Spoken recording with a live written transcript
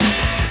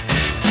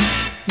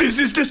This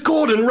is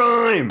Discord and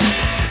Rhyme.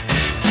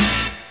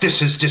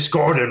 This is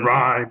Discord and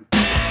Rhyme.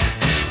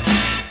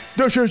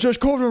 This is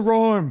Discord and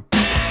Rhyme.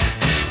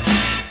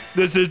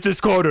 This is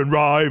Discord and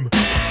Rhyme.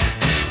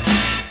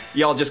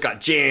 Y'all just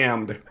got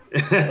jammed.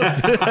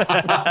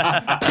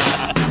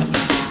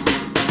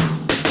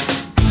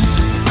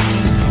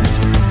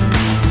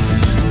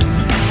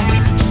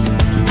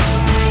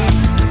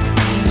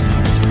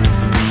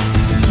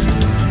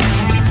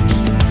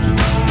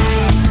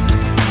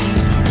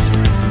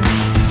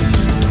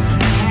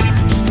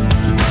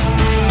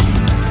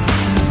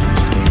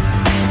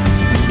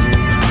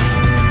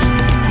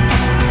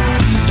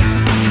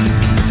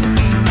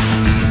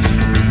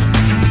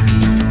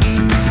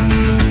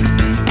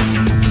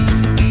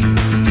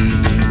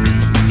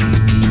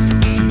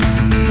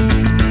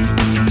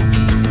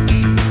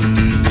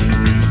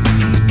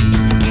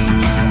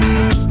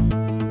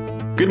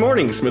 Good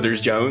morning,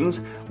 Smithers Jones.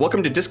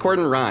 Welcome to Discord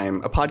and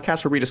Rhyme, a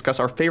podcast where we discuss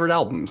our favorite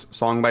albums,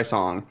 song by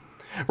song.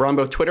 We're on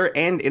both Twitter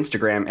and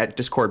Instagram at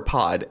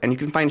DiscordPod, and you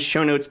can find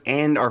show notes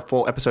and our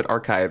full episode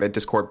archive at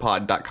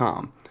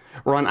discordpod.com.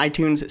 We're on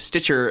iTunes,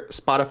 Stitcher,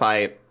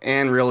 Spotify,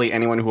 and really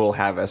anyone who will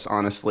have us,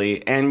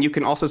 honestly. And you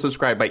can also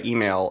subscribe by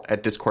email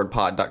at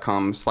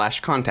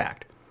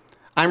discordpod.com/contact.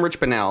 I'm Rich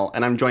Bonnell,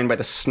 and I'm joined by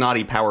the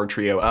snotty power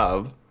trio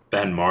of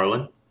Ben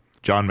Marlin.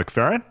 John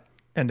McFerrin.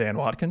 And Dan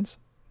Watkins.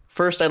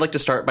 First, I'd like to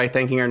start by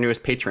thanking our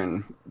newest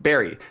patron,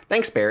 Barry.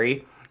 Thanks,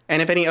 Barry.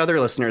 And if any other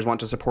listeners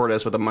want to support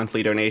us with a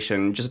monthly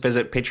donation, just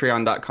visit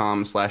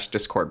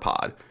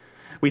patreon.com/discordpod.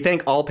 We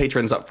thank all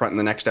patrons up front in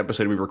the next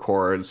episode we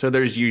record, so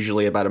there's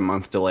usually about a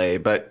month delay,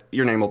 but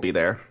your name will be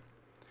there.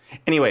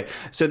 Anyway,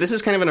 so this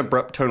is kind of an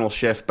abrupt tonal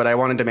shift, but I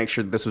wanted to make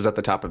sure that this was at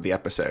the top of the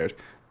episode.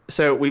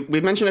 So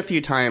we've mentioned a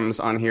few times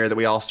on here that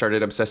we all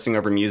started obsessing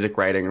over music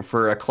writing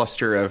for a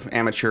cluster of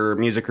amateur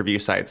music review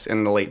sites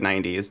in the late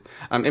 90s.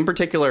 In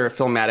particular,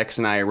 Philmatics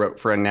and I wrote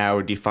for a now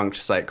defunct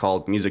site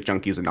called Music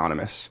Junkies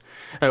Anonymous.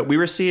 We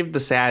received the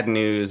sad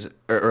news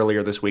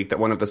earlier this week that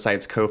one of the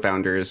site's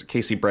co-founders,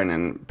 Casey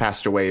Brennan,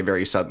 passed away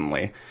very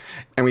suddenly,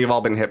 and we've all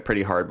been hit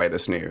pretty hard by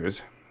this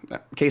news.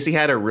 Casey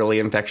had a really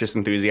infectious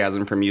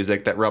enthusiasm for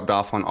music that rubbed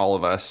off on all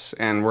of us,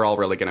 and we're all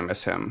really going to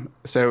miss him.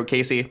 So,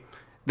 Casey,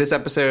 this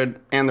episode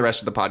and the rest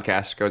of the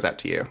podcast goes out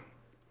to you.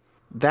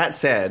 That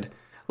said,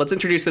 let's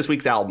introduce this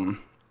week's album.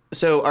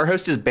 So our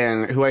host is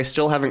Ben, who I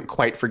still haven't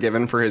quite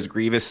forgiven for his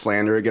grievous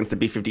slander against the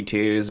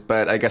B-52s,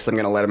 but I guess I'm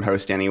going to let him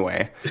host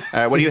anyway.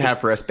 What do you have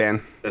for us,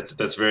 Ben?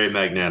 That's very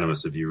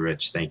magnanimous of you,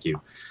 Rich. Thank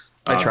you.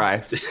 I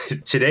try.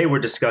 Today we're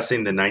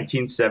discussing the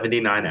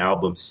 1979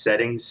 album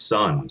Setting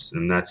Suns,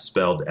 and that's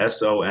spelled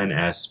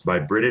S-O-N-S by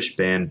British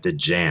band The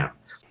Jam.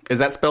 Is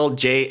that spelled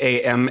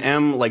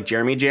J-A-M-M like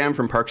Jeremy Jam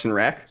from Parks and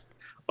Rec?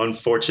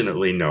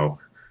 Unfortunately, no.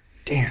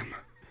 Damn.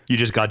 You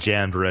just got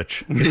jammed,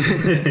 Rich.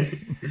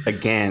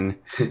 Again.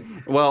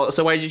 Well,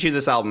 so why did you choose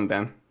this album,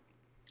 Ben?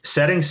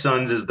 Setting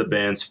Suns is the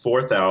band's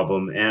fourth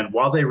album, and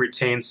while they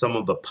retain some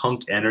of the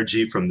punk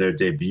energy from their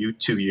debut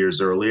 2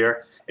 years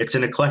earlier, it's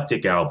an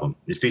eclectic album.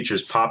 It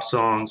features pop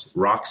songs,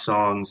 rock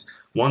songs,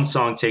 one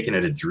song taken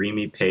at a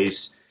dreamy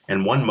pace,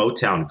 and one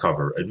Motown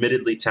cover,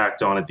 admittedly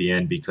tacked on at the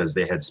end because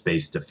they had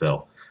space to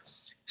fill.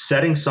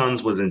 Setting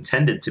Suns was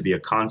intended to be a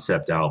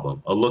concept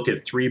album, a look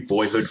at three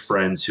boyhood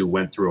friends who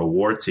went through a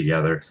war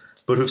together,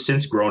 but who've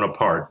since grown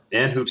apart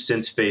and who've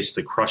since faced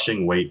the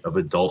crushing weight of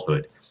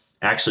adulthood.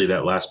 Actually,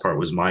 that last part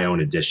was my own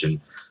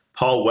addition.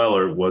 Paul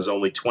Weller was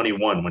only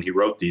 21 when he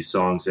wrote these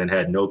songs and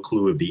had no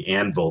clue of the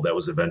anvil that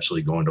was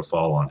eventually going to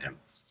fall on him.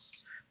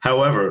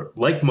 However,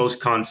 like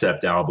most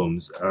concept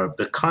albums,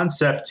 the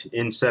concept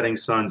in Setting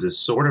Suns is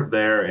sort of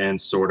there and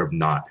sort of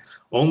not.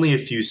 Only a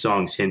few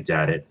songs hint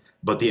at it,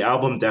 but the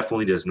album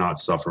definitely does not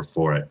suffer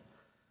for it.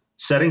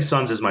 Setting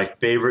Suns is my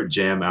favorite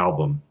Jam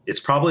album.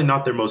 It's probably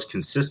not their most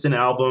consistent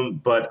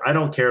album, but I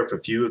don't care if a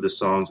few of the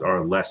songs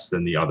are less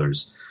than the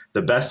others.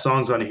 The best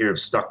songs on here have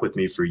stuck with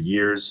me for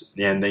years,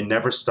 and they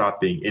never stop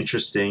being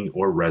interesting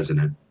or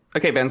resonant.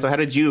 Okay, Ben, so how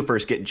did you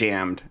first get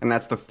jammed? And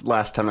that's the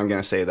last time I'm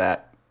going to say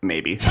that,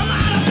 maybe. Come on,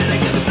 I'm gonna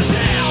get to the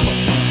jam.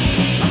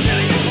 I'm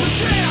gonna get to the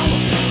jam.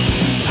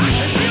 I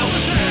can feel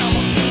the jam.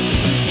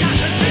 I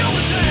can feel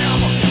the jam.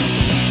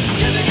 I'm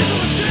gonna get to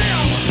the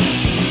jam.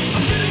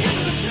 I'm gonna get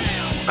to the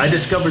jam. I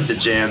discovered the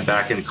Jam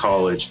back in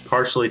college,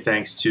 partially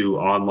thanks to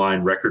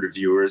online record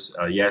reviewers,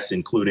 yes,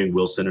 including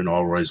Wilson and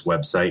Allroy's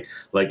website,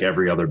 like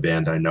every other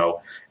band I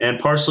know, and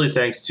partially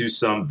thanks to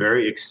some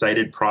very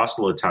excited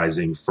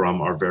proselytizing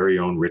from our very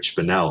own Rich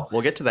Bonnell.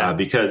 We'll get to that.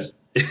 Because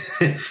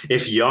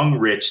if young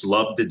Rich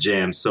loved the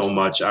Jam so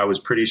much, I was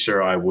pretty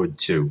sure I would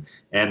too,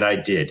 and I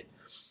did.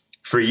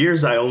 For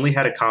years, I only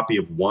had a copy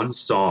of one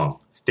song,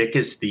 Thick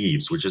as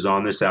Thieves, which is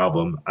on this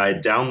album. I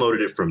had downloaded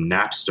it from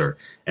Napster,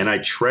 and I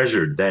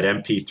treasured that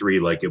MP3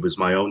 like it was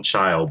my own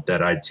child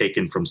that I'd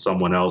taken from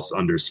someone else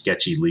under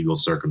sketchy legal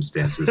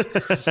circumstances.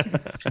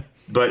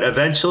 But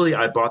eventually,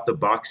 I bought the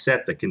box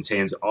set that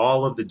contains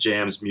all of the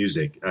Jam's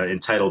music,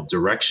 entitled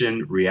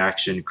Direction,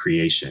 Reaction,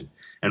 Creation.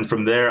 And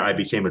from there, I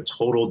became a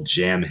total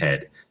Jam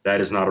head. That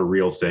is not a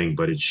real thing,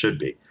 but it should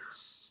be.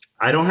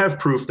 I don't have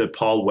proof that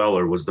Paul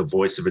Weller was the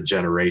voice of a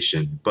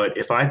generation, but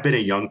if I'd been a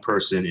young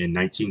person in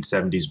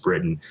 1970s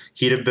Britain,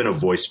 he'd have been a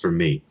voice for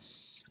me.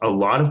 A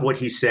lot of what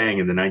he sang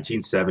in the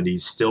 1970s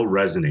still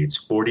resonates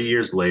 40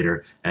 years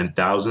later and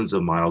thousands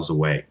of miles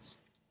away.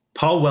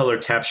 Paul Weller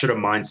captured a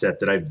mindset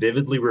that I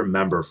vividly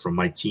remember from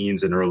my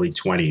teens and early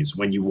 20s,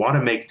 when you want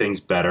to make things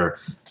better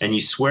and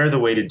you swear the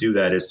way to do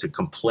that is to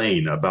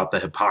complain about the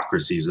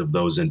hypocrisies of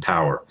those in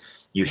power.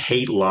 You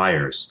hate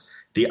liars.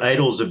 The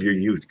idols of your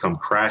youth come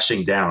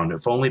crashing down,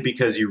 if only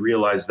because you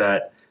realize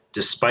that,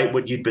 despite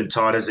what you'd been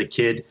taught as a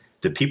kid,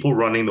 the people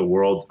running the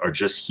world are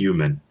just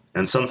human.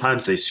 And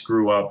sometimes they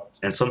screw up,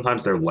 and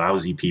sometimes they're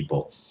lousy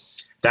people.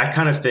 That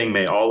kind of thing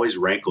may always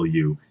rankle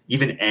you,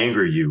 even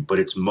anger you, but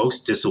it's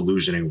most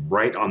disillusioning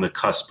right on the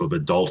cusp of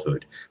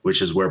adulthood, which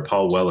is where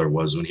Paul Weller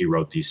was when he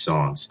wrote these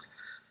songs.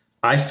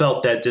 I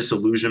felt that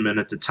disillusionment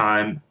at the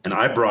time, and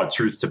I brought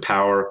truth to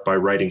power by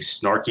writing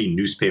snarky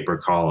newspaper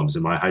columns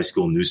in my high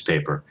school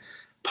newspaper.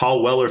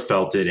 Paul Weller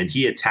felt it, and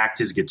he attacked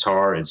his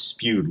guitar and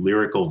spewed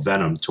lyrical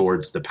venom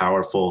towards the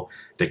powerful,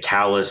 the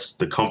callous,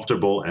 the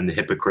comfortable, and the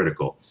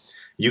hypocritical.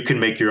 You can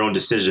make your own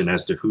decision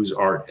as to whose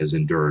art has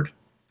endured.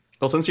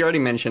 Well, since you already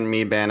mentioned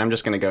me, Ben, I'm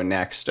just going to go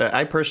next.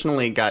 I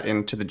personally got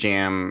into the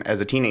Jam as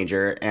a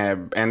teenager,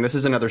 and this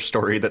is another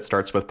story that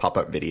starts with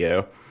Pop-Up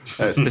Video,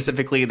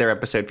 specifically their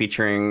episode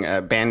featuring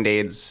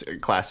Band-Aid's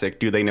classic,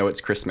 Do They Know It's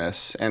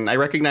Christmas? And I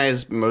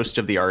recognize most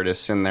of the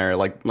artists in there,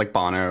 like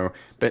Bono,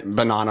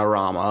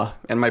 Bananarama,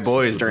 and my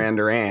boys, Duran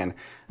Duran.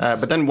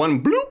 But then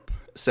one bloop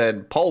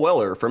said Paul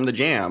Weller from the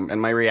Jam,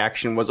 and my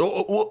reaction was,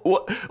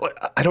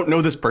 what? I don't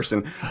know this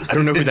person. I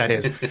don't know who that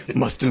is.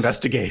 Must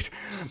investigate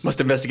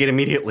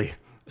immediately.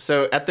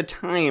 So at the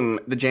time,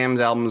 the Jam's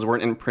albums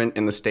weren't in print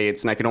in the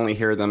States, and I could only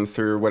hear them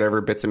through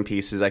whatever bits and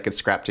pieces I could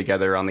scrap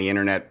together on the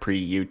internet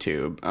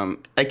pre-YouTube.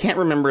 I can't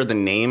remember the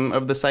name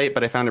of the site,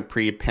 but I found a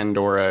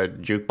pre-Pandora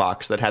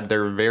jukebox that had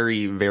their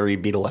very, very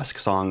Beatlesque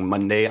song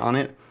Monday on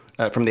it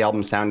from the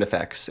album Sound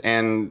Effects,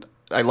 and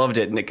I loved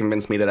it, and it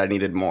convinced me that I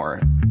needed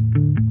more.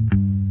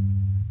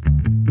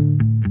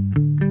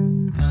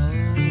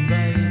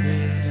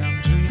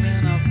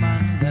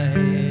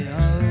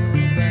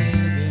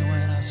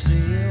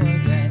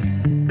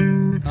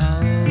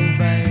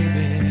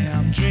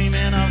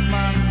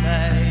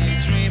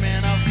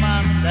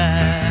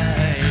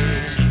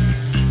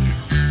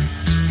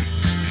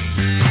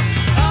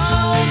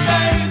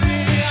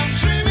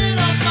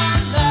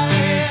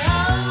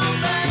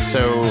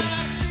 So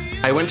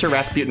I went to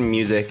Rasputin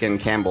Music in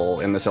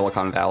Campbell in the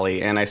Silicon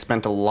Valley, and I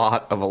spent a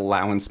lot of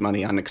allowance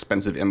money on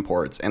expensive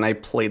imports, and I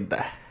played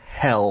the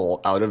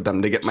hell out of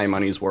them to get my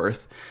money's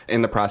worth,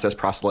 in the process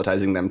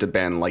proselytizing them to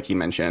Ben, like he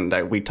mentioned.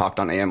 We talked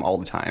on AM all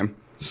the time.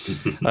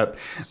 But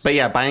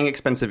yeah, buying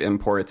expensive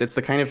imports, it's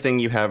the kind of thing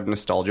you have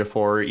nostalgia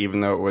for, even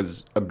though it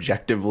was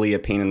objectively a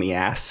pain in the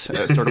ass,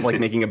 sort of like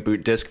making a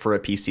boot disc for a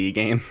PC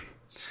game.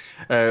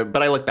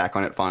 But I look back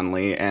on it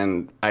fondly,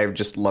 and I've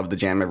just loved the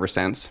Jam ever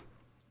since.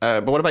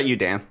 But what about you,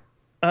 Dan?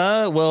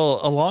 Well,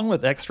 along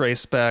with X-Ray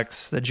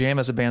Specs, the Jam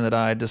is a band that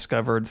I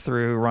discovered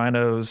through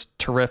Rhino's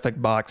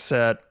terrific box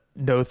set,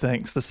 No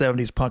Thanks, the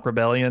 70s Punk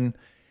Rebellion.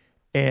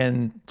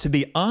 And to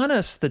be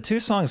honest, the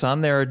two songs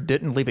on there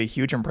didn't leave a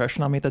huge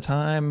impression on me at the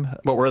time.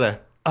 What were they?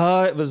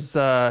 It was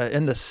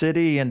In the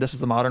City and This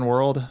Is the Modern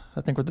World,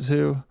 I think were the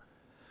two.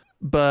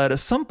 But at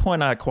some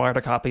point, I acquired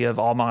a copy of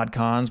All Mod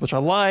Cons, which I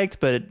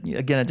liked, but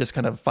again, I just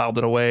kind of filed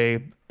it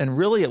away. And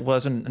really, it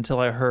wasn't until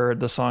I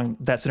heard the song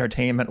That's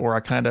Entertainment where I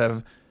kind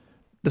of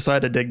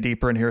decided to dig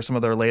deeper and hear some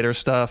of their later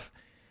stuff.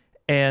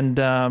 And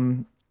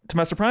to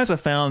my surprise, I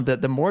found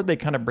that the more they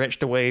kind of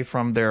branched away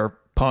from their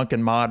punk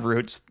and mod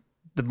roots,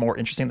 the more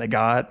interesting they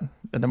got,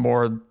 and the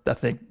more, I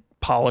think,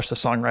 polished the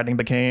songwriting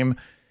became.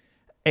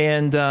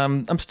 And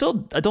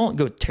I don't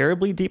go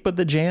terribly deep with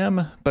the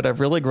Jam, but I've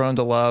really grown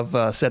to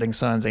love Setting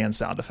Suns and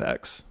Sound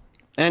Effects.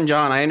 And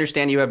John, I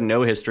understand you have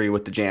no history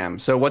with the Jam.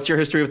 So what's your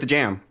history with the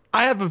Jam?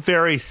 I have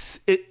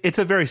it's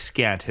a very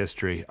scant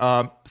history.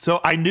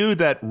 So I knew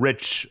that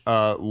Rich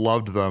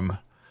loved them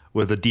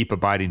with a deep,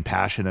 abiding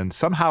passion, and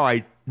somehow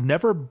I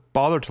never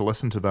bothered to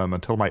listen to them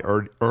until my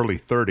early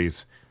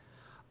 30s.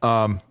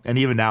 And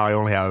even now, I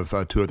only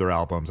have two of their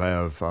albums. I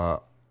have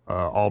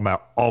All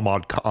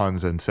Mod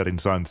Cons and Setting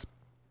Suns.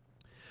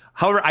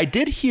 However, I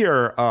did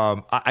hear,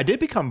 I did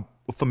become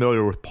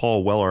familiar with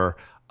Paul Weller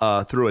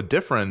through a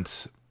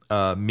different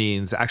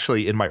means,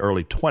 actually in my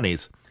early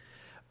 20s.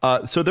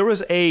 So there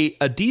was a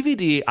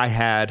DVD I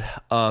had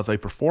of a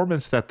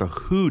performance that The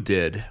Who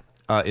did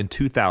in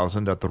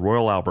 2000 at the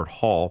Royal Albert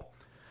Hall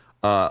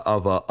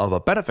of a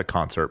benefit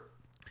concert.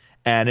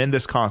 And in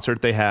this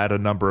concert, they had a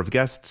number of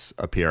guests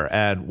appear.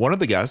 And one of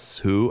the guests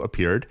who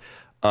appeared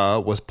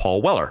was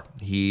Paul Weller.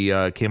 He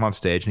came on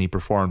stage and he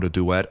performed a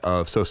duet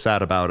of So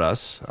Sad About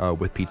Us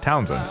with Pete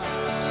Townsend.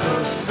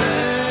 So sad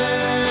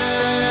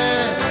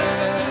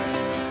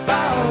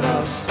about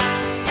us.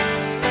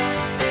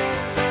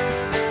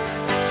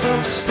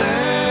 So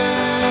sad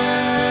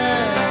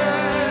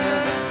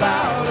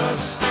about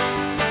us.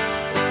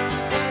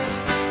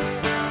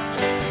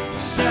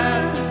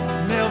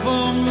 Sad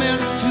never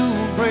meant to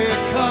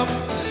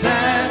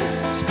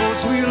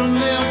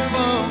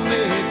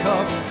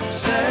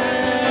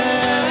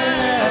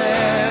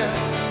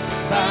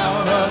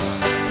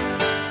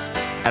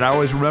And I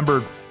always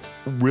remember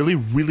really,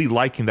 really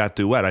liking that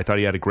duet. I thought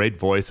he had a great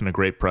voice and a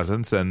great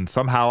presence, and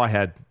somehow I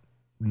had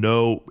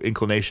no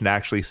inclination to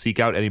actually seek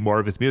out any more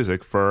of his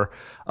music for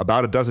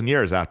about a dozen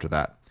years after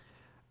that.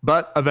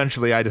 But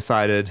eventually I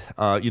decided,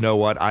 you know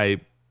what,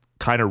 I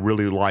kind of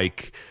really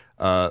like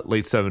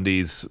late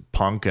 70s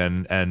punk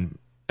and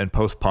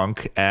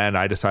post-punk, and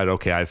I decided,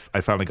 okay, I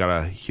finally got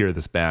to hear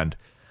this band.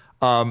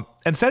 And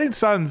Setting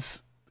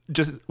Suns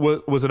just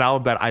was an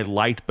album that I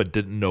liked but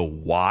didn't know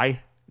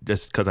why,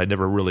 just because I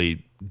never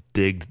really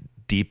digged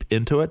deep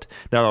into it.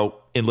 Now,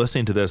 in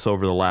listening to this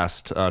over the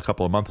last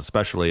couple of months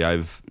especially,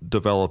 I've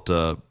developed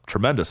a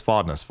tremendous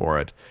fondness for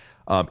it.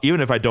 Even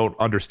if I don't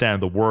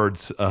understand the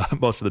words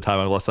most of the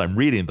time unless I'm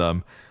reading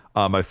them,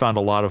 I found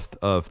a lot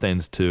of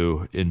things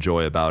to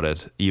enjoy about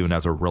it, even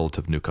as a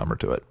relative newcomer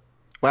to it.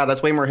 Wow,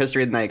 that's way more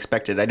history than I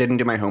expected. I didn't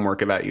do my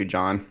homework about you,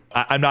 John.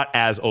 I'm not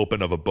as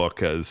open of a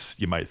book as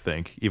you might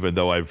think, even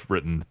though I've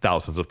written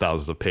thousands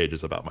of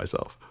pages about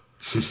myself.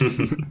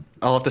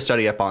 I'll have to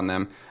study up on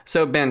them.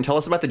 So, Ben, tell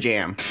us about the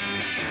Jam.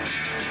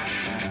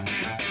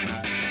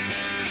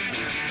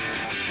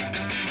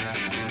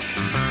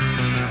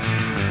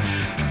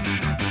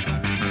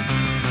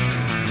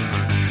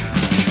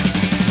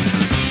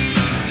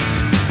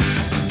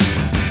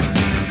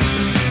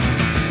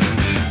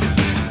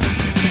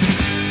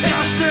 In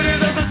our city,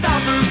 there's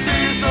 1,000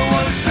 things I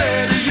want to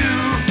say to you.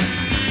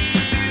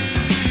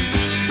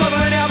 But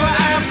whenever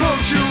I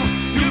approach you,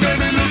 you make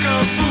me look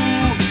a fool.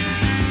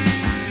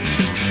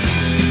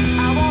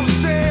 I want to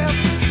say it.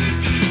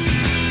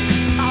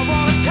 I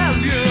want to tell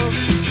you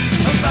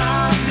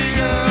about the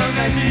young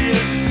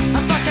ideas,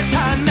 about your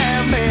time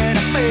there made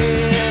a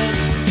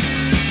face.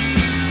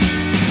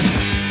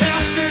 In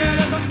our city,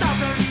 there's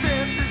 1,000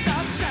 faces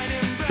are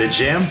shining bright. The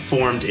Jam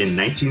formed in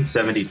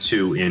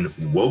 1972 in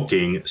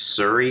Woking,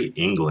 Surrey,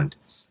 England.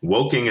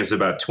 Woking is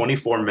about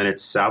 24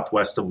 minutes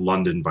southwest of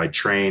London by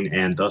train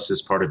and thus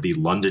is part of the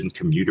London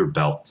commuter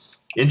belt.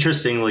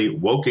 Interestingly,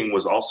 Woking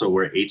was also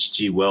where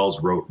H.G.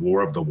 Wells wrote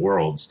War of the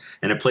Worlds,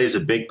 and it plays a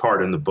big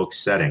part in the book's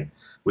setting.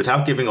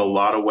 Without giving a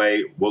lot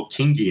away,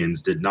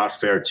 Wokingians did not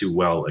fare too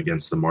well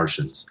against the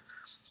Martians.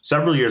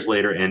 Several years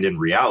later, and in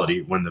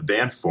reality, when the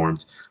band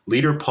formed,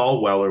 leader Paul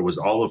Weller was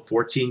all of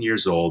 14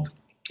 years old,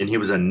 and he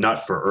was a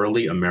nut for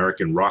early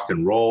American rock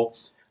and roll,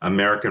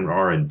 American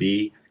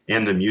R&B,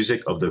 and the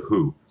music of The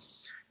Who.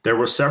 There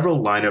were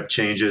several lineup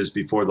changes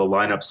before the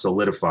lineup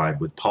solidified,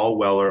 with Paul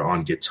Weller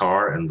on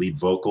guitar and lead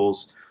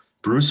vocals,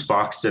 Bruce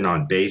Foxton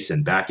on bass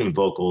and backing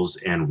vocals,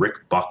 and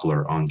Rick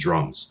Buckler on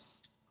drums.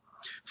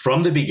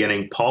 From the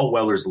beginning, Paul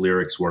Weller's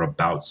lyrics were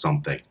about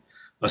something.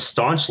 A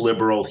staunch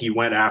liberal, he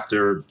went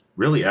after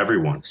really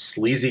everyone: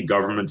 sleazy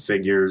government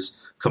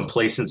figures,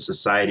 complacent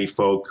society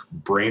folk,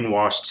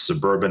 brainwashed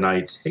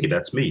suburbanites, hey,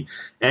 that's me,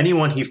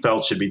 anyone he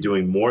felt should be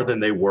doing more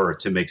than they were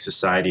to make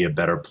society a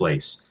better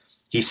place.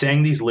 He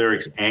sang these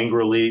lyrics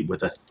angrily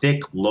with a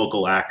thick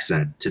local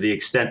accent, to the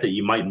extent that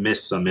you might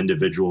miss some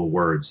individual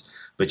words,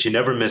 but you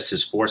never miss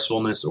his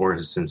forcefulness or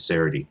his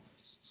sincerity.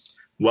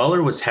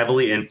 Weller was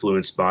heavily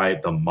influenced by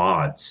the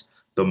Mods.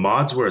 The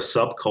Mods were a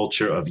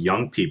subculture of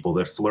young people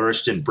that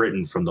flourished in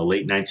Britain from the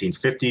late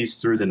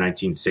 1950s through the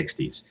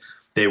 1960s.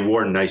 They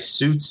wore nice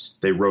suits,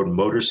 they rode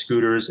motor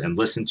scooters, and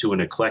listened to an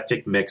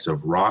eclectic mix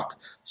of rock,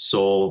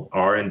 soul,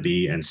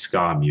 R&B, and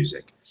ska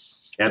music.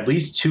 At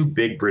least two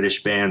big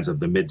British bands of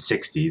the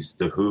mid-60s,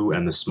 The Who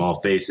and The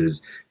Small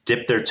Faces,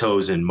 dipped their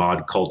toes in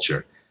mod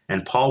culture,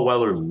 and Paul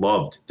Weller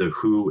loved The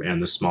Who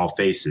and The Small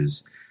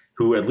Faces,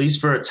 who, at least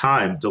for a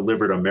time,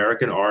 delivered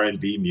American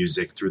R&B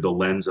music through the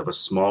lens of a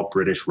small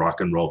British rock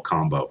and roll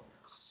combo.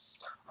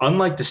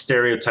 Unlike the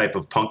stereotype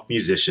of punk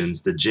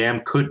musicians, the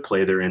Jam could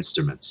play their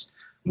instruments.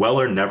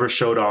 Weller never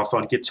showed off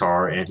on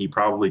guitar, and he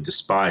probably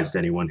despised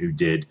anyone who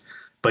did,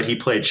 but he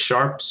played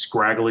sharp,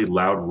 scraggly,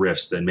 loud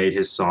riffs that made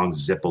his songs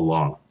zip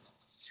along.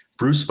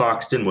 Bruce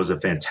Foxton was a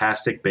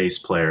fantastic bass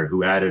player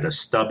who added a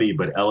stubby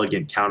but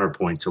elegant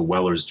counterpoint to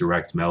Weller's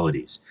direct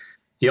melodies.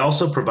 He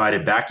also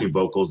provided backing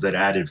vocals that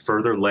added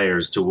further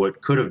layers to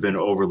what could have been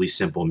overly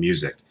simple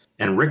music.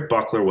 And Rick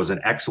Buckler was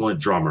an excellent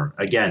drummer,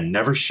 again,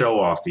 never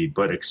show-offy,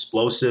 but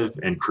explosive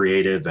and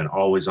creative and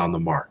always on the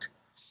mark.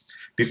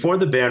 Before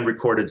the band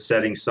recorded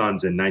Setting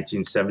Suns in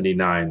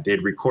 1979,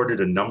 they'd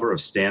recorded a number of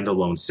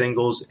standalone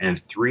singles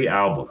and 3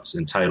 albums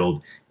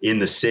entitled In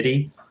the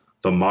City,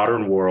 The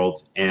Modern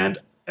World, and,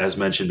 as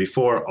mentioned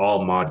before,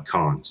 All Mod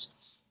Cons.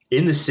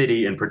 In the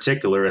City, in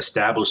particular,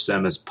 established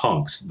them as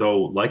punks,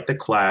 though, like The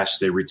Clash,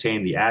 they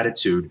retained the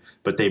attitude,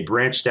 but they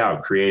branched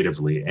out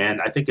creatively,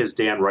 and I think, as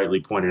Dan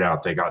rightly pointed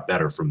out, they got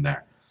better from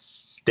there.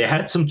 They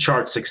had some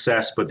chart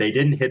success, but they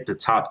didn't hit the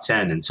top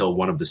 10 until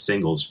one of the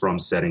singles from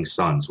Setting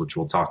Suns, which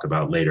we'll talk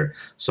about later,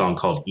 a song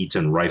called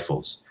Eton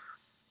Rifles.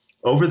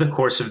 Over the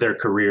course of their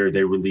career,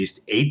 they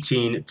released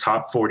 18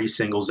 top 40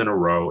 singles in a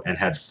row and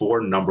had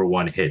 4 number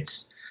 1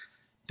 hits.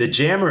 The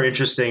Jam are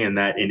interesting in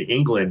that in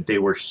England, they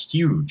were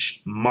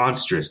huge,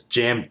 monstrous,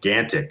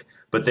 Jam-gantic,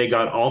 but they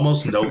got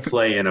almost no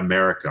play in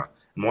America.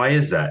 And why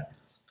is that?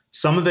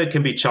 Some of it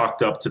can be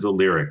chalked up to the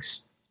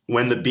lyrics.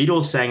 When the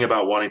Beatles sang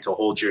about wanting to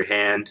hold your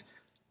hand,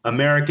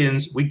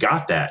 Americans, we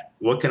got that.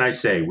 What can I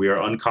say? We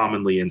are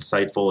uncommonly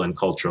insightful and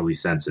culturally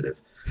sensitive.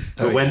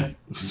 But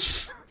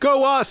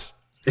Go us!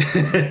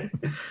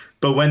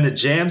 But when the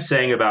Jam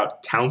sang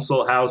about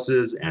council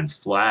houses and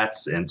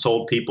flats and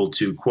told people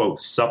to, quote,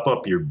 sup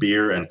up your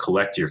beer and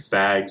collect your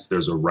fags,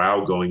 there's a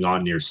row going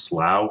on near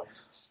Slough,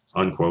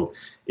 unquote,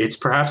 it's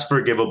perhaps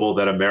forgivable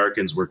that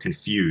Americans were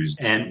confused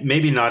and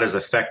maybe not as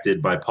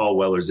affected by Paul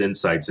Weller's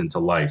insights into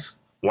life.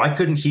 Why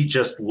couldn't he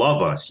just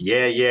love us?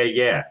 Yeah, yeah,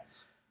 yeah.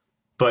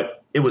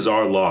 But it was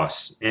our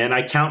loss, and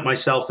I count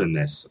myself in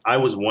this. I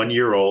was 1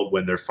 year old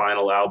when their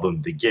final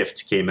album, The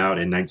Gift, came out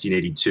in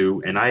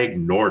 1982, and I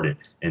ignored it.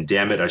 And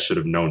damn it, I should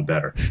have known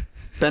better.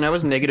 Ben, I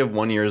was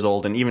 -1 years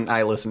old, and even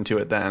I listened to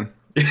it then.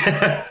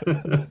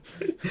 It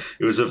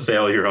was a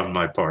failure on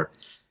my part.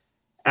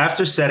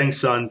 After Setting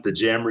Suns, the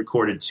Jam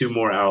recorded 2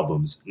 more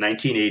albums,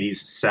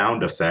 1980's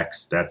Sound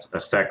Effects, that's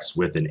effects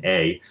with an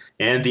A,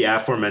 and the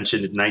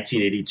aforementioned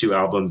 1982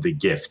 album, The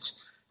Gift.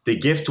 The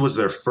Gift was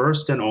their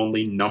first and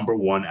only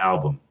 #1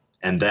 album.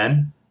 And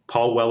then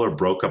Paul Weller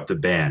broke up the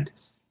band.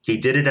 He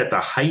did it at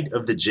the height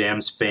of the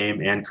Jam's fame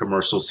and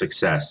commercial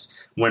success,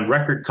 when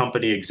record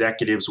company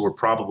executives were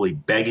probably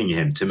begging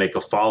him to make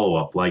a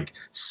follow-up like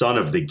Son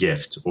of the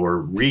Gift or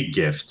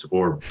Re-Gift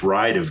or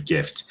Bride of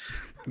Gift.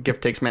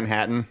 Gift Takes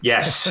Manhattan.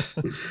 Yes,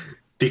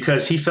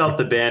 because he felt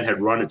the band had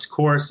run its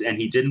course and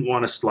he didn't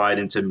want to slide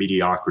into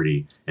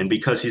mediocrity, and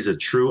because he's a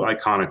true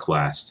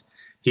iconoclast.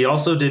 He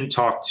also didn't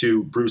talk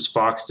to Bruce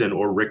Foxton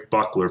or Rick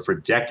Buckler for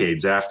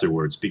decades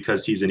afterwards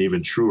because he's an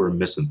even truer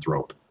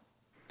misanthrope.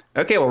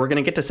 Okay, well, we're going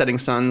to get to Setting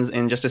Suns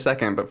in just a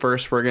second, but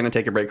first we're going to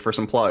take a break for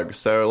some plugs,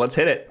 so let's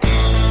hit it.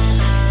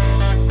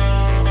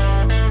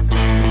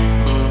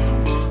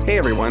 Hey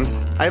everyone,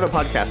 I have a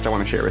podcast I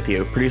want to share with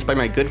you, produced by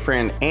my good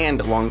friend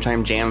and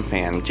longtime Jam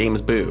fan, James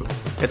Boo.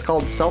 It's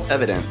called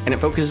Self-Evident, and it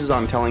focuses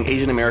on telling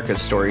Asian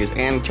America's stories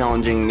and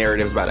challenging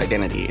narratives about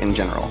identity in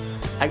general.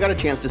 I got a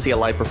chance to see a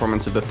live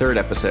performance of the 3rd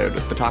episode,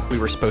 the talk we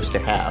were supposed to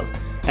have,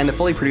 and the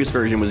fully produced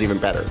version was even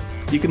better.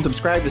 You can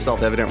subscribe to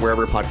Self-Evident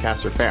wherever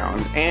podcasts are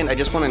found, and I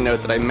just want to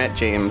note that I met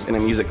James in a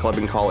music club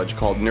in college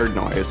called Nerd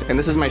Noise, and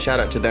this is my shout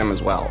out to them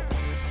as well.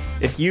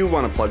 If you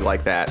want to plug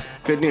like that,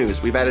 good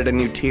news, we've added a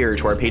new tier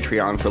to our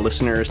Patreon for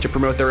listeners to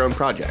promote their own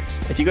projects.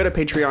 If you go to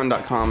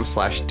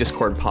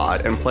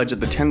patreon.com/discordpod and pledge at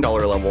the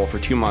 $10 level for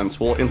 2 months,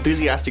 we'll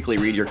enthusiastically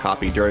read your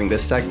copy during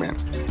this segment.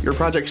 Your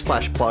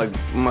project/plug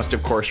must,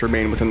 of course,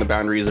 remain within the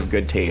boundaries of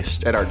good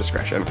taste at our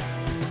discretion.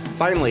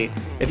 Finally,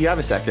 if you have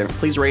a second,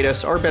 please rate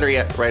us, or better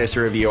yet, write us a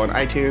review on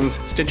iTunes,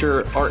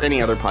 Stitcher, or any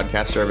other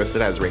podcast service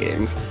that has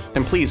ratings.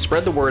 And please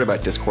spread the word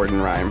about Discord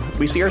and Rhyme.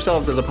 We see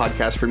ourselves as a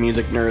podcast for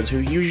music nerds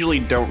who usually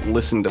don't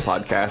listen to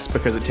podcasts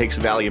because it takes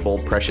valuable,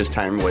 precious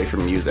time away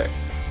from music.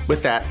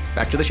 With that,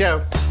 back to the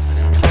show.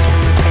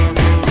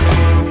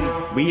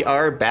 We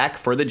are back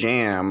for the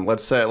Jam.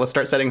 Let's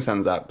start Setting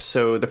Suns up.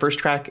 So the first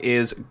track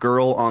is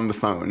Girl on the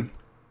Phone.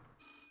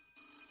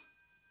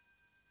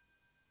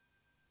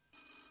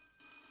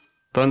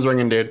 Phone's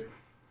ringing, dude.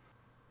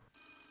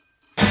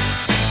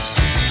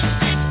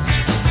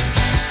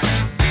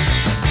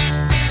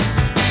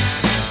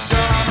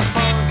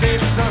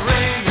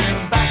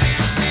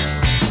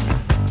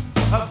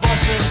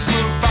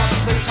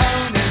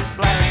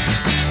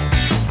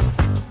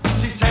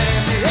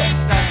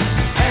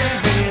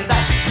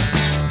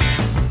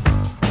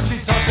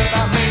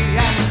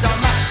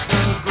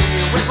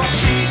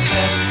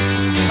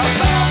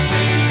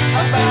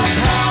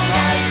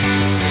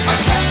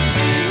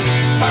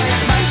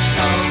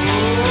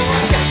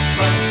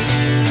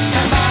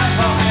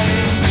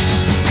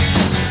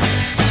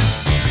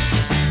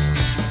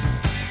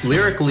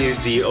 Lyrically,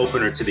 the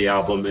opener to the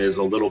album is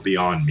a little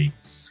beyond me.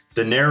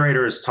 The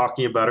narrator is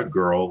talking about a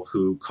girl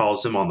who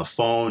calls him on the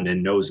phone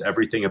and knows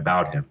everything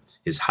about him,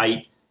 his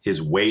height,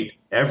 his weight,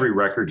 every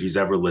record he's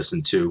ever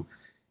listened to.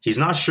 He's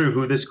not sure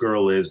who this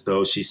girl is,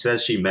 though she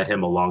says she met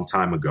him a long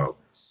time ago.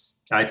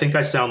 I think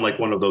I sound like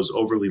one of those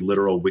overly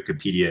literal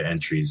Wikipedia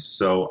entries,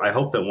 so I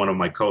hope that one of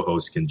my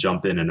co-hosts can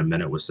jump in a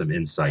minute with some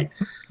insight.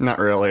 Not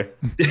really.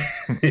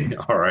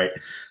 All right.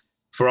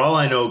 For all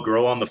I know,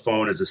 Girl on the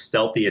Phone is a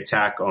stealthy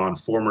attack on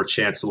former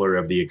Chancellor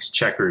of the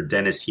Exchequer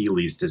Dennis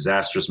Healy's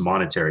disastrous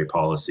monetary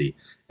policy.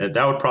 And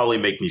that would probably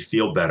make me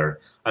feel better.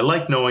 I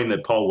like knowing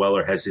that Paul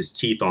Weller has his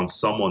teeth on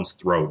someone's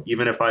throat,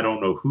 even if I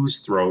don't know whose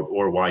throat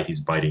or why he's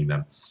biting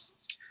them.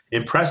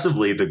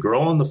 Impressively, the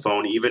girl on the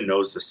phone even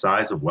knows the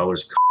size of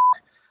Weller's cock.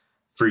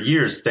 For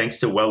years, thanks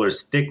to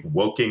Weller's thick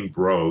woking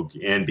brogue,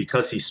 and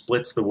because he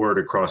splits the word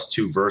across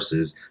 2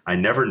 verses, I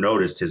never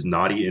noticed his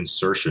naughty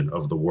insertion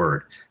of the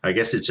word. I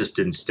guess it just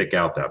didn't stick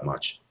out that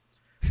much.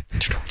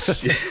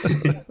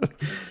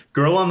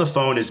 Girl on the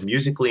Phone is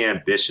musically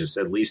ambitious,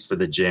 at least for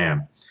the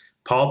Jam.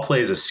 Paul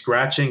plays a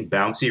scratching,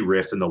 bouncy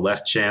riff in the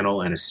left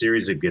channel and a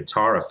series of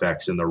guitar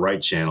effects in the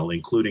right channel,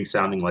 including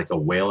sounding like a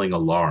wailing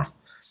alarm.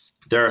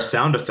 There are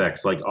sound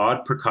effects like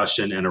odd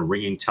percussion and a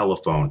ringing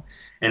telephone,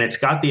 and it's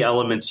got the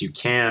elements you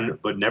can,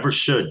 but never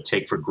should,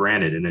 take for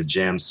granted in a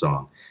Jam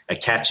song. A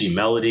catchy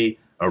melody,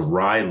 a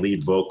wry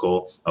lead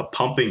vocal, a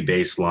pumping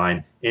bass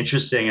line,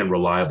 interesting and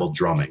reliable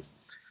drumming.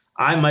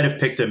 I might have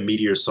picked a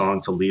Meteor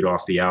song to lead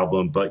off the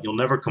album, but you'll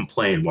never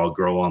complain while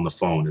Girl on the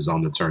Phone is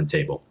on the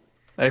turntable.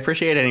 I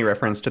appreciate any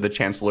reference to the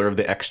Chancellor of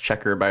the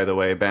Exchequer, by the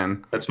way,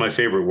 Ben. That's my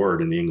favorite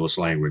word in the English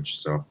language.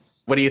 So,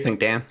 what do you think,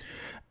 Dan?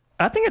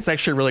 I think it's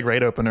actually a really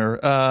great opener.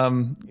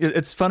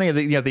 It's funny that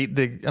I don't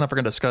know if we're going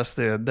to discuss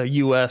the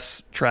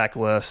U.S. track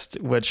list,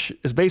 which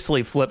is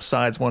basically flip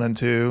sides 1 and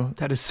 2.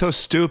 That is so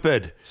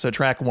stupid. So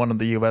track 1 of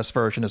the U.S.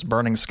 version is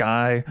 "Burning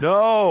Sky,"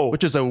 No.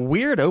 which is a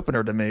weird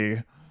opener to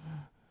me.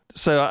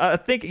 So I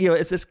think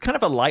it's kind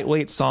of a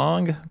lightweight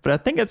song, but I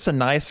think it's a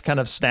nice kind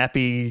of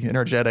snappy,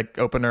 energetic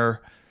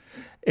opener.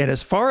 And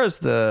as far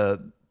as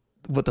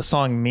what the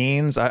song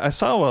means, I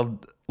saw a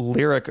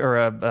lyric or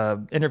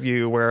a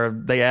interview where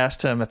they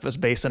asked him if it was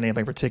based on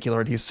anything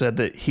particular, and he said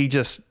that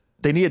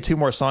they needed 2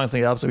 more songs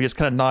in the album, so he just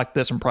kind of knocked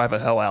this and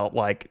Private Hell out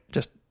like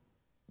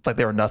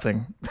they were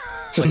nothing.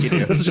 Like,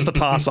 this is just a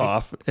toss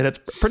off, and it's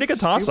a pretty good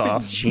toss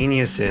off.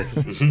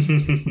 Geniuses.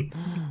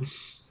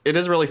 It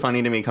is really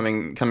funny to me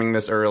coming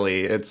this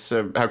early. It's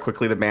how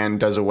quickly the band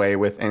does away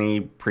with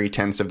any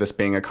pretense of this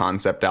being a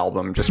concept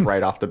album just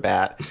right off the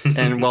bat.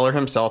 And Weller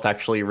himself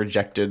actually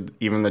rejected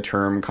even the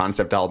term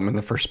concept album in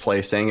the first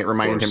place, saying it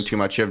reminded him too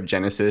much of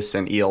Genesis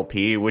and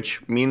ELP,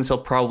 which means he'll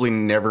probably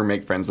never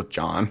make friends with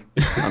John.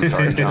 I'm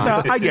sorry, John.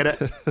 No, I get it.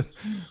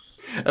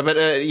 But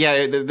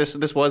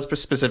this was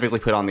specifically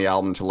put on the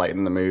album to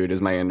lighten the mood, is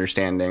my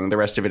understanding. The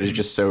rest of it is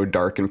just so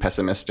dark and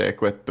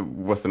pessimistic,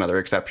 with another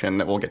exception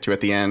that we'll get to at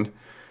the end.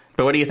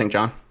 But what do you think,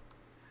 John?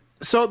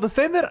 So the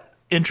thing that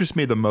interests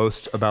me the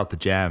most about the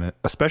Jam,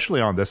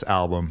 especially on this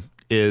album,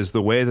 is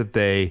the way that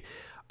they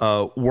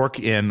work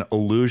in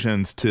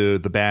allusions to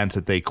the bands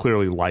that they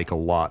clearly like a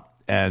lot,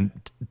 and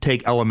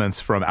take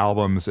elements from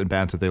albums and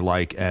bands that they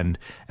like and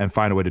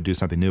find a way to do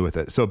something new with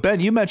it. So Ben,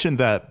 you mentioned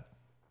that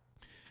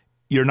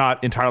you're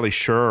not entirely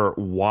sure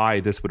why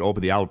this would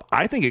open the album.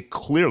 I think it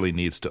clearly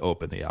needs to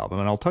open the album,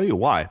 and I'll tell you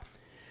why.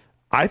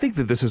 I think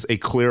that this is a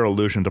clear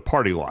allusion to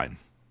Party Line.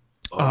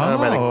 By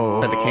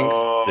the Kinks?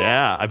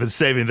 Yeah, I've been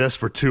saving this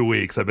for 2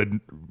 weeks. I've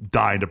been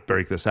dying to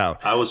break this out.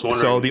 I was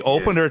wondering. So the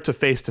opener to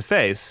Face to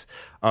Face,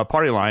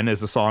 Party Line,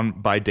 is a song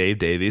by Dave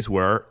Davies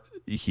where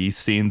he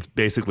sings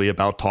basically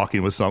about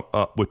talking with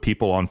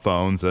people on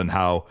phones and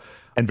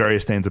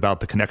various things about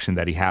the connection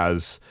that he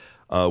has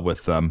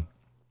with them.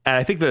 And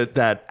I think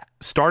that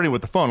starting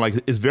with the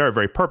phone is very,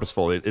 very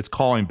purposeful. It's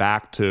calling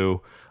back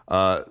to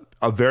a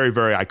very,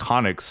 very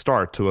iconic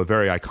start to a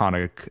very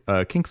iconic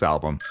Kinks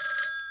album.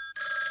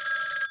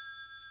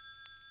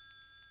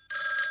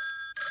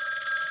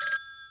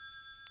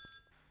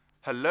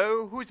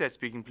 Hello, who's that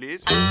speaking,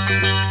 please? I'm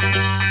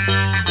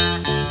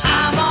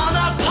on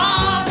a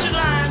party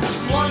line,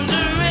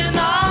 wondering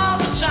all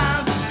the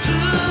time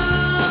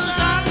who's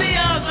on the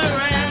other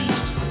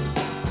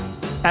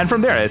end. And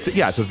from there, it's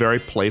a very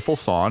playful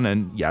song,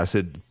 and yes,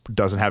 it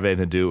doesn't have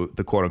anything to do with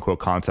the quote-unquote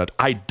concept.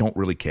 I don't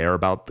really care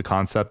about the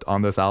concept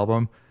on this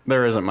album.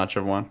 There isn't much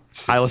of one.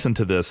 I listened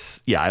to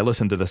this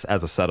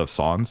as a set of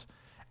songs,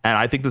 and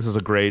I think this is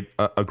a great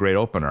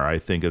opener. I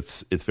think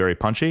it's very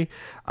punchy.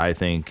 I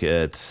think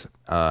it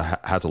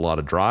has a lot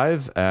of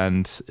drive,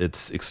 and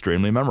it's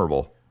extremely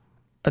memorable.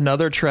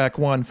 Another track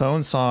 1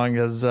 phone song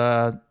is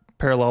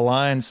Parallel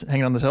Lines,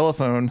 Hanging on the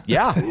Telephone.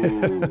 Yeah.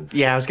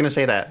 Yeah, I was going to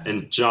say that.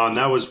 And John,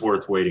 that was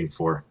worth waiting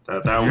for.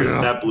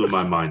 That blew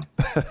my mind.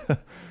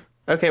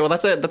 Okay, well,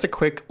 that's a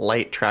quick,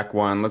 light track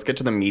 1. Let's get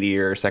to the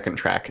meatier second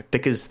track,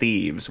 Thick as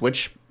Thieves,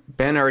 which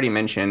Ben already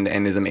mentioned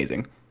and is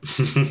amazing.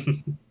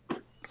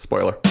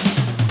 Spoiler.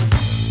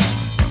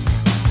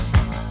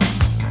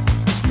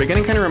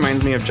 Beginning kind of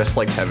reminds me of Just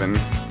Like Heaven.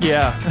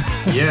 Yeah.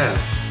 Yeah.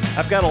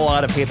 I've got a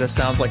lot of hate that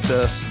sounds like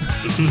this.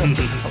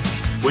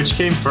 Which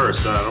came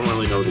first? I don't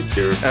really know the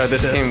Cure.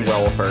 This came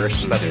well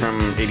first. That's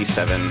from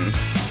 87,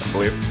 I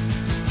believe.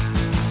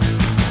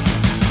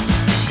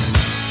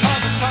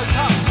 Times are so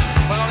tough,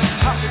 but not as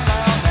tough as they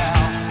are now.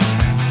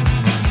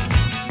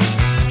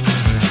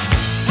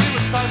 We were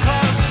so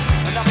close,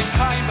 and nothing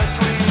came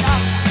between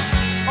us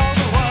or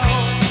the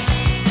world.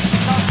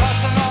 No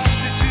personal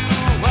situations.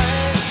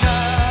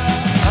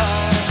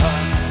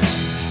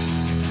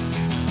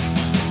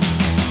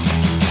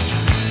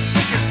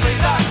 Because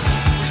please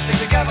us, we stick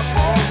together for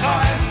all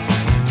time.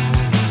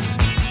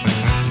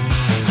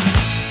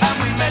 And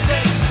we meant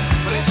it,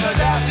 but it turns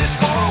out just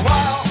for a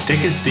while.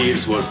 Thick as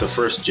Thieves was the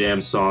first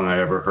Jam song I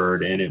ever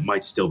heard, and it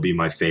might still be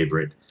my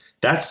favorite.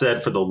 That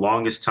said, for the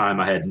longest time,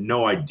 I had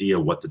no idea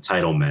what the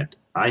title meant.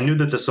 I knew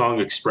that the song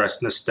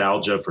expressed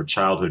nostalgia for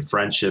childhood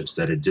friendships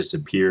that had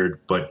disappeared,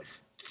 but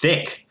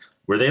thick?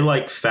 Were they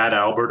like Fat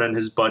Albert and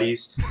his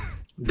buddies?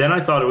 Then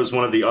I thought it was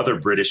one of the other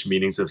British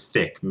meanings of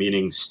thick,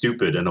 meaning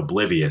stupid and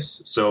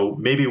oblivious. So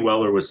maybe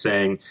Weller was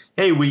saying,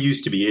 hey, we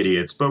used to be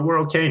idiots, but we're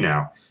okay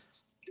now.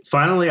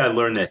 Finally, I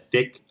learned that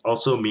thick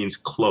also means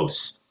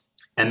close,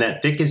 and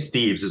that thick as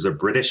thieves is a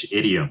British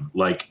idiom,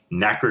 like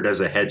knackered as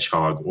a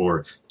hedgehog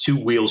or 2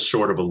 wheels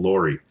short of a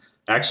lorry.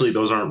 Actually,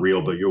 those aren't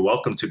real, but you're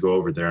welcome to go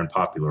over there and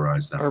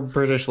popularize them. Our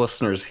British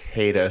listeners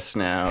hate us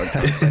now.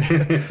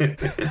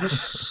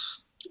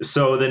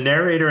 So the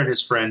narrator and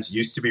his friends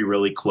used to be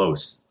really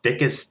close,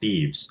 thick as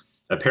thieves.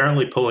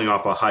 Apparently pulling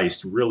off a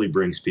heist really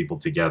brings people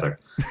together.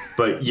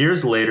 But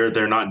years later,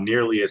 they're not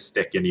nearly as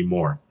thick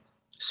anymore.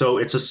 So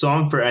it's a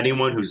song for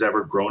anyone who's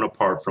ever grown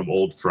apart from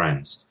old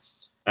friends.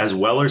 As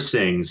Weller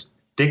sings,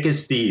 thick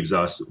as thieves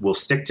us will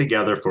stick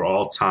together for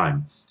all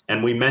time.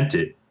 And we meant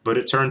it, but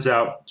it turns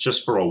out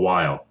just for a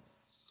while.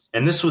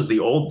 And this was the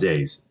old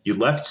days. You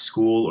left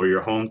school or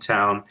your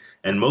hometown,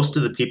 and most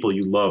of the people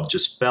you loved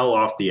just fell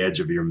off the edge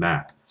of your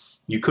map.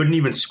 You couldn't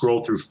even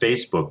scroll through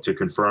Facebook to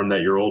confirm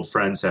that your old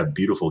friends have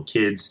beautiful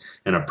kids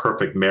and a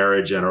perfect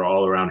marriage and are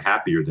all around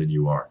happier than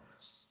you are.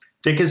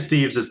 Thick as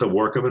Thieves is the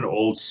work of an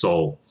old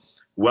soul.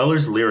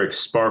 Weller's lyrics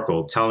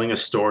sparkle, telling a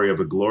story of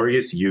a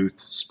glorious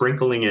youth,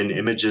 sprinkling in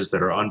images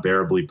that are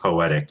unbearably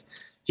poetic.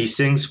 He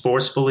sings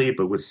forcefully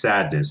but with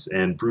sadness,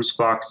 and Bruce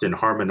Foxton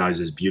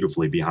harmonizes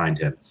beautifully behind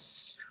him.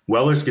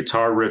 Weller's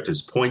guitar riff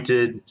is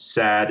pointed,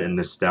 sad, and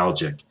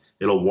nostalgic.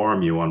 It'll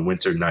warm you on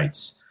winter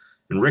nights.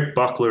 And Rick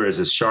Buckler is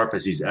as sharp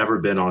as he's ever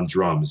been on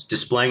drums,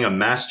 displaying a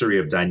mastery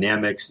of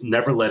dynamics,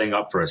 never letting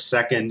up for a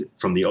second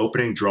from the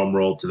opening drum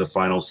roll to the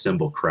final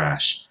cymbal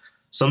crash.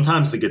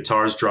 Sometimes the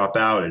guitars drop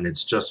out and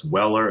it's just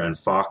Weller and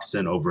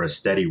Foxton over a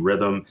steady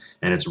rhythm,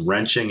 and it's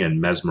wrenching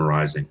and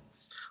mesmerizing.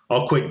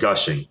 I'll quit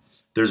gushing.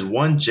 There's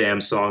one jam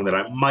song that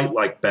I might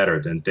like better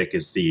than Thick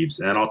as Thieves,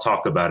 and I'll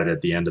talk about it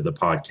at the end of the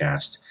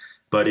podcast.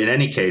 But in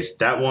any case,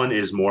 that one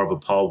is more of a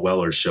Paul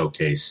Weller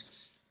showcase.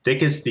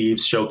 Thick as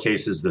Thieves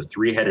showcases the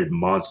three-headed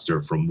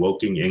monster from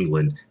Woking,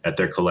 England at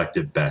their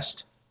collective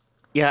best.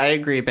 Yeah, I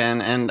agree,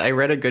 Ben. And I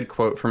read a good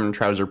quote from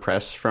Trouser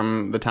Press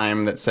from the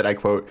time that said, I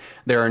quote,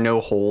 "There are no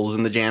holes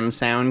in the jam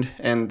sound."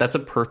 And that's a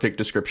perfect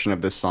description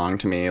of this song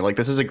to me. Like,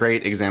 this is a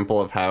great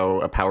example of how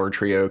a power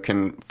trio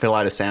can fill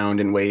out a sound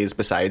in ways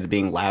besides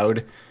being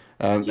loud.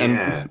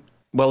 And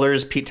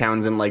Weller's Pete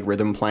Townsend like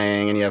rhythm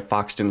playing, and you have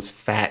Foxton's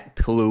fat,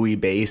 pillowy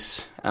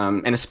bass,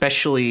 and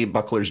especially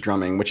Buckler's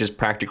drumming, which is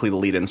practically the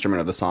lead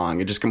instrument of the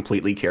song. It just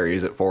completely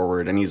carries it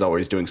forward, and he's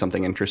always doing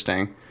something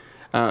interesting.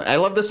 I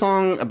love the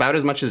song about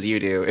as much as you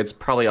do. It's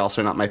probably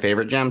also not my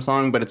favorite jam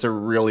song, but it's a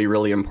really,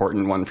 really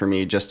important one for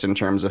me just in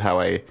terms of how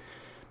I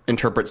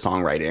interpret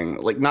songwriting.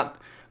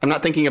 I'm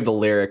not thinking of the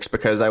lyrics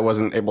because I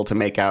wasn't able to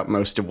make out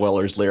most of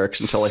Weller's lyrics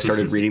until I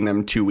started reading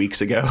them 2 weeks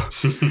ago.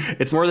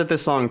 It's more that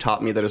this song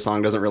taught me that a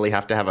song doesn't really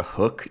have to have a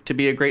hook to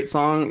be a great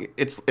song.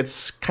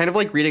 It's kind of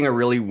like reading a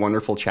really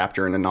wonderful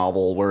chapter in a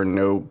novel where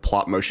no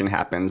plot motion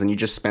happens and you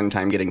just spend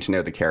time getting to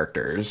know the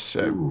characters.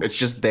 It's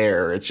just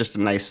there. It's just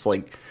a nice,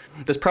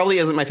 this probably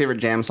isn't my favorite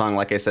jam song,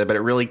 like I said, but it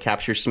really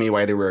captures to me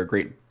why they were a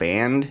great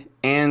band.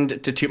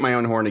 And to toot my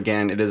own horn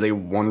again, it is a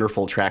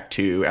wonderful track,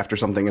 too, after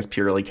something as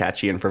purely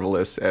catchy and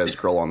frivolous as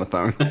Girl on the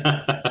Phone.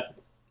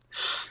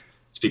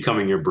 It's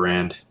becoming your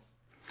brand.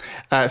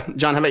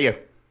 John, how about you?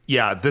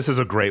 Yeah, this is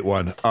a great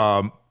one.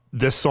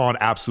 This song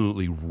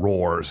absolutely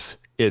roars.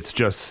 It's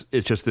just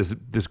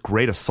this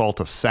great assault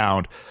of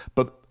sound.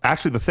 But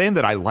actually, the thing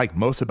that I like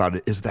most about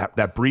it is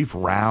that brief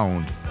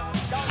round.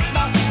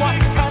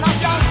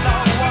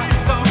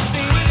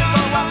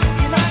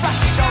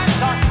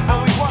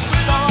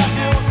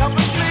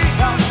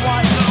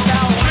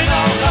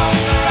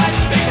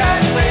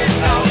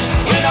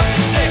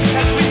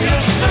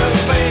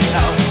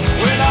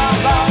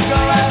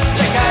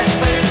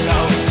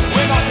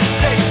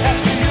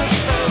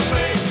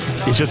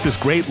 It's just this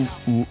great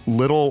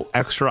little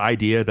extra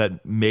idea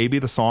that maybe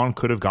the song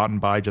could have gotten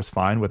by just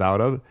fine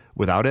without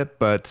it,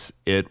 but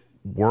it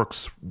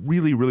works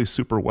really, really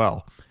super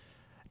well.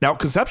 Now,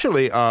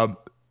 conceptually,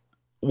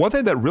 one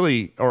thing that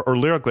really, or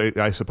lyrically,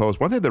 I suppose,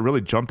 one thing that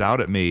really jumped out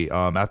at me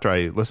after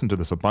I listened to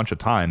this a bunch of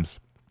times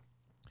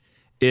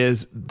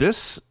is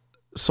this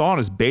song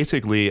is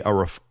basically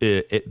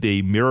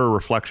the mirror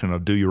reflection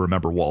of Do You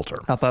Remember Walter?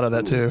 I thought of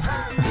that too.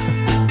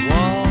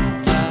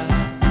 Walter,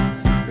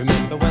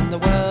 remember when the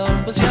world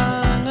was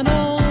young and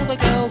all the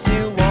girls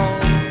knew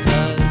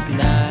Walter's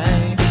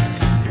name?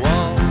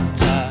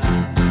 Walter,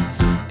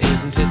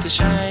 isn't it a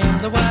shame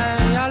the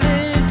way our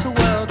little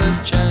world has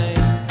changed?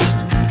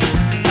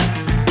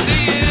 Do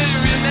you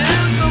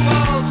remember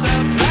Walter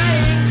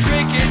playing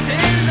cricket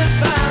in the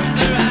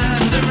thunder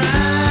and the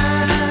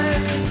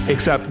rain?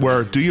 Except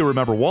where Do You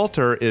Remember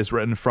Walter is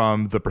written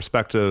from the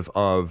perspective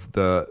of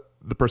the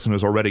person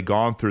who's already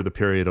gone through the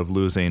period of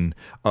losing,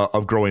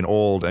 of growing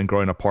old and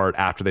growing apart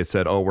after they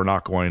said, oh, we're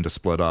not going to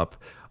split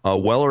up.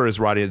 Weller is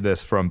writing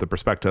this from the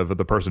perspective of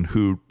the person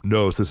who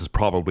knows this is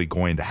probably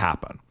going to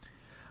happen.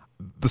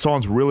 The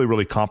songs really,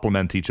 really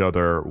complement each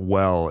other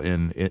well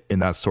in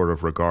that sort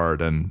of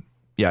regard. And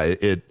yeah,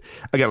 it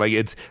again, like,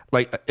 it's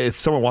like if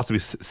someone wants to be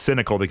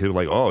cynical, they could be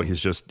like, oh,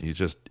 he's just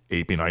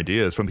aping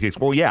ideas from the case.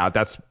 Well, yeah,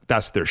 that's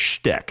their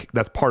shtick.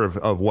 That's part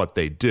of what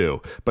they do.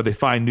 But they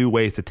find new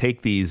ways to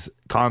take these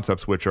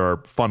concepts, which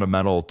are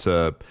fundamental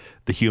to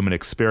the human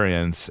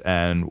experience,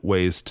 and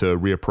ways to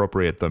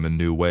reappropriate them in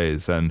new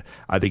ways. And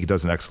I think he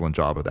does an excellent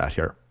job of that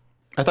here.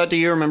 I thought Do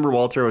You Remember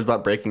Walter was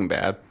about Breaking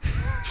Bad.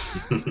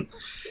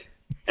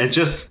 And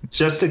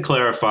just to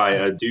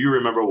clarify, do you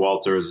remember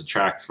Walter as a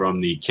track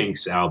from the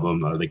Kinks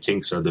album? The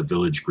Kinks are the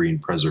Village Green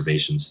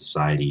Preservation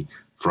Society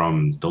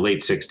from the late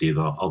 60s,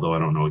 although I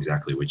don't know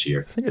exactly which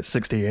year. I think it's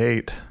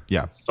 68.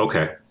 Yeah.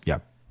 Okay. Yeah.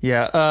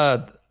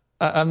 Yeah.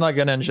 I'm not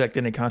going to inject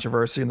any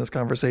controversy in this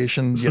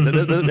conversation. Yeah,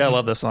 I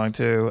love this song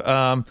too.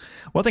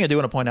 One thing I do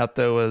want to point out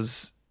though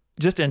is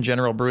just in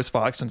general, Bruce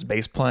Foxton's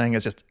bass playing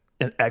is just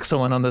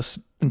excellent on this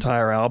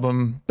entire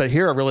album. But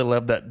here I really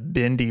love that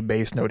bendy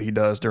bass note he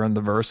does during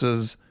the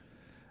verses.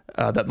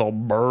 That little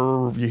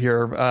burr you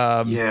hear.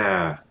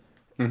 Yeah.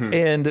 Mm-hmm.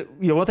 And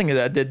one thing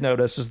that I did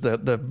notice is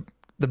the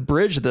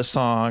bridge of this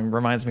song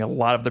reminds me a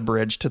lot of the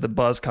bridge to the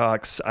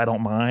Buzzcocks I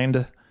Don't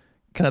Mind.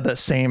 Kind of that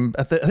same,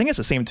 I think it's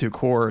the same two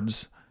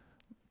chords,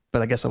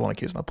 but I guess I won't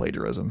accuse my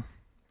plagiarism.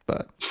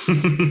 But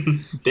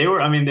they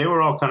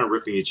were all kind of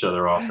ripping each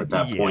other off at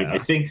that point. I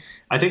think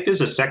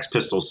there's a Sex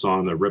Pistols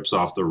song that rips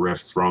off the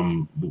riff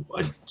from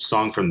a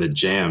song from the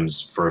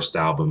Jams' first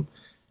album,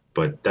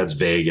 but that's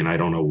vague and I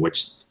don't know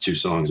which two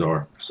songs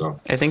are. So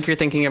I think you're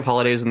thinking of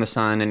Holidays in the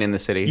Sun and In the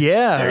City.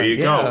 Yeah. There you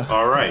go.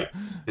 All right.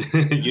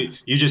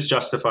 you just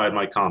justified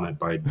my comment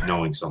by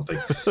knowing something.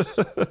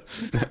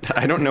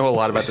 I don't know a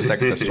lot about the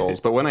Sex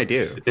Pistols, but when I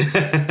do,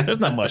 there's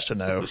not much to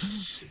know.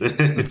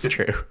 It's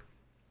true.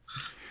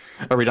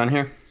 Are we done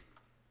here?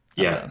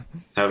 Yeah.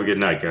 Have a good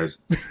night, guys.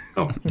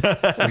 Oh.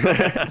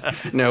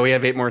 No, we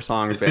have 8 more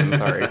songs, Ben.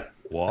 Sorry.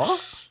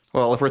 What?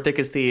 Well, if we're thick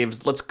as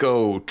thieves, let's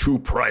go to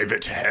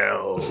Private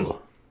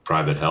Hell.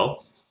 Private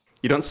Hell?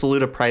 You don't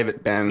salute a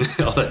private, Ben.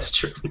 Oh, that's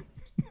true.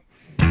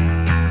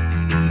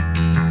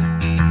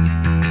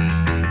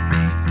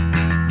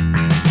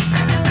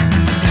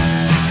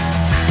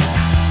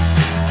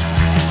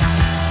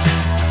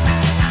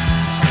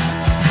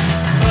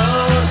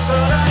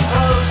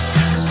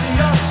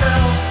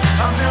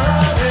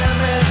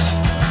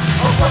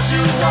 You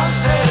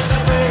wanted to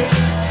be.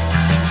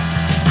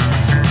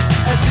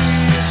 As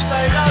each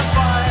day goes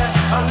by,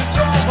 a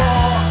little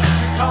more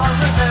you can't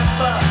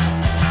remember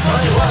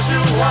what it was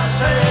you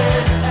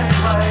wanted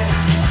anyway.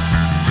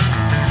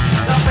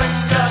 The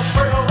fingers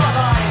through the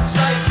lines,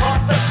 they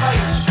plot the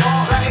space,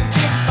 your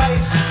aging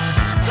face.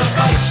 The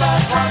face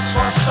that once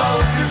was so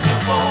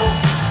beautiful,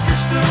 you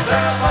still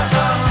there but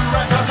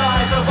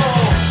unrecognizable.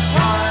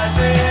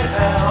 Private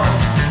hell,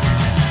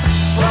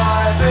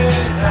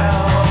 private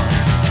hell.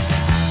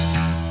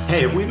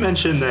 Hey, have we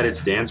mentioned that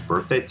it's Dan's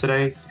birthday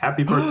today?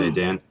 Happy birthday,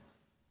 Dan.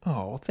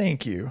 Oh,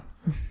 thank you.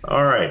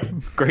 All right.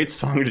 Great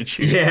song to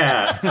choose.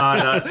 Yeah.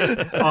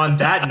 On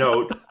that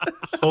note,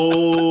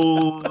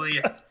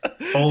 holy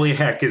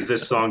heck is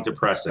this song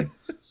depressing.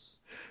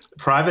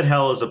 Private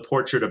Hell is a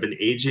portrait of an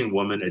aging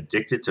woman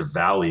addicted to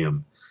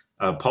Valium.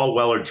 Paul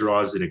Weller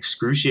draws in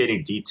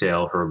excruciating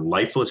detail her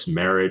lifeless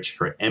marriage,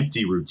 her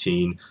empty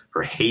routine,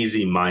 her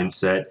hazy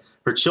mindset,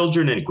 her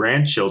children and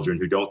grandchildren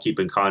who don't keep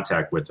in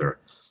contact with her.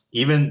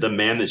 Even the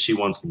man that she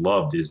once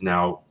loved is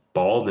now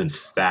bald and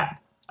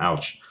fat.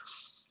 Ouch.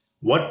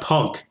 What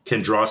punk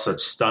can draw such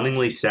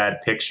stunningly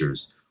sad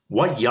pictures?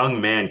 What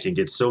young man can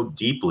get so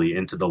deeply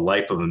into the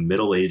life of a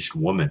middle-aged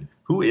woman?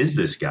 Who is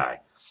this guy?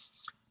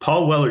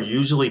 Paul Weller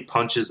usually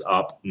punches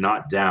up,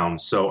 not down,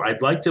 so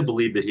I'd like to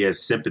believe that he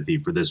has sympathy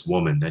for this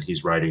woman that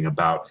he's writing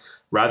about,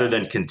 rather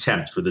than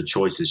contempt for the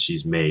choices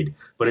she's made.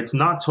 But it's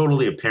not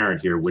totally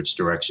apparent here which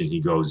direction he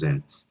goes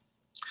in.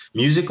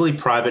 Musically,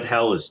 Private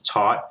Hell is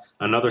taut,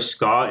 another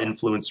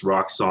ska-influenced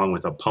rock song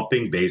with a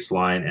pumping bass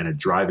line and a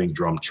driving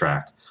drum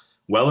track.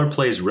 Weller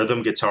plays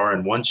rhythm guitar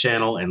in one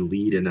channel and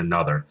lead in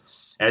another.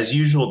 As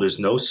usual, there's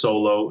no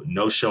solo,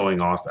 no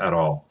showing off at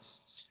all.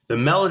 The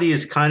melody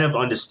is kind of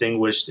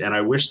undistinguished, and I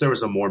wish there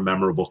was a more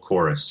memorable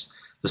chorus.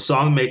 The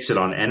song makes it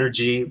on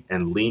energy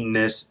and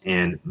leanness,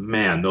 and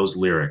man, those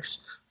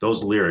lyrics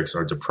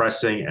are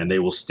depressing, and they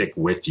will stick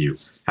with you.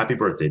 Happy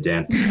birthday,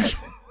 Dan.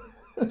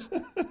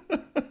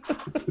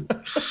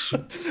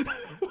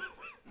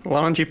 Why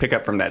don't you pick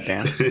up from that,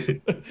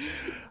 Dan?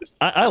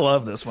 I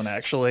love this one,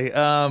 actually.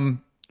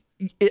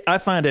 I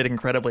find it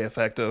incredibly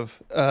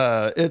effective.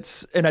 And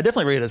I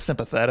definitely read it as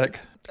sympathetic.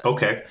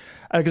 Okay.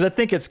 Because I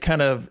think it's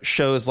kind of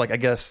shows, like, I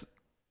guess,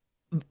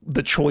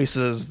 the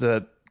choices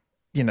that,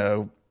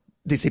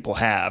 these people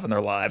have in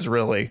their lives,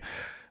 really.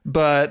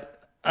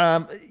 But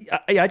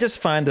I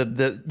just find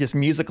that just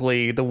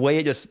musically, the way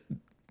it just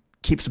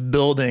keeps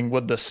building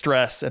with the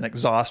stress and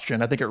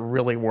exhaustion, I think it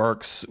really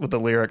works with the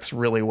lyrics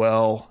really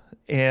well.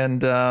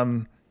 And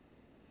the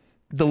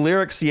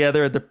lyrics,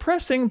 they're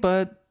depressing,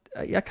 but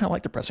I kind of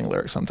like depressing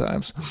lyrics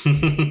sometimes.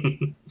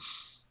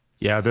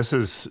 Yeah, this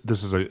is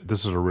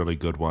a really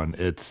good one.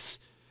 It's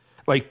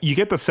like you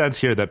get the sense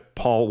here that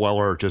Paul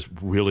Weller just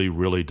really,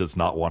 really does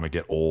not want to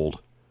get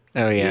old.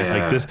 Oh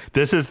yeah. Like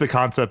this is the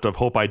concept of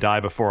hope I die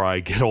before I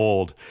get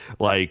old,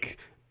 like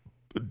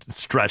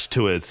stretched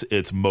to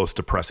its most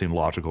depressing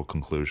logical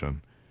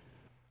conclusion.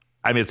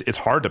 I mean, it's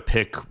hard to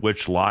pick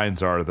which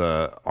lines are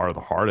the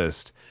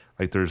hardest.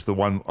 Like there's the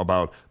one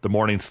about the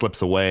morning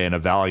slips away in a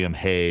Valium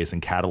haze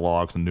and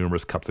catalogs and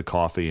numerous cups of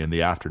coffee. In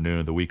the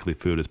afternoon, the weekly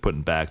food is put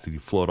in bags and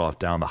you float off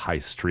down the high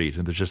street.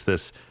 And there's just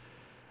this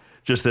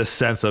just this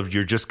sense of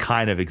you're just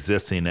kind of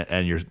existing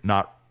and you're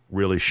not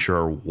really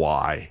sure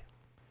why.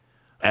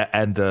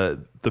 And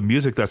the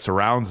music that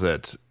surrounds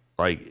it,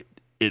 like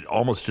it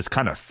almost just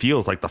kind of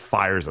feels like the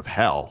fires of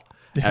hell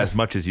as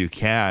much as you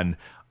can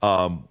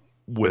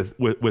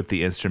with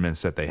the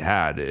instruments that they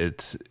had.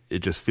 It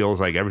just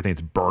feels like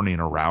everything's burning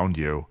around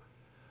you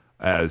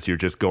as you're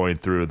just going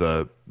through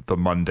the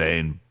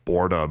mundane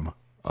boredom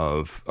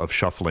of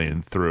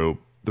shuffling through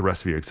the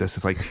rest of your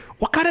existence. Like,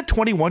 what kind of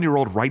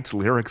 21-year-old writes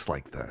lyrics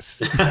like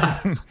this?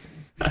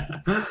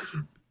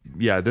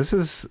 Yeah, this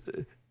is,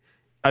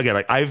 again,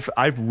 like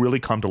I've really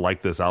come to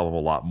like this album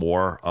a lot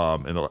more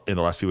in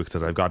the last few weeks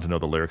because I've gotten to know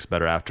the lyrics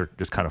better after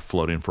just kind of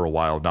floating for a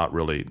while, not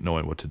really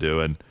knowing what to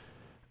do. And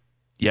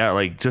yeah,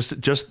 like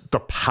just the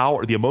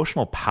power, the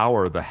emotional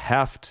power, the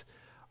heft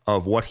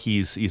of what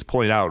he's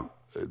pulling out,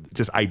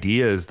 just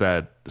ideas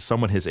that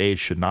someone his age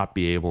should not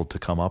be able to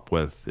come up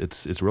with.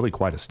 It's really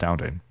quite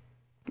astounding.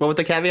 Well, with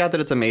the caveat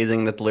that it's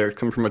amazing that the lyrics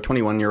come from a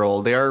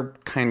 21-year-old, they are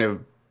kind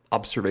of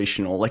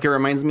observational. Like, it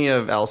reminds me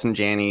of Allison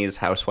Janney's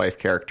housewife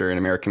character in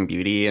American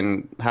Beauty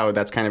and how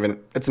that's kind of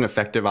it's an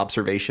effective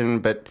observation,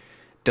 but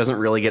doesn't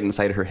really get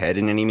inside her head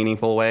in any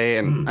meaningful way.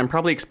 And I'm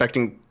probably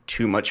expecting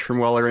too much from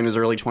Weller in his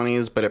early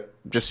 20s, but it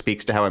just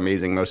speaks to how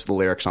amazing most of the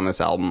lyrics on this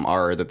album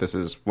are, that this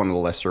is one of the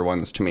lesser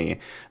ones to me.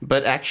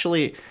 But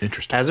actually,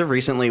 as of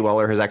recently,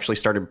 Weller has actually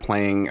started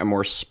playing a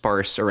more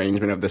sparse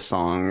arrangement of this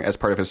song as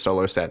part of his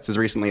solo sets as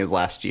recently as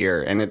last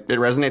year. And it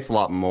resonates a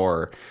lot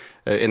more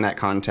in that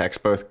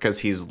context, both because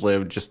he's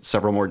lived just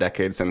several more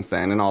decades since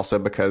then, and also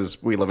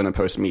because we live in a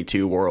post-Me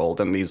Too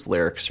world, and these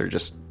lyrics are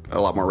just a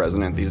lot more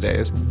resonant these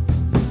days.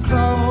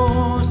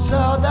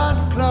 Closer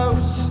than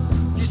close,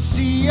 you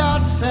see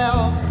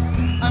yourself,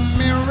 a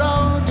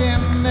mirrored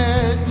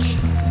image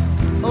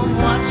of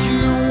what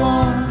you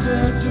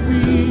wanted to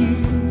be.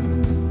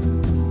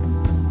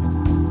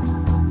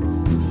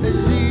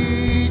 As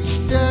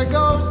each day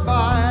goes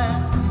by,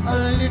 a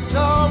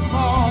little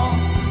more,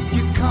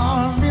 you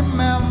can't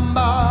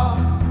remember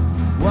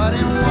what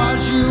it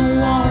was you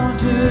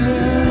wanted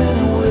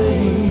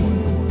anyway.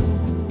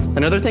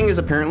 Another thing is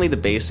apparently the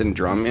bass and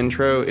drum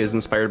intro is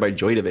inspired by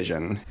Joy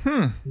Division.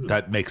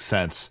 That makes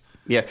sense.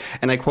 Yeah,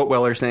 and I quote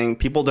Weller saying,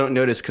 "People don't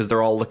notice because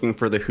they're all looking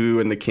for the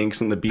Who and the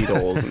Kinks and the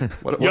Beatles." And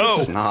what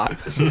a snot.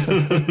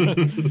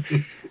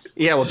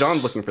 Yeah, well,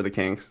 John's looking for the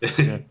Kinks.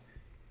 Yeah.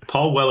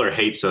 Paul Weller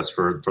hates us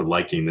for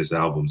liking this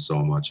album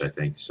so much, I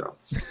think. So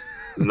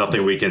there's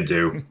nothing we can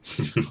do.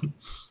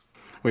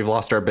 We've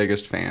lost our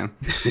biggest fan.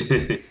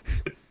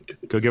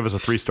 Go give us a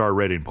 3-star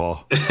rating,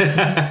 Paul.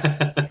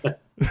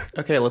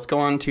 Okay, let's go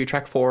on to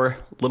track 4,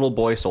 Little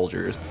Boy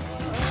Soldiers. These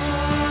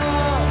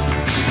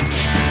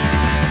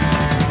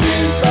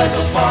days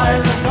I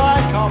find that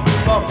I can't be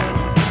bothered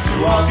to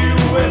argue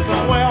with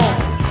them. Well,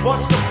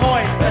 what's the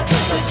point? Better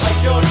to take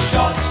your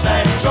shots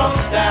and drop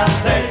down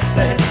dead.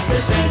 Then they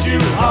send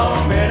you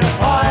home in a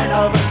pine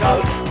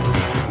overcoat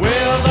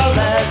with a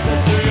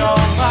letter to your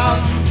mum,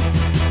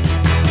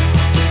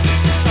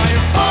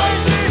 saying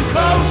finding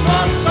clothes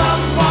from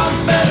someone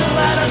better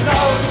than a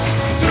note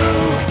to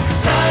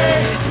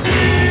say we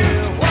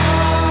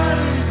won.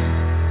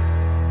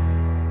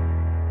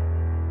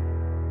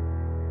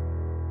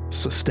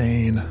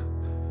 Sustain.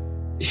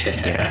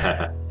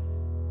 Yeah.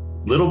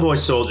 Little Boy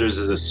Soldiers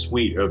is a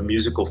suite of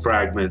musical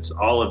fragments,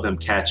 all of them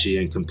catchy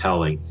and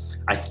compelling.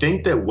 I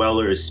think that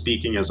Weller is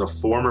speaking as a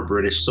former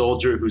British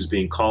soldier who's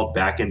being called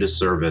back into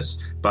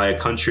service by a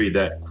country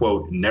that,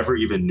 quote, never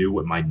even knew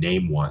what my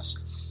name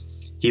was.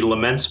 He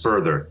laments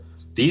further,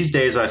 "These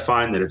days I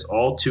find that it's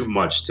all too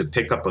much to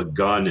pick up a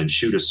gun and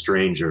shoot a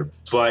stranger,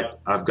 but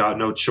I've got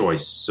no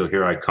choice, so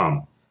here I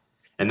come."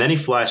 And then he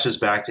flashes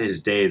back to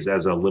his days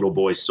as a little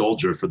boy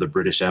soldier for the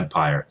British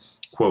Empire.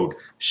 Quote,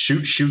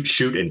 "Shoot, shoot,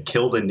 shoot, and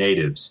kill the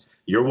natives.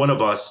 You're one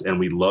of us, and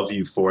we love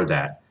you for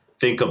that.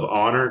 Think of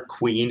honor,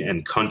 queen,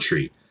 and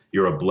country.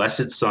 You're a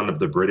blessed son of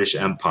the British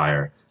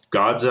Empire.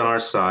 God's on our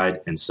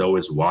side, and so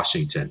is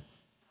Washington."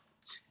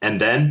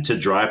 And then, to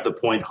drive the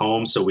point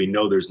home so we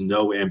know there's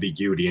no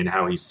ambiguity in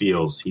how he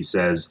feels, he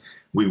says,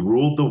 "We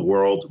ruled the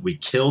world, we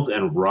killed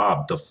and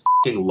robbed the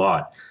fucking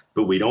lot,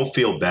 but we don't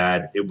feel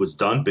bad. It was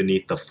done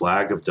beneath the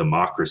flag of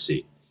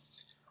democracy."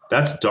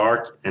 That's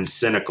dark and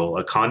cynical,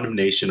 a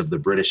condemnation of the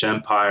British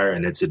Empire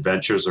and its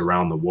adventures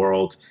around the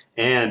world,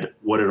 and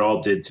what it all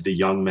did to the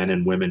young men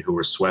and women who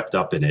were swept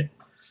up in it.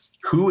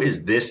 Who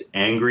is this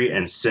angry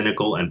and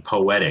cynical and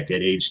poetic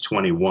at age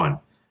 21?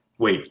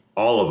 Wait,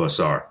 all of us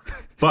are.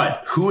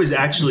 But who is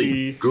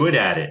actually good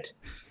at it?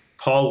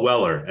 Paul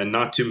Weller, and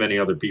not too many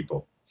other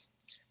people.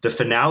 The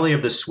finale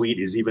of the suite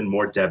is even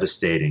more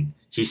devastating.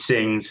 He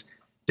sings,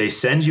 "They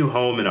send you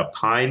home in a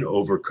pine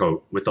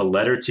overcoat with a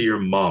letter to your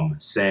mum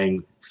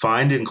saying,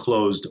 'Find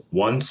enclosed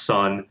one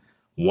son,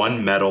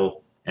 one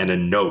medal, and a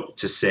note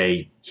to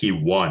say he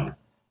won.'"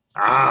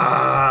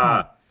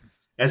 Ah!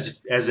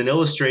 As an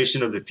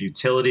illustration of the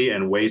futility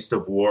and waste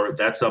of war,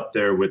 that's up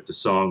there with the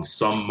song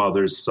 "Some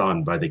Mother's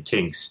Son" by the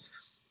Kinks.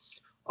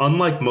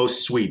 Unlike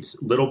most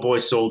suites, Little Boy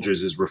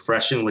Soldiers is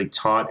refreshingly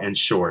taut and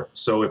short,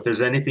 so if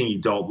there's anything you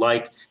don't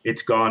like,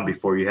 it's gone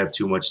before you have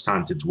too much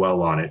time to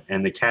dwell on it,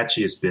 and the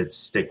catchiest bits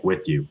stick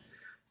with you.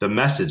 The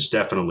message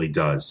definitely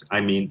does.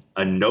 I mean,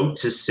 a note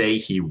to say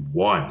he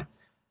won.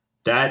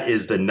 That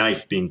is the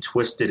knife being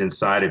twisted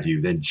inside of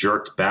you, then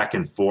jerked back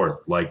and forth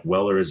like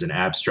Weller is an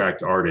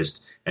abstract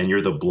artist and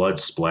you're the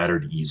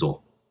blood-splattered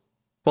easel.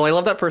 Well, I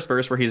love that first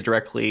verse where he's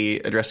directly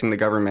addressing the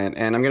government,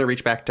 and I'm going to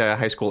reach back to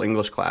high school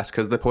English class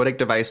because the poetic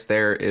device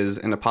there is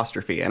an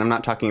apostrophe, and I'm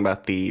not talking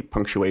about the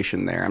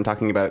punctuation there. I'm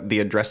talking about the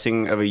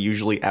addressing of a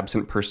usually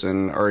absent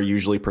person or a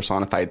usually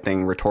personified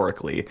thing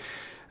rhetorically.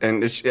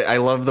 And I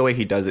love the way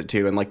he does it,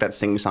 too, and, like, that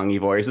sing-songy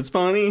voice. It's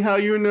funny how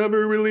you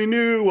never really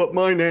knew what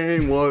my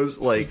name was.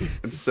 Like,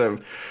 it's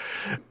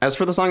as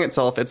for the song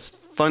itself, it's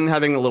fun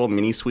having a little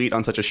mini-suite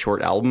on such a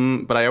short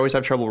album, but I always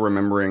have trouble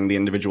remembering the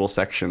individual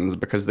sections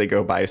because they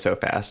go by so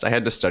fast. I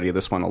had to study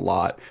this one a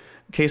lot.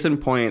 Case in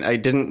point, I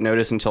didn't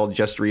notice until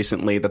just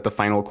recently that the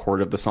final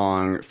chord of the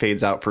song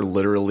fades out for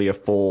literally a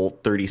full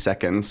 30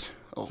 seconds.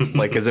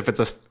 Like, as if it's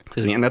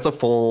excuse me, and that's a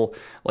full,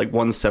 like,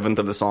 1/7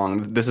 of the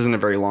song. This isn't a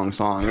very long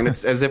song, and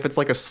it's as if it's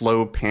like a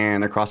slow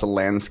pan across a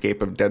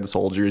landscape of dead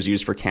soldiers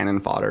used for cannon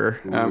fodder.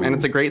 And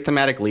it's a great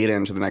thematic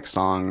lead-in to the next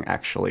song,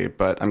 actually,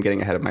 but I'm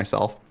getting ahead of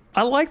myself.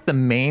 I like the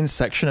main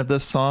section of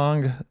this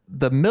song.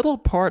 The middle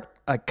part,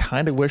 I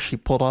kind of wish he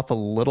pulled off a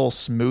little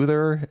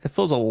smoother. It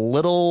feels a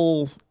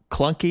little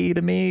clunky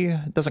to me.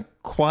 It doesn't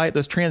quite,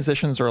 those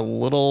transitions are a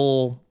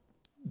little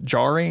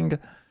jarring.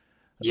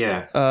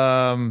 Yeah.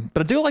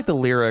 But I do like the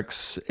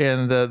lyrics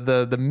and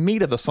the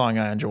meat of the song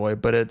I enjoy,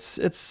 but it's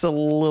a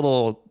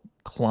little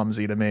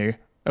clumsy to me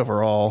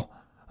overall,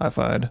 I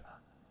find.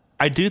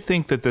 I do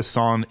think that this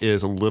song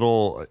is a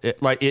little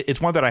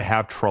it's one that I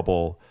have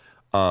trouble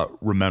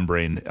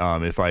remembering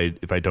if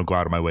I don't go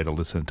out of my way to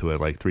listen to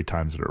it like 3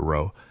 times in a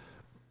row.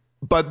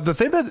 But the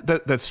thing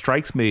that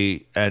strikes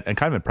me and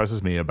kind of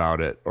impresses me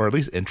about it, or at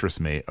least interests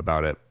me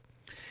about it,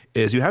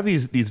 is you have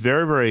these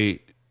very,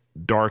 very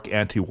dark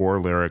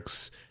anti-war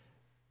lyrics,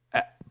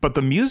 but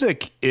the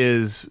music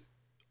is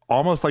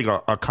almost like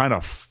a kind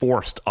of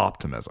forced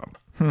optimism.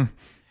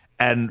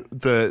 And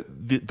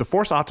the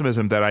forced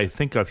optimism that I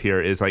think of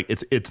here is like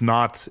it's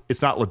not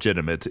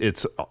legitimate.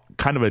 It's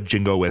kind of a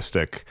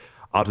jingoistic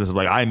optimism,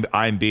 like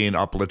I'm being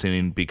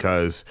uplifting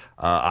because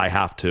I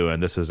have to,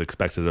 and this is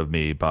expected of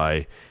me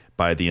by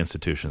the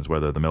institutions,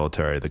 whether the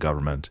military, the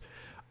government,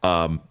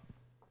 and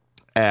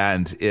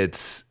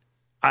it's.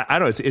 I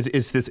don't know.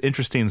 It's this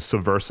interesting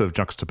subversive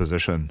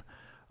juxtaposition.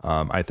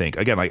 I think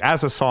again, like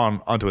as a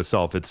song unto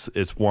itself, it's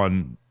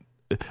one.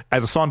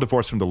 As a song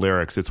divorced from the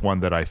lyrics, it's one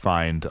that I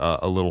find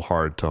a little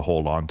hard to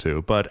hold on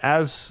to. But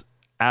as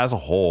a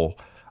whole,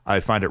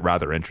 I find it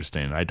rather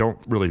interesting. I don't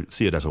really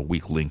see it as a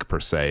weak link per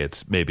se.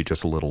 It's maybe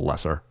just a little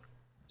lesser.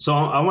 So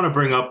I want to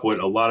bring up what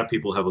a lot of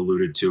people have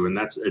alluded to, and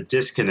that's a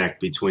disconnect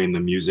between the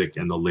music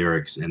and the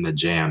lyrics in the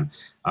jam.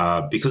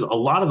 Because a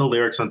lot of the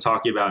lyrics I'm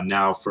talking about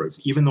now,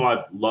 even though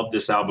I've loved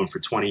this album for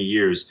 20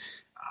 years,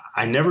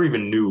 I never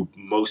even knew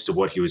most of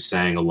what he was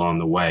saying along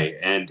the way.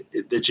 And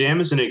the jam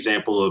is an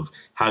example of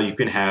how you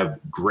can have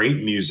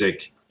great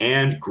music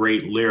and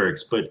great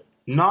lyrics, but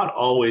not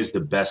always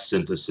the best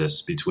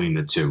synthesis between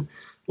the two.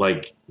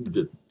 Like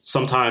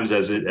sometimes,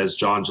 as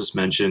John just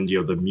mentioned,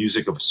 the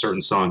music of a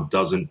certain song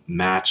doesn't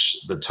match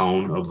the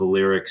tone of the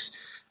lyrics,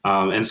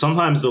 and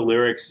sometimes the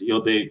lyrics,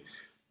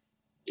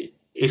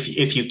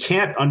 if you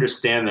can't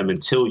understand them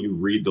until you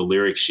read the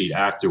lyric sheet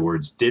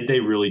afterwards, did they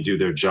really do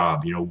their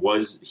job?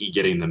 Was he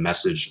getting the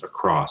message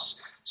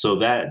across? So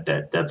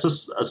that's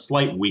a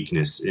slight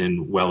weakness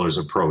in Weller's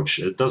approach.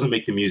 It doesn't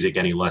make the music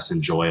any less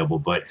enjoyable,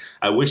 but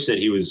I wish that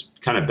he was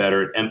kind of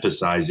better at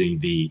emphasizing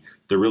the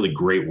really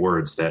great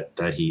words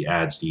that he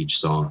adds to each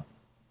song.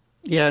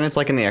 Yeah, and it's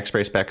like in the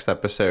X-Ray Specs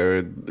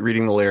episode,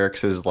 reading the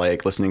lyrics is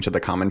like listening to the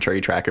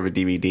commentary track of a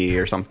DVD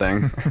or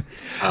something.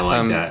 I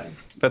like that.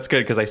 That's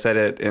good because I said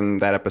it in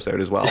that episode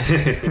as well.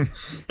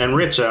 And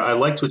Rich, I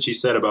liked what you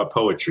said about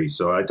poetry,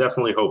 so I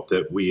definitely hope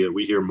that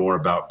we hear more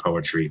about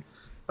poetry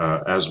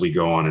as we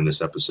go on in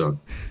this episode.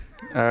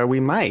 We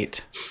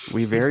might.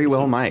 We very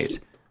well might.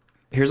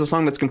 Here's a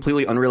song that's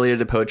completely unrelated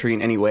to poetry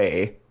in any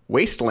way.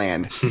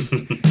 Wasteland.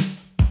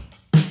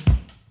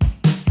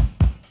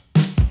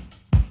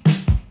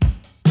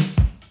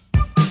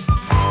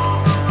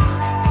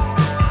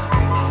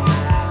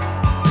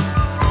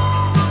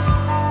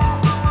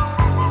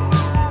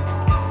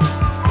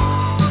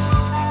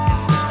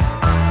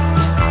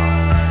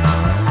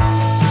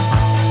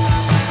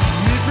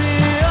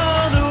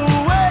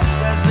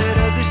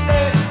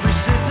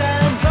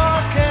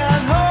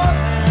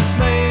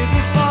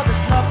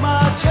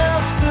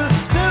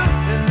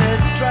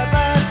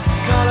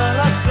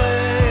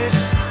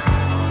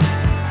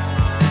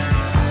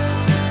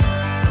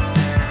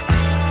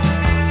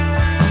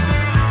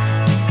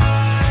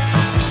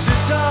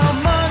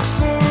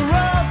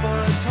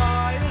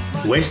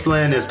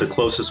 Wasteland is the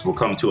closest we'll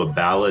come to a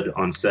ballad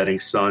on Setting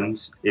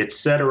Suns. It's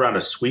set around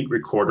a sweet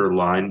recorder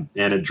line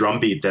and a drum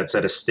beat that's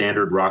at a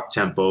standard rock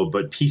tempo,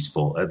 but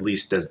peaceful, at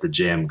least as the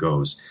jam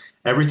goes.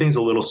 Everything's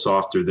a little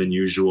softer than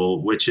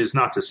usual, which is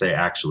not to say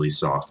actually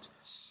soft.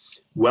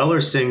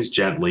 Weller sings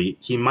gently.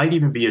 He might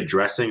even be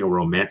addressing a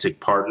romantic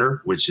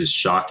partner, which is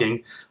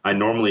shocking. I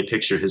normally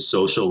picture his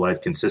social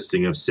life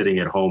consisting of sitting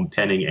at home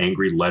penning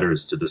angry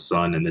letters to the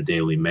Sun and the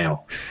Daily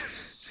Mail.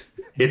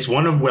 It's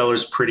one of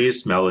Weller's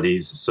prettiest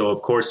melodies, so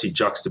of course he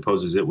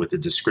juxtaposes it with a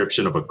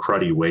description of a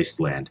cruddy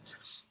wasteland.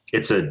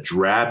 It's a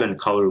drab and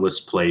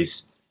colorless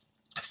place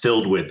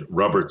filled with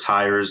rubber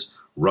tires,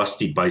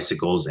 rusty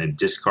bicycles, and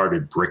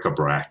discarded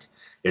bric-a-brac.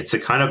 It's the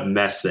kind of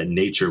mess that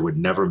nature would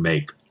never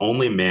make.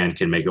 Only man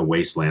can make a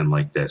wasteland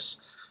like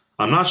this.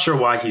 I'm not sure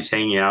why he's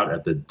hanging out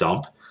at the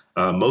dump.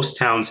 Most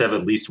towns have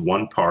at least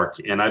one park,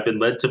 and I've been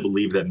led to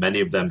believe that many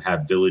of them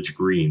have village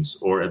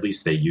greens, or at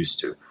least they used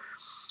to.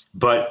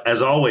 But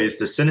as always,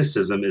 the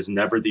cynicism is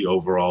never the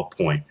overall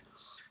point.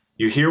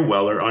 You hear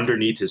Weller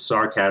underneath his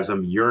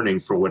sarcasm yearning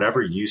for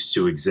whatever used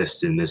to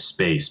exist in this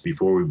space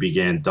before we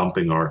began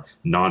dumping our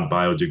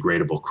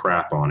non-biodegradable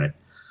crap on it.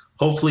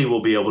 Hopefully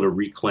we'll be able to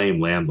reclaim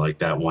land like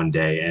that one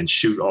day and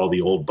shoot all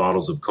the old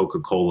bottles of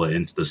Coca-Cola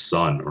into the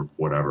sun or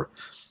whatever.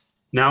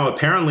 Now,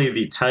 apparently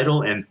the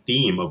title and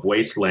theme of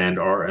Wasteland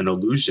are an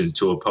allusion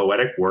to a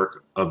poetic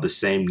work of the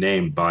same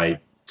name by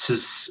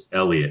T.S.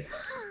 Eliot.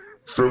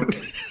 For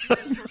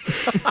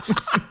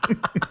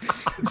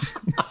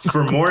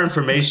more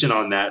information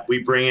on that, we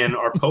bring in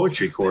our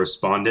poetry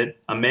correspondent,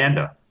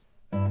 Amanda.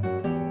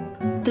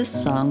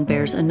 This song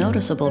bears a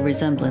noticeable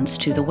resemblance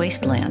to The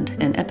Wasteland,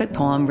 an epic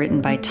poem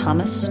written by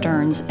Thomas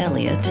Stearns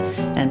Eliot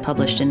and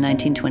published in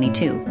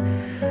 1922.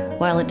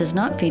 While it does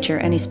not feature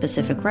any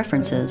specific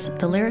references,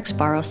 the lyrics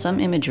borrow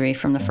some imagery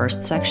from the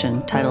first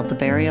section, titled The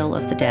Burial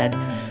of the Dead,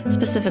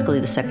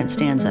 specifically the second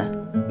stanza.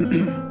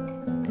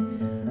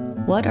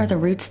 What are the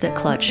roots that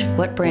clutch?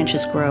 What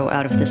branches grow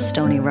out of this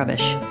stony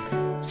rubbish?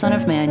 Son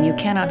of man, you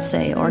cannot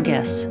say or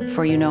guess,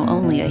 for you know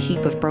only a heap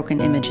of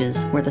broken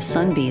images where the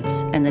sun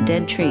beats, and the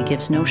dead tree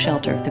gives no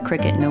shelter, the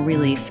cricket no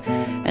relief,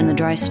 and the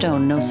dry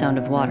stone no sound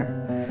of water.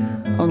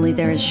 Only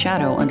there is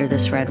shadow under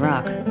this red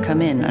rock.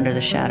 Come in under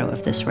the shadow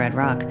of this red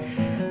rock,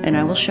 and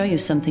I will show you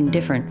something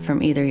different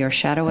from either your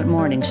shadow at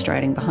morning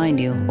striding behind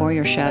you, or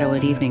your shadow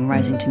at evening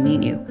rising to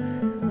meet you.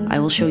 I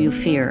will show you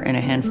fear in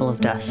a handful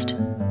of dust.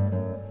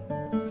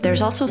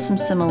 There's also some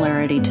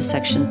similarity to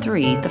Section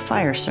 3, the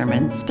fire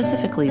sermon,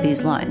 specifically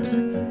these lines.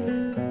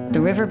 The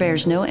river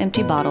bears no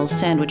empty bottles,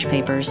 sandwich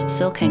papers,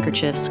 silk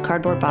handkerchiefs,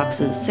 cardboard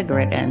boxes,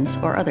 cigarette ends,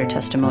 or other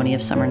testimony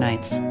of summer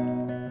nights.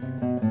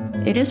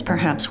 It is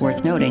perhaps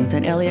worth noting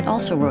that Eliot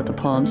also wrote the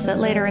poems that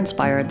later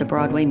inspired the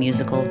Broadway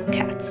musical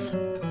Cats.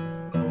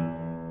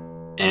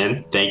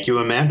 And thank you,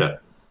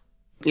 Amanda.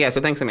 Yeah,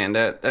 so thanks,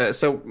 Amanda.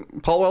 So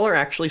Paul Weller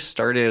actually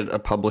started a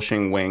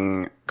publishing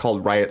wing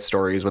called Riot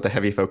Stories with a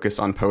heavy focus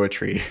on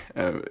poetry,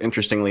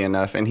 interestingly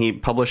enough. And he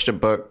published a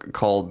book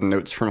called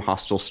Notes from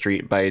Hostel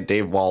Street by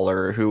Dave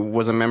Waller, who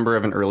was a member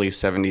of an early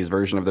 70s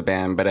version of the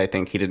band, but I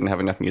think he didn't have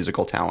enough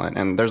musical talent.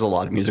 And there's a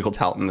lot of musical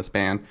talent in this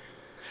band.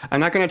 I'm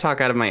not going to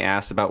talk out of my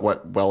ass about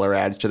what Weller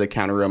adds to the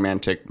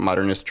counter-romantic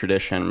modernist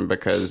tradition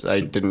because I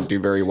didn't do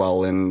very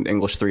well in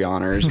English 3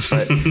 honors,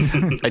 but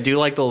I do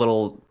like the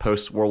little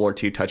post-World War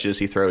II touches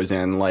he throws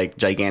in, like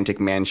gigantic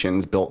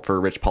mansions built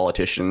for rich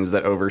politicians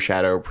that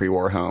overshadow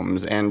pre-war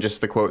homes, and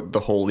just the quote,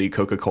 the holy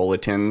Coca-Cola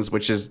tins,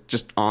 which is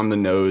just on the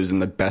nose in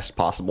the best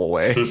possible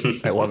way.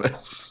 I love it.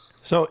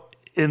 So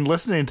in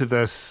listening to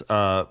this,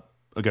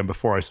 again,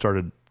 before I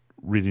started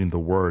reading the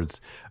words,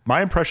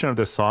 my impression of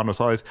this song was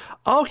always,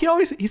 oh, he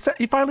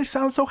finally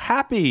sounds so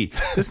happy.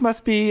 This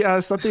must be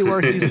something where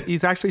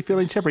he's actually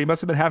feeling chipper. He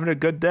must have been having a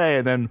good day.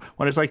 And then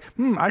when it's like,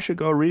 I should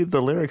go read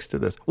the lyrics to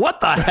this. What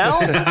the hell?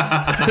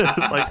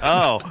 Like,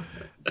 oh,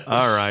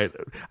 all right.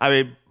 I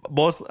mean,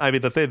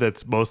 the thing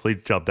that's mostly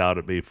jumped out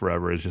at me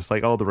forever is just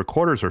like, oh, the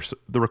recorders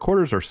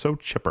are so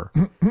chipper,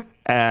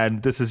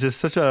 and this is just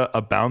such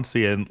a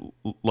bouncy and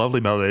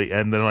lovely melody.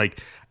 And then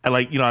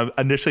I'm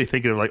initially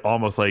thinking of like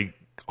almost like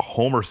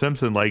Homer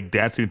Simpson like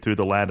dancing through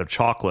the land of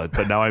chocolate,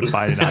 but now I'm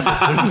finding out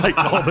that there's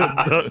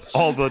like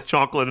all the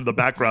chocolate in the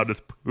background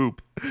is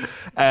poop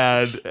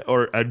and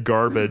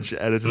garbage,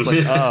 and it's just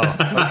like, oh,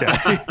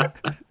 okay,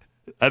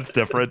 that's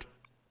different.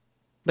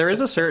 There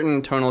is a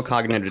certain tonal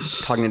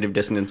cognitive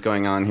dissonance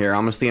going on here.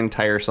 Almost the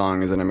entire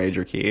song is in a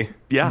major key.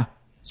 Yeah,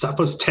 That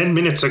was 10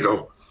 minutes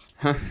ago.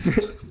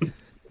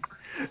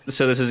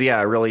 So this is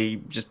a really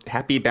just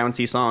happy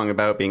bouncy song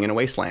about being in a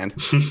wasteland.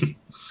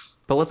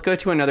 But let's go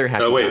to another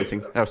happy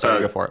bouncing. Oh,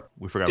 sorry, go for it.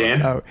 we forgot.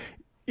 Dan? Oh,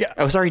 yeah.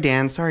 Oh, sorry,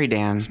 Dan. It's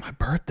My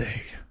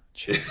birthday.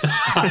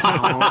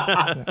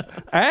 I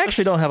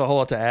actually don't have a whole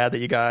lot to add that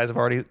you guys have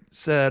already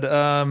said.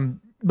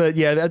 But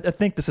yeah, I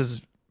think this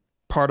is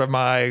part of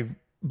my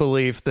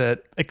belief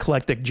that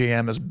eclectic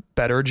jam is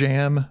better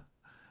jam.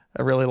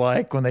 I really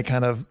like when they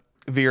kind of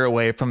veer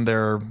away from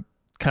their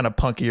kind of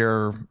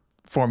punkier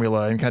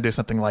formula and kind of do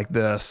something like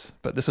this.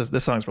 But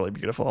this song's really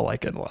beautiful. I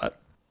like it a lot.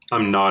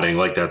 I'm nodding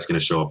like that's going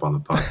to show up on the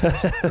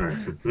podcast. All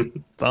right.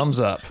 Thumbs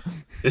up.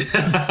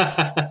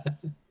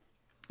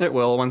 It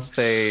will once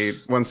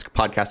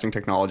podcasting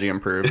technology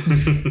improves.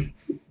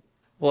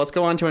 Well, let's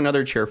go on to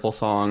another cheerful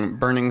song,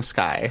 Burning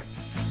Sky.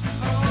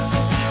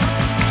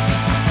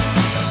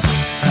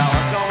 Now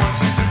I don't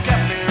want you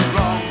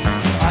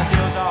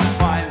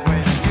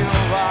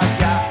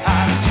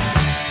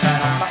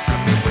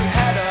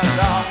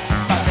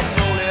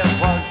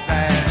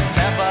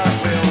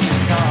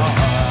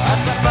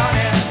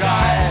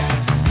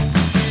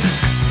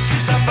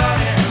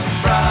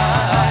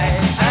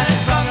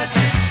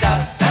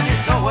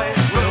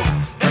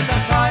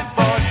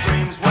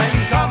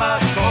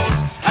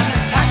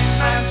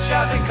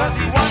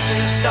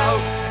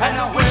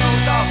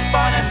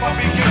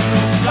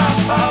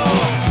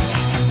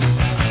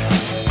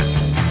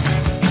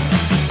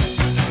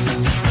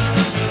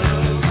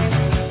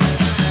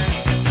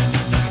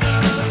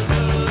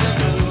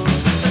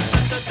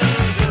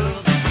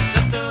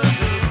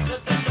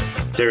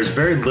There's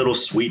very little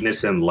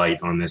sweetness and light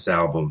on this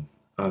album.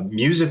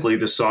 Musically,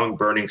 the song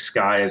Burning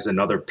Sky is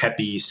another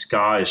peppy,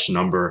 ska-ish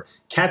number,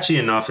 catchy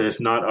enough if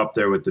not up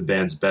there with the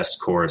band's best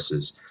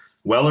choruses.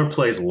 Weller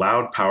plays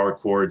loud power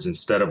chords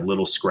instead of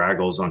little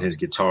scraggles on his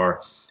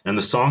guitar, and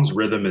the song's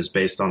rhythm is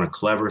based on a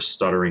clever,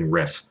 stuttering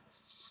riff.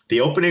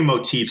 The opening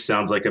motif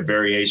sounds like a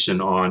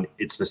variation on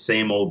It's the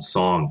Same Old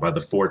Song by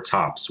the Four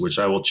Tops, which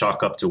I will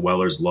chalk up to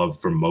Weller's love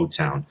for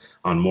Motown.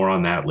 More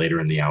on that later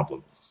in the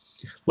album.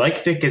 Like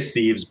Thick as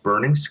Thieves,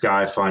 Burning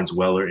Sky finds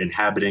Weller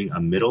inhabiting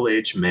a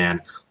middle-aged man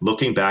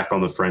looking back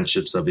on the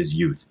friendships of his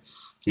youth.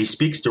 He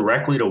speaks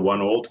directly to one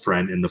old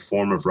friend in the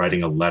form of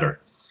writing a letter.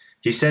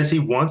 He says he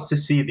wants to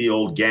see the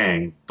old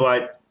gang,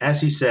 but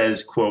as he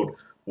says, quote,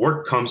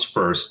 "Work comes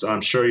first. I'm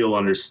sure you'll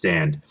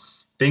understand.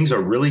 Things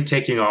are really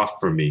taking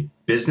off for me.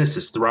 Business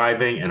is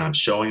thriving and I'm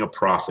showing a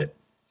profit."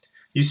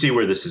 You see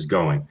where this is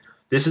going.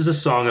 This is a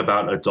song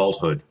about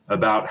adulthood,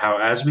 about how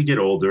as we get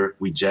older,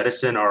 we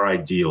jettison our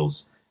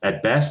ideals,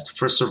 at best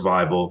for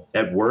survival,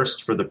 at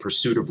worst for the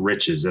pursuit of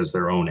riches as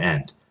their own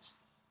end.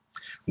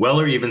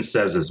 Weller even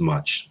says as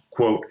much,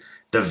 quote,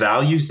 "The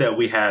values that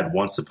we had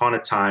once upon a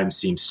time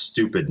seem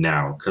stupid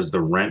now because the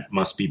rent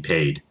must be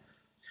paid."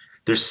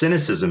 There's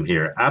cynicism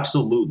here,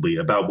 absolutely,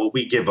 about what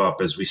we give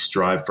up as we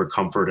strive for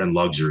comfort and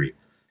luxury.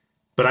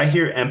 But I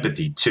hear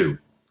empathy, too.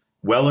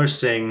 Weller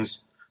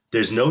sings,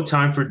 "There's no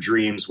time for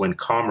dreams when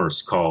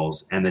commerce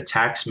calls, and the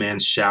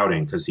taxman's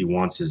shouting because he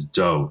wants his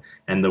dough,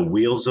 and the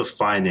wheels of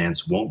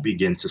finance won't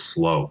begin to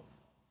slow."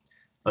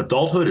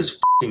 Adulthood is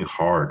f***ing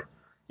hard.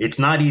 It's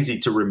not easy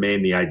to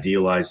remain the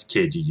idealized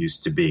kid you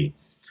used to be.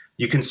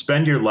 You can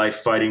spend your life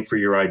fighting for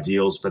your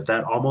ideals, but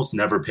that almost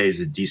never pays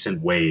a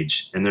decent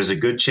wage, and there's a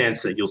good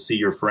chance that you'll see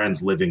your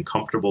friends living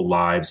comfortable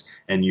lives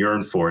and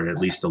yearn for it at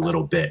least a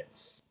little bit.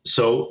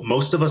 So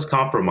most of us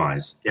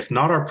compromise. If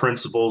not our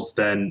principles,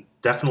 then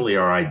definitely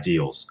our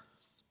ideals.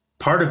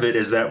 Part of it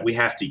is that we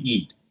have to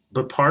eat,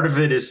 but part of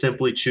it is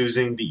simply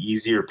choosing the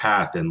easier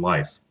path in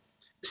life.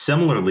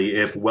 Similarly,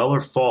 if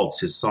Weller faults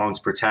his song's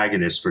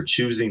protagonist for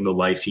choosing the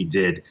life he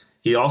did,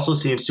 he also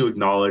seems to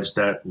acknowledge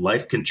that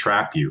life can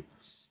trap you.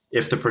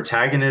 If the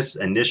protagonist's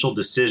initial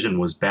decision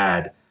was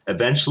bad,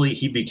 eventually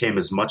he became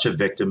as much a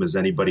victim as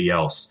anybody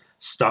else,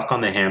 stuck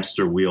on the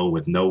hamster wheel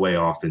with no way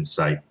off in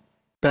sight.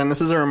 Ben,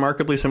 this is a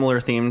remarkably similar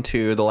theme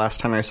to the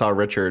last time I saw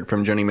Richard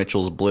from Joni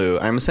Mitchell's Blue.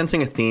 I'm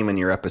sensing a theme in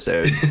your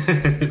episodes.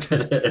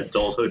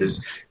 Adulthood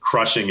is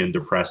crushing and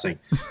depressing.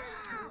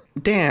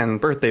 Dan,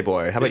 birthday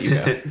boy, how about you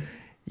go?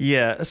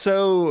 Yeah,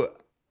 so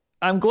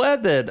I'm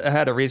glad that I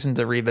had a reason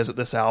to revisit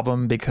this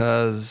album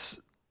because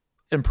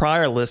in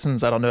prior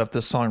listens, I don't know if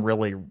this song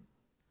really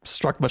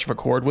struck much of a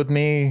chord with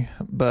me,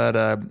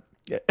 but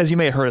as you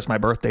may have heard, it's my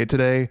birthday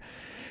today.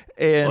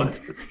 And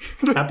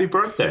happy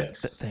birthday.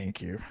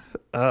 Thank you.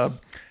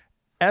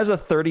 As a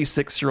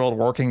 36-year-old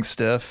working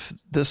stiff,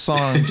 this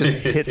song just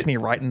hits me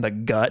right in the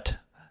gut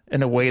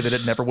in a way that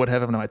it never would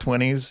have in my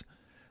 20s.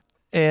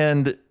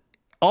 And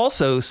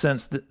also,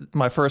 since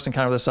my first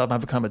encounter with this album,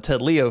 I've become a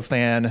Ted Leo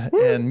fan,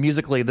 and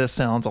musically, this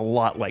sounds a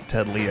lot like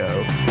Ted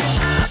Leo.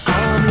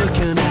 I'm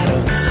looking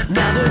at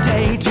another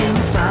day to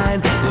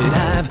find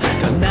that I've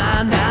done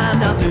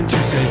nothing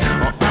to say.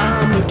 Or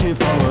I'm looking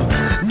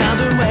for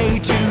another way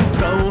to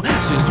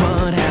process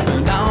what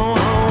happened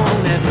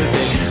on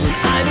everything.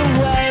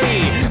 Either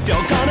way, if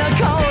you're gonna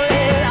call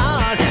it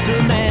art,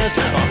 the mess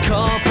or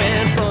cup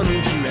in front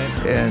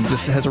of you. And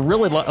just has a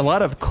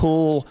lot of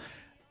cool,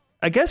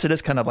 I guess it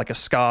is kind of like a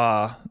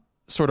ska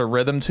sort of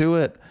rhythm to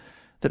it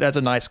that adds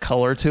a nice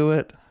color to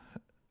it.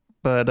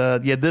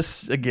 But yeah,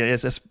 this, again,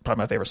 is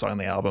probably my favorite song on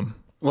the album.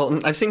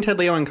 Well, I've seen Ted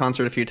Leo in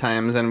concert a few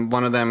times, and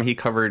one of them, he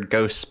covered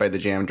Ghosts by The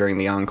Jam during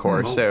the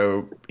encore,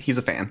 so he's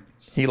a fan.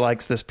 He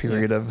likes this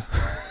period of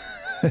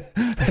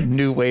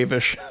new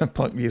wave-ish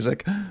punk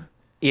music.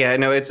 Yeah,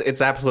 no,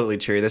 it's absolutely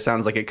true. This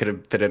sounds like it could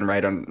have fit in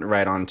right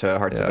onto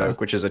Hearts of Oak,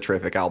 which is a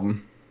terrific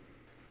album.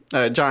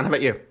 John, how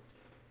about you?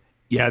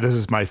 Yeah, this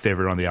is my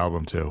favorite on the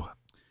album, too.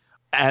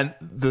 And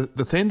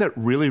the thing that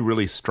really,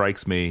 really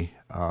strikes me,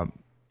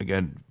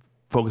 again,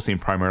 focusing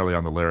primarily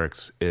on the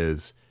lyrics,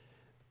 is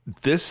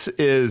this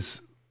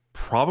is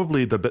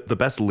probably the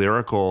best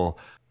lyrical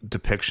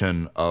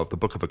depiction of the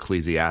book of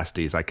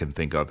Ecclesiastes I can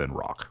think of in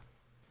rock.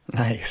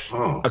 Nice.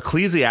 Oh.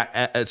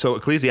 So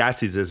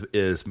Ecclesiastes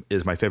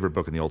is my favorite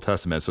book in the Old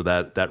Testament, so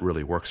that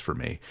really works for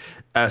me.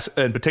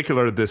 In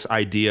particular, the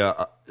idea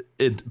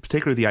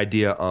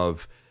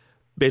of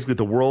basically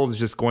the world is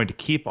just going to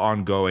keep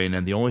on going,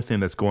 and the only thing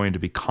that's going to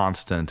be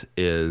constant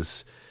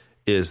is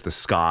the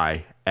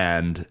sky,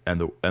 and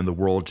the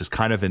world just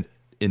kind of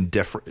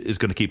indifferent is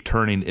going to keep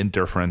turning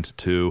indifferent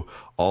to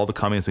all the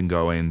comings and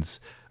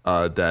goings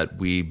that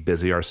we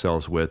busy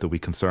ourselves with, that we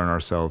concern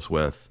ourselves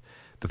with,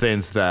 the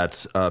things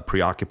that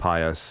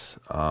preoccupy us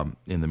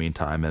in the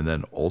meantime, and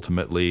then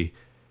ultimately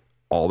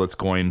all that's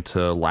going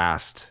to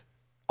last,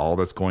 all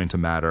that's going to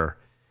matter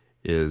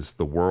is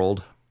the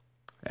world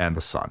and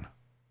the sun.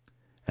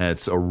 And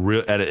it's a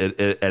real,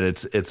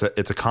 it's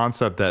a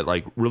concept that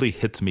like really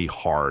hits me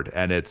hard,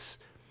 and it's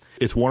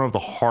one of the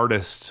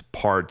hardest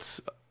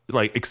parts,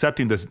 like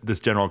accepting this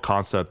general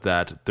concept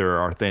that there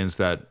are things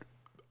that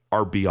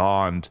are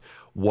beyond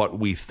what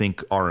we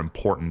think are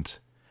important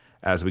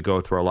as we go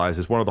through our lives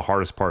is one of the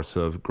hardest parts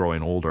of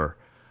growing older.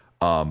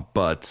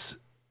 But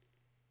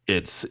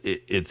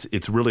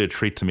it's really a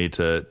treat to me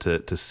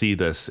to see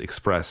this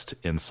expressed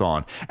in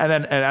song.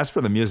 And as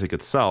for the music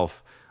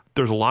itself,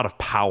 there's a lot of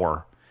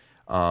power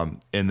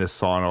in this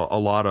song, a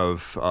lot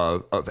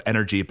of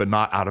energy, but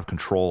not out of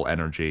control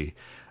energy.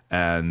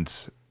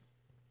 And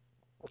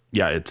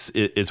yeah,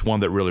 it's one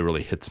that really,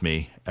 really hits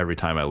me every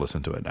time I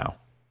listen to it now.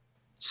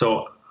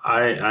 So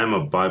I'm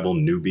a Bible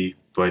newbie,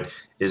 but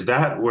is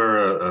that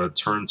where a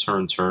turn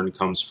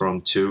comes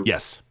from too?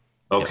 Yes.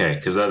 Okay,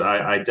 because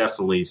I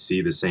definitely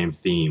see the same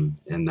theme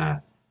in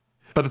that.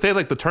 But the thing,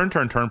 like the turn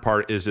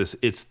part is just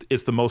it's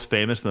the most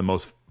famous and the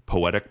most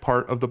poetic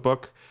part of the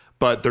book.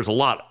 But there's a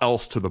lot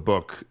else to the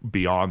book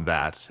beyond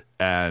that,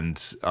 and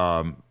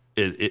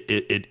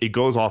it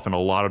goes off in a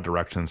lot of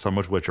directions. Some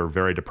of which are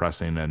very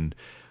depressing,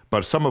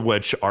 but some of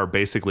which are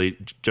basically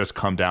just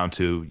come down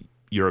to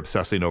you're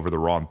obsessing over the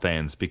wrong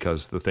things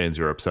because the things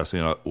you're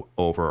obsessing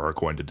over are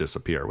going to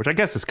disappear. Which I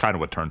guess is kind of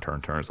what turn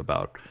is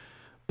about.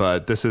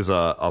 But this is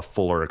a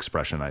fuller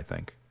expression, I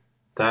think.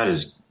 That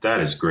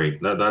is great.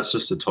 That's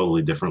just a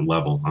totally different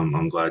level.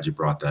 I'm glad you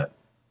brought that.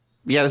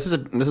 Yeah, this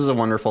is a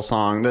wonderful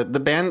song. The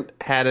band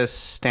had a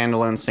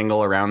standalone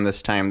single around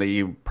this time that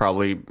you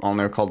probably all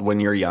know called "When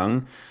You're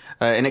Young,"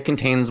 and it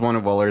contains one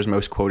of Weller's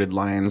most quoted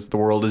lines: "The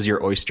world is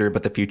your oyster,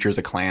 but the future's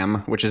a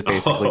clam," which is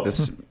basically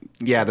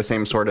the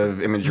same sort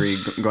of imagery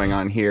going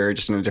on here,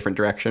 just in a different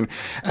direction.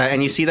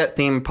 And you see that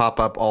theme pop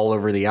up all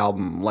over the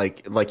album,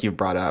 like you've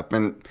brought up.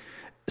 And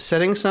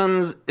Setting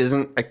Suns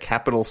isn't a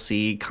capital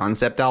C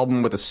concept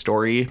album with a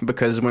story,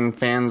 because when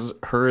fans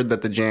heard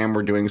that the Jam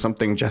were doing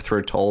something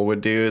Jethro Tull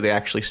would do, they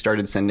actually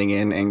started sending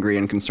in angry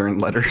and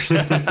concerned letters.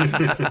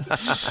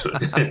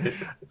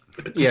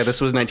 Yeah, this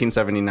was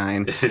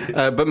 1979.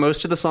 But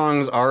most of the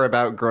songs are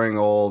about growing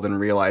old and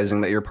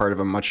realizing that you're part of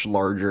a much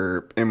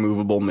larger,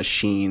 immovable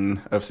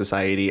machine of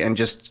society and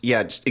just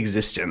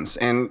existence.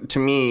 And to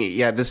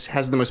me, this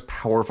has the most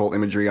powerful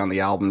imagery on the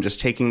album, just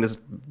taking this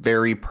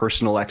very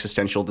personal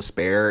existential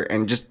despair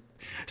and just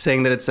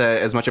saying that it's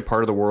as much a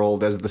part of the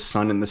world as the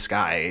sun in the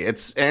sky.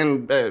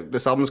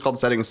 This album's called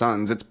Setting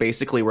Suns. It's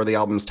basically where the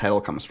album's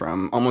title comes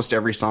from. Almost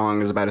every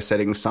song is about a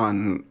setting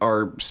sun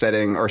or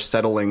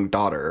settling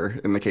daughter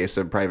in the case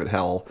of Private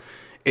Hell.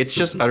 It's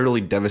just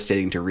utterly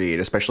devastating to read,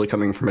 especially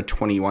coming from a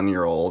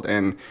 21-year-old.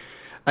 And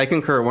I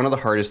concur, one of the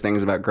hardest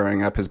things about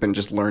growing up has been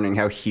just learning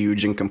how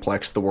huge and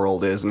complex the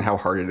world is and how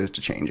hard it is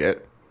to change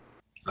it.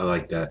 I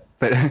like that.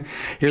 But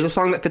here's a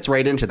song that fits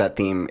right into that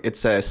theme. It's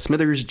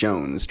Smithers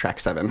Jones, track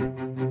 7.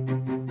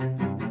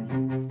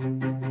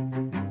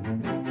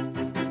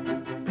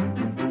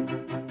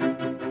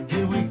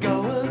 Here we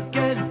go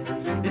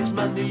again, it's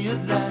Monday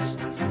at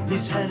last.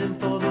 He's heading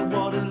for the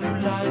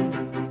Waterloo line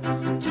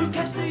to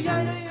catch the 8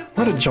 a.m.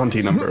 What a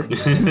jaunty number.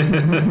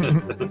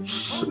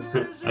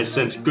 I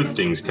sense good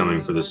things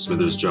coming for this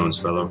Smithers Jones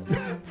fellow.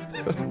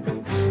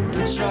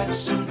 Pinstripe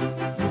suit,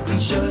 good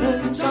shirt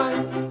and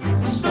tie.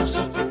 Stops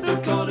up at the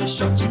corner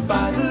shop to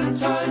buy the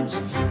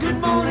Times. Good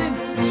morning,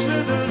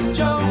 Smithers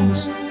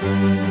Jones.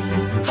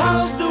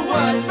 How's the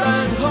white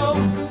van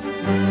home?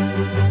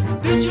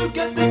 Did you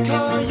get the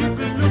car you've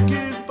been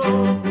looking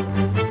for?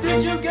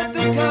 Did you get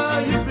the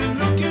car you've been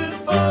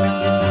looking for?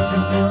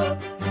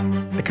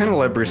 I kind of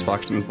love Bruce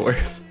Foxton's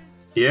voice.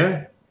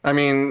 Yeah? I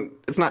mean,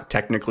 it's not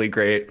technically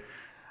great.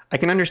 I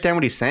can understand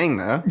what he's saying,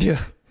 though.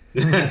 Yeah.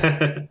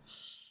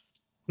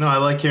 No, I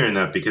like hearing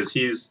that because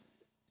he's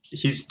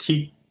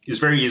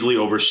very easily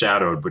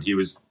overshadowed, but he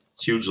was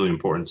hugely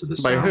important to the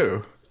sound. By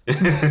who?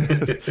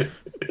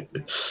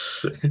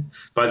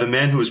 By the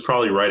man who was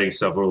probably writing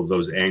several of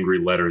those angry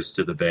letters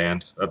to the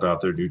band about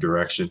their new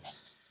direction.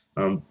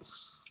 All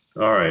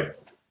right.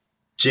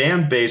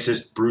 Jam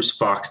bassist Bruce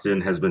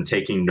Foxton has been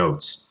taking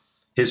notes.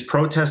 His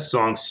protest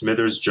song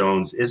Smithers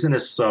Jones isn't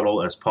as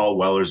subtle as Paul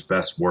Weller's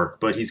best work,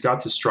 but he's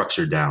got the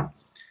structure down.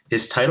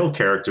 His title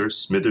character,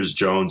 Smithers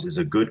Jones, is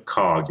a good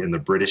cog in the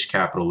British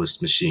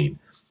capitalist machine.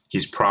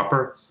 He's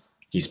proper,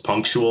 he's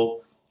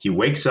punctual, he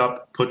wakes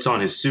up, puts on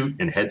his suit,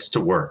 and heads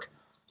to work.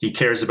 He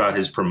cares about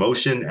his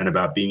promotion and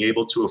about being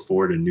able to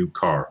afford a new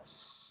car.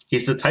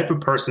 He's the type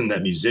of person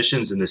that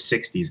musicians in the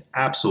 60s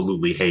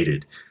absolutely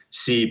hated.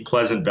 See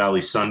Pleasant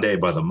Valley Sunday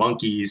by the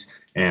Monkees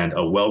and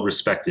A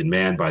Well-Respected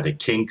Man by the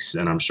Kinks,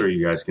 and I'm sure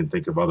you guys can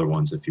think of other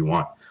ones if you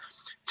want.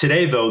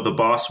 Today, though, the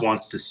boss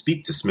wants to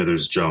speak to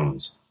Smithers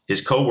Jones.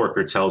 His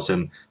coworker tells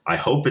him, "I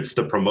hope it's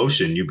the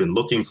promotion you've been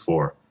looking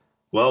for."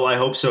 Well, I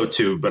hope so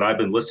too, but I've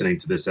been listening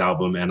to this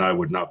album and I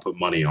would not put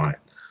money on it.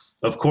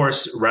 Of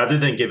course, rather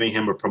than giving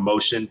him a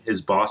promotion,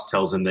 his boss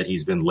tells him that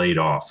he's been laid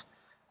off.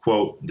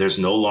 Quote, "There's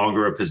no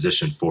longer a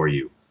position for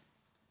you."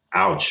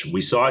 Ouch.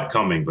 We saw it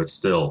coming, but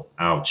still,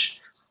 ouch.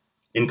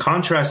 In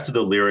contrast to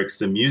the lyrics,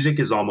 the music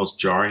is almost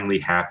jarringly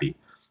happy.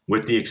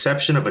 With the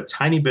exception of a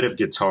tiny bit of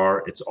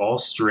guitar, it's all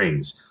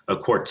strings, a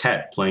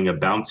quartet playing a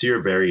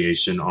bouncier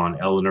variation on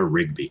Eleanor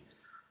Rigby.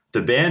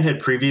 The band had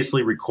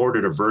previously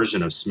recorded a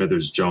version of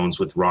Smithers Jones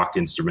with rock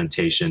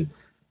instrumentation,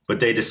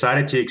 but they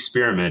decided to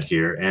experiment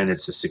here, and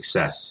it's a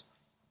success.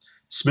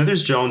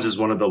 Smithers Jones is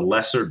one of the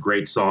lesser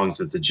great songs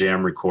that the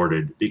Jam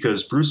recorded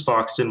because Bruce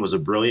Foxton was a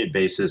brilliant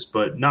bassist,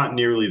 but not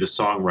nearly the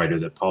songwriter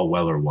that Paul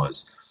Weller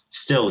was.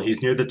 Still,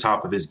 he's near the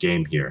top of his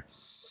game here.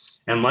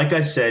 And like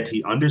I said,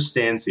 he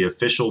understands the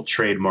official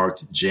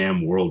trademarked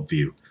Jam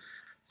worldview.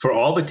 For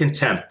all the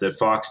contempt that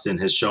Foxton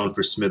has shown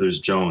for Smithers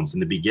Jones in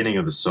the beginning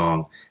of the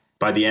song,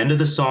 by the end of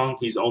the song,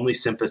 he's only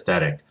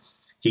sympathetic.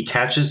 He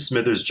catches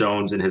Smithers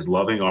Jones in his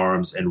loving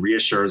arms and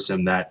reassures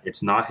him that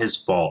it's not his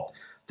fault,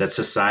 that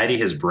society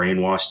has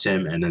brainwashed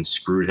him and then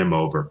screwed him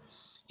over.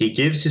 He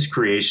gives his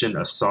creation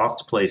a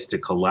soft place to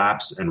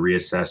collapse and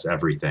reassess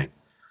everything.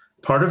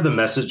 Part of the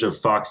message of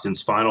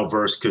Foxton's final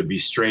verse could be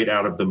straight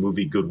out of the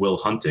movie Good Will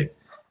Hunting.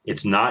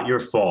 It's not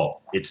your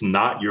fault. It's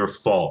not your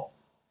fault.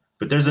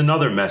 But there's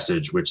another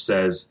message which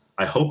says,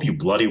 I hope you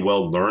bloody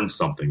well learn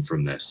something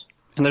from this.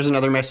 And there's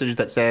another message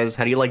that says,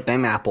 how do you like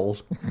them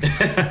apples?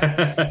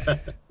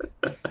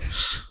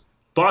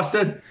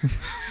 Boston!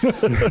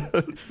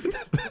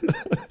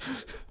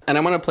 And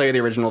I want to play the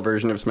original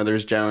version of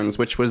Smithers Jones,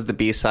 which was the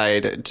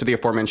B-side to the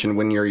aforementioned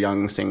When You're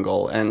Young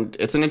single. And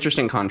it's an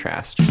interesting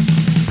contrast.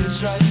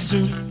 His right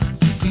suit,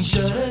 clean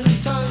shirt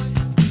and tie.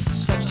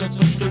 Steps up at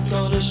the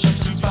corner shop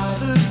to buy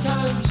the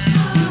Times.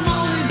 Good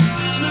morning,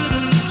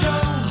 Smithers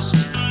Jones.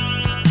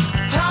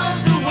 How's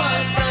the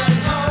wife at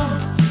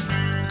home?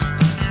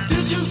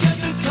 Did you get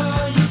the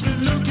car you've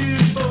been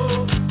looking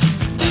for?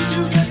 Did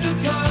you get the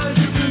car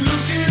you've been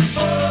looking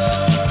for?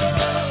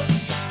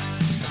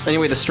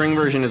 Anyway, the string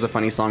version is a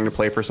funny song to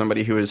play for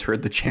somebody who has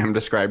heard the Jam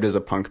described as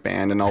a punk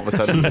band, and all of a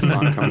sudden this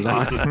song comes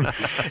on.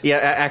 Yeah,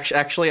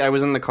 actually, I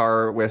was in the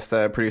car with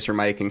producer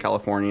Mike in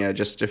California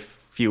just a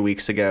few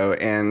weeks ago,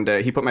 and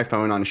he put my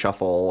phone on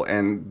shuffle,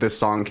 and this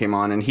song came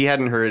on, and he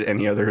hadn't heard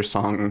any other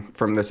song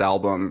from this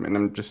album,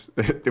 and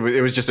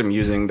it was just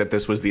amusing that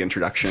this was the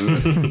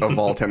introduction of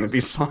all 10 of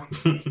these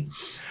songs.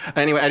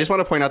 Anyway, I just want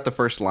to point out the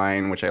first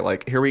line, which I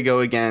like. Here we go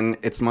again.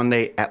 It's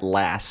Monday at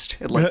last.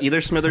 Like, either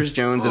Smithers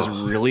Jones is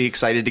really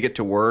excited to get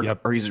to work,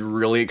 or he's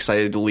really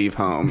excited to leave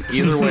home.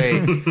 Either way,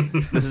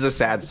 this is a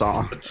sad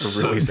song, a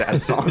really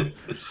sad song.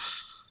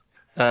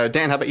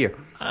 Dan, how about you?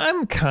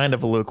 I'm kind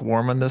of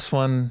lukewarm on this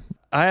one.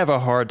 I have a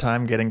hard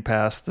time getting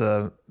past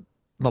the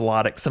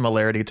melodic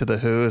similarity to The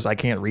Who's I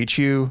Can't Reach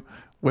You,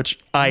 which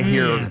I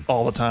hear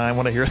all the time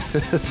when I hear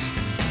this.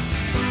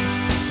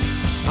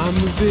 I'm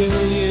a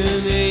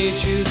billion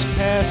ages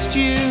past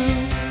you,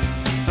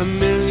 a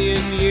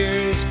million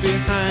years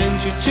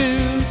behind you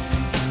too,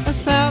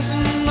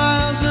 1,000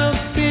 miles up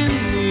in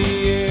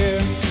the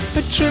air,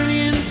 1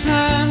 trillion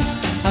times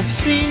I've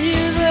seen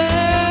you there.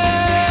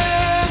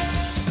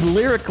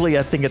 Lyrically,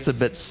 I think it's a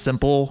bit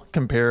simple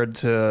compared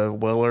to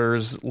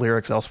Weller's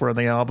lyrics elsewhere in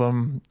the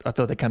album. I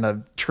thought they kind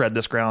of tread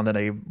this ground in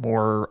a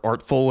more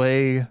artful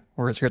way,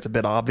 whereas here it's a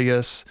bit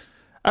obvious.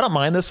 I don't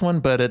mind this one,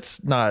 but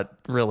it's not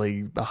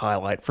really a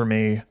highlight for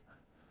me.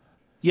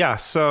 Yeah,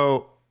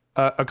 so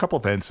a couple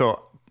things.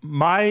 So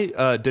my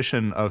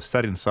edition of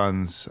Setting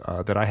Suns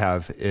that I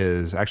have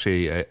is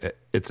actually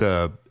it's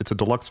a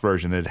deluxe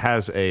version. It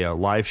has a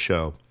live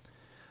show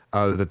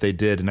that they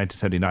did in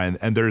 1979,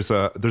 and there's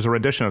a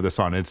rendition of this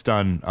song. It's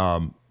done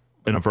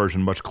in a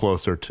version much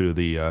closer to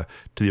the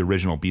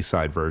original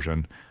B-side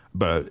version,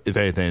 but if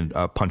anything,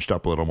 punched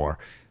up a little more.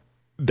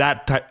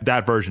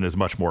 That version is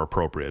much more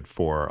appropriate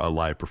for a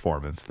live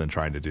performance than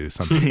trying to do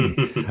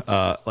something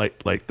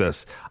like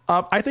this.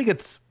 I think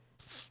it's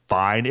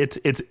fine. It's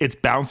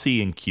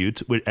bouncy and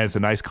cute, and it's a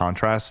nice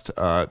contrast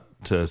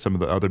to some of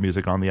the other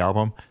music on the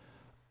album.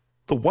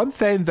 The one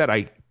thing that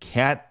I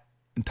can't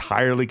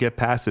entirely get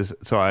past is,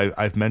 so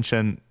I've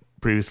mentioned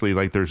previously,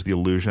 like, there's the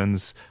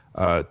allusions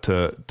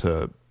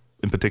to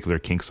in particular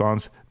Kinks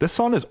songs. This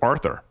song is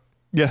Arthur.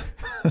 Yeah.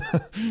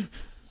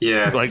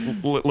 Yeah. Like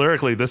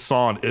lyrically, this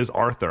song is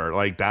Arthur,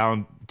 like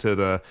down to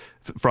the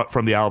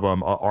from the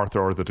album Arthur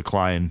or the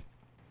Decline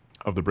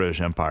of the British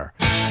Empire.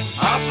 Arthur,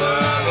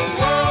 the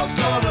world's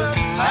gonna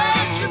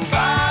pass you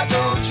by,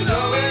 don't you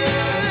know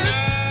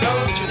it?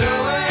 Don't you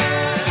know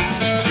it?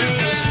 You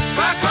can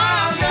cry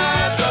all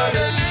night, but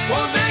it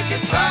won't make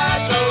it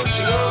right, don't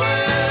you know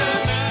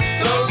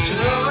it? Don't you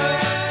know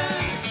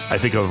it? I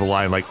think of a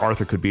line like,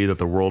 Arthur could be that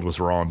the world was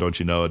wrong, don't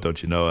you know it,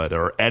 don't you know it?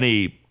 Or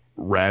any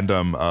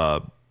random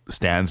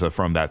stanza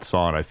from that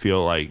song. I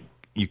feel like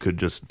you could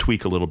just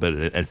tweak a little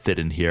bit and fit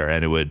in here,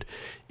 and it would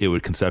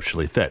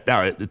conceptually fit.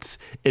 Now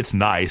it's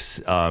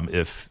nice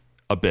if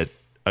a bit,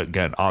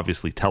 again,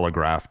 obviously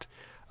telegraphed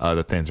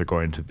that things are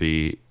going to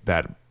be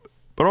bad,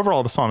 but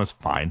overall the song is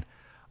fine.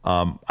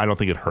 I don't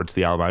think it hurts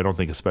the album. I don't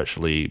think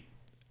especially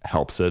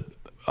helps it,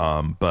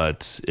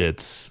 but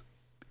it's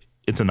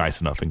a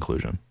nice enough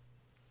inclusion.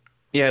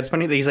 Yeah, it's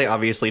funny that you say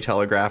obviously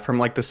telegraph. From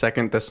like the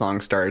second the song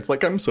starts,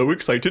 like, I'm so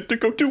excited to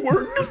go to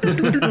work.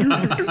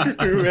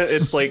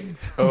 It's like,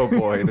 oh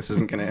boy, this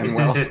isn't going to end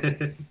well.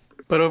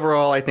 But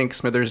overall, I think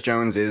Smithers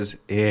Jones is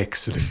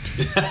excellent.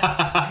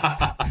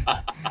 I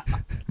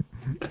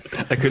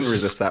couldn't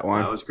resist that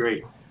one. That was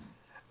great.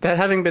 That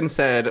having been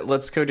said,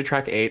 let's go to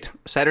track 8,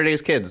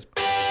 Saturday's Kids.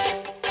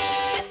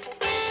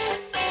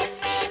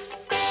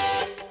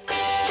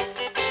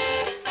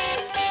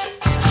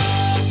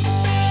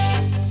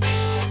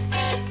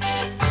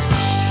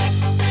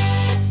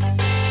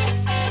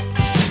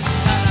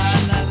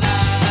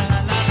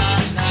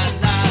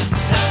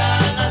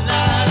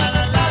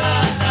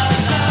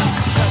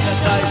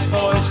 Saturday's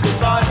boys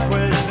live life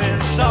with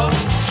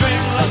insults.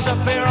 Drink lots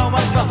of beer and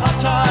wait for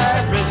hot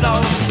time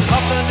results.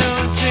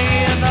 Afternoon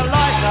tea in the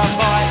light of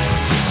light.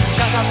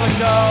 Shut up and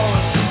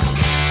goes.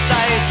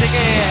 They dig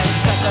in.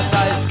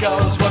 Saturday's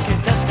girls work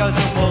in Tesco's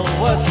and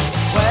Woolworths.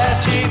 Wear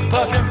cheap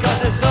perfume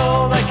cause it's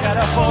all they can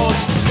afford.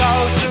 Go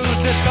to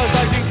discos,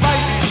 they drink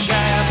baby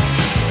sham.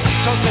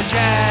 Talk to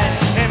Jan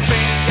in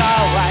bingo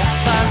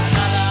accents.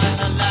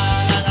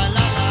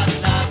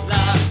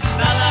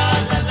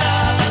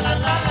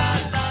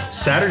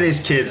 Saturday's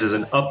Kids is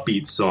an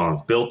upbeat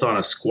song built on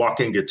a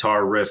squawking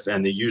guitar riff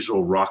and the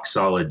usual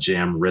rock-solid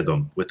jam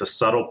rhythm, with a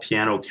subtle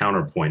piano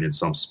counterpoint in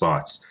some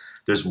spots.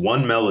 There's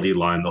one melody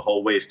line the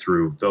whole way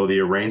through, though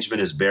the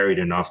arrangement is varied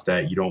enough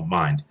that you don't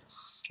mind.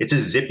 It's a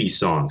zippy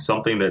song,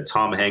 something that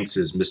Tom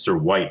Hanks's Mr.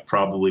 White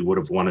probably would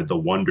have wanted the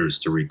Wonders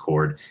to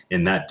record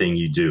in That Thing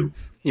You Do.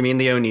 You mean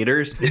the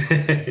Oneaters?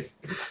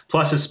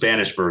 Plus a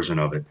Spanish version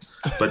of it.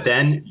 But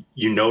then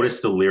you notice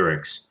the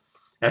lyrics.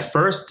 At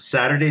first,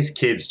 Saturday's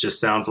Kids just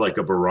sounds like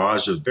a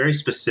barrage of very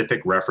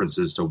specific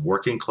references to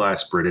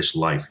working-class British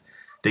life.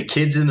 The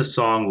kids in the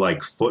song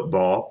like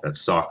football,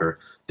 that's soccer.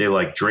 They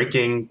like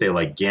drinking. They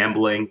like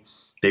gambling.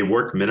 They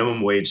work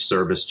minimum wage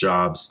service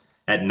jobs.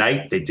 At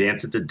night, they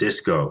dance at the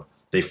disco.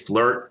 They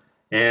flirt.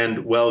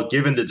 And, well,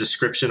 given the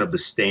description of the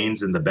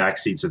stains in the back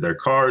seats of their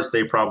cars,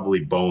 they probably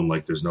bone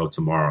like there's no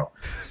tomorrow.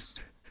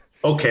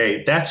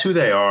 Okay, that's who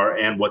they are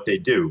and what they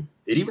do.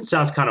 It even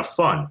sounds kind of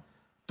fun.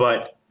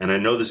 But, and I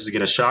know this is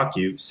going to shock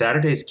you,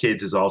 Saturday's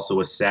Kids is also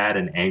a sad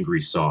and angry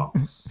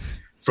song.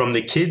 From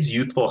the kids'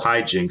 youthful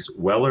hijinks,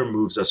 Weller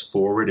moves us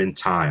forward in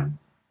time.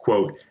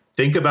 Quote,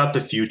 think about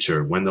the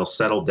future when they'll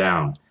settle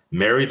down,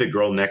 marry the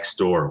girl next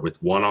door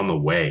with one on the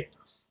way.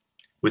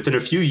 Within a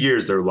few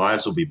years, their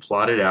lives will be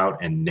plotted out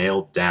and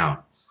nailed down.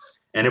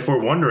 And if we're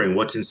wondering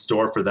what's in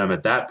store for them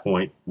at that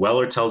point,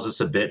 Weller tells us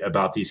a bit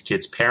about these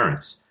kids'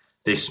 parents.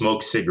 They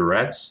smoke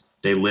cigarettes.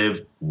 They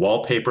live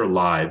wallpaper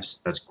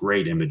lives. That's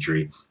great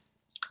imagery.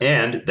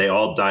 And they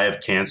all die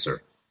of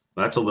cancer.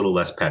 That's a little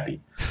less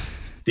peppy.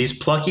 These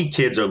plucky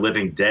kids are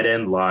living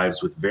dead-end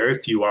lives with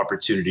very few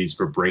opportunities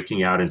for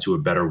breaking out into a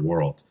better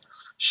world.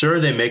 Sure,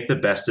 they make the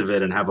best of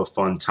it and have a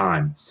fun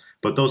time,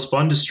 but those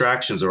fun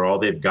distractions are all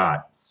they've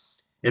got.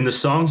 In the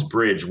song's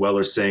bridge,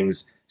 Weller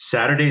sings,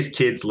 Saturday's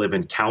kids live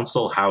in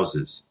council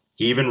houses.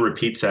 He even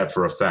repeats that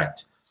for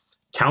effect.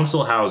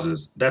 Council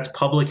houses, that's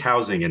public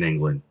housing in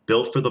England,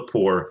 built for the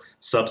poor,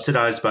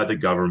 subsidized by the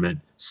government,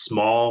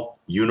 small,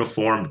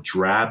 uniform,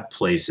 drab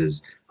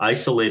places,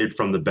 isolated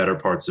from the better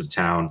parts of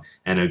town,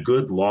 and a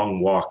good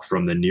long walk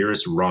from the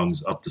nearest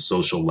rungs up the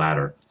social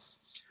ladder.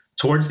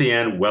 Towards the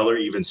end, Weller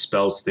even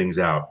spells things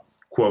out.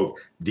 Quote,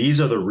 these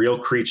are the real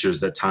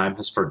creatures that time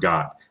has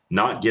forgot,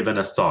 not given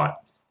a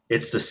thought.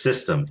 It's the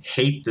system.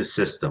 Hate the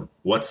system.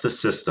 What's the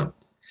system?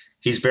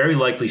 He's very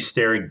likely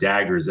staring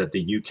daggers at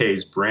the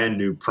UK's brand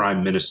new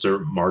Prime Minister,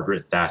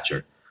 Margaret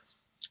Thatcher.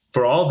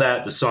 For all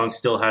that, the song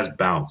still has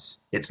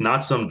bounce. It's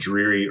not some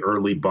dreary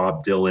early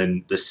Bob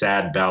Dylan, the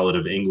sad ballad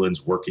of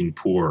England's working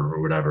poor or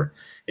whatever.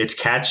 It's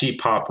catchy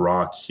pop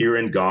rock, here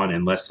and gone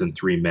in less than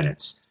 3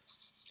 minutes.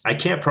 I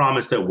can't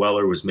promise that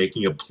Weller was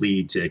making a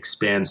plea to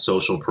expand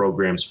social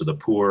programs for the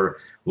poor,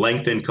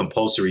 lengthen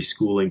compulsory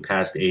schooling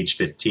past age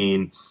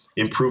 15,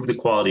 improve the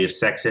quality of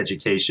sex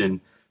education,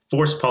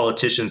 force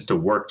politicians to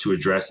work to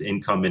address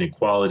income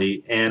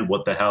inequality, and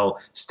what the hell,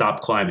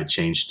 stop climate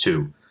change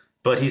too.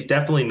 But he's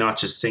definitely not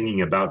just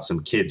singing about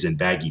some kids in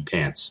baggy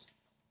pants.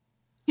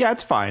 Yeah,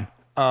 it's fine.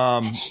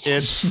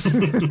 It's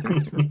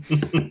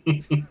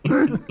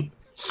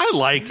I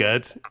like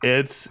it.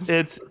 It's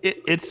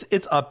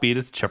upbeat.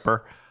 It's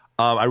chipper.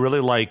 I really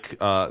like.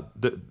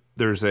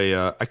 There's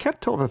a I can't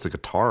tell if that's a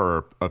guitar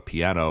or a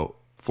piano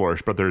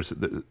flourish, but there's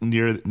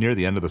near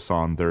the end of the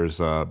song.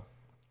 There's an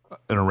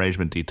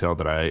arrangement detail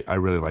that I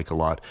really like a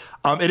lot.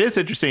 It is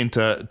interesting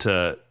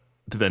to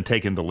then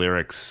take in the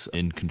lyrics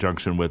in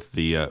conjunction with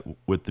the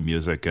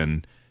music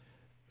and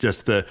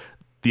just the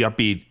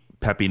upbeat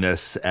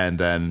peppiness, and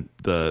then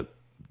the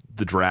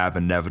drab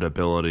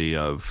inevitability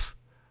of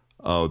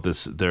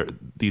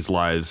these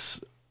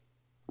lives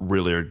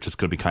really are just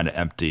going to be kind of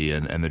empty,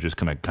 and they're just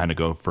going to kind of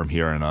go from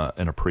here in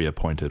a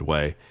pre-appointed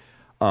way.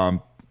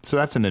 So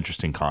that's an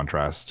interesting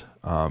contrast.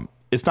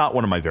 It's not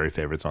one of my very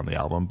favorites on the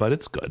album, but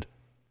it's good.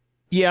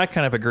 Yeah, I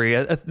kind of agree.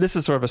 This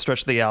is sort of a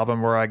stretch of the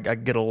album where I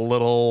get a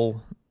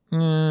little. To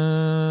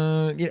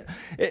me,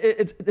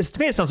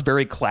 it sounds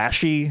very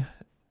Clashy,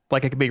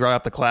 like it could be right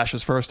off the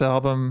Clash's first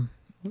album.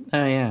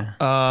 Oh yeah.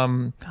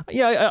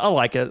 I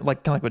like it.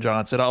 Like kind of like what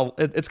John said.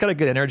 It's got a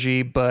good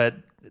energy, but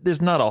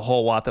there's not a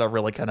whole lot that I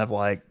really kind of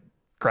like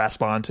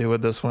grasp onto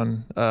with this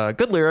one.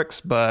 Good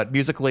lyrics, but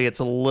musically, it's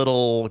a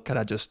little kind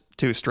of just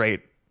too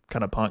straight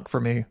kind of punk for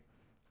me.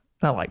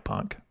 I like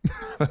punk.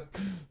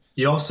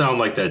 You all sound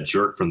like that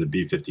jerk from the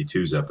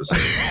B-52s episode.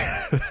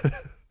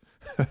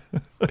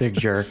 Big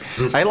jerk.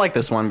 I like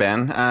this one,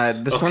 Ben.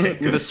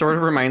 This sort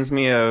of reminds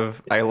me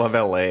of I Love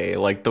LA,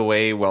 like the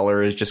way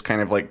Weller is just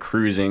kind of like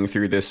cruising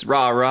through this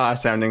rah-rah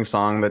sounding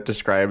song that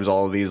describes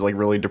all of these like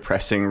really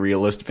depressing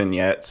realist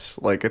vignettes.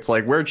 Like it's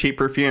like, wear cheap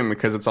perfume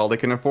because it's all they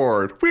can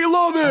afford. We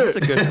love it! That's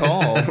a good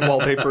call.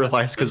 Wallpaper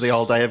lights because they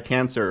all die of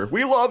cancer.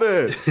 We love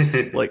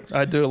it! Like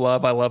I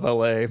love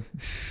LA.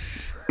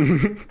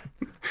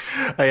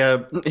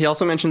 He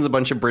also mentions a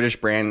bunch of British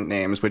brand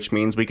names, which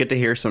means we get to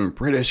hear some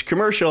British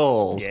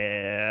commercials.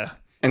 Yeah.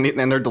 And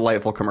they're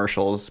delightful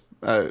commercials.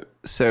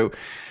 So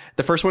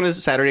the first one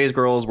is Saturday's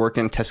girls work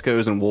in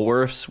Tesco's and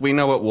Woolworths. We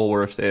know what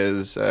Woolworths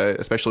is,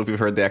 especially if you've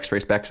heard the X-Ray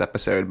Specs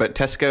episode. But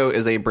Tesco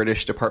is a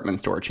British department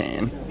store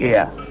chain.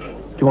 Yeah.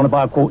 Do you want to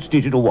buy a Quartz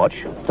digital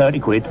watch? 30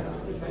 quid.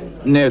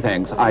 No,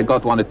 thanks. I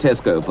got one at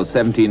Tesco for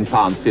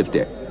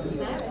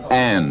 £17.50.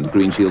 And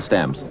Green Shield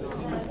stamps.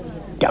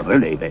 Don't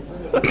believe it.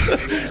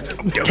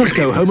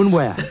 Tesco Home and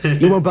Wear.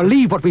 You won't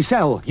believe what we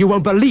sell. You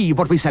won't believe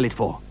what we sell it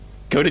for.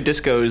 Go to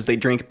Disco's, they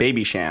drink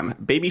Baby Sham.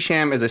 Baby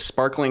Sham is a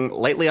sparkling,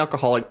 lightly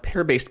alcoholic,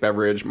 pear-based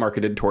beverage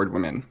marketed toward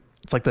women.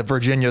 It's like the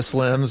Virginia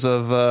Slims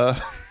of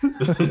of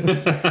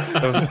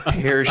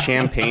pear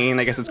champagne.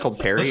 I guess it's called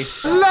Perry.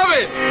 Love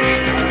it!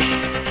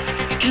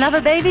 Love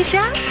a baby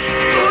sham?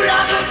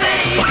 Love a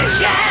baby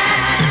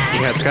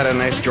sham! Yeah, it's got a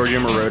nice Giorgio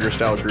Moroder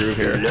style groove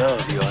here.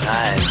 Love your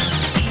eyes.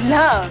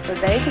 Love a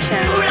baby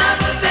sham.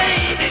 Love a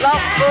baby sham!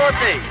 Love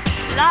 40.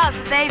 Love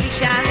a baby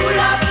sham.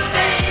 Love a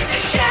baby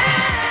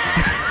sham!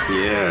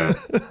 Yeah.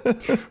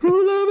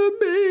 Who love a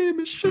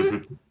baby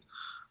sham?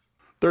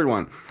 Third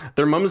one.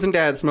 Their mums and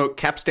dads smoke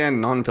Capstan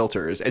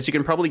non-filters. As you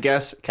can probably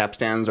guess,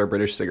 Capstans are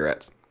British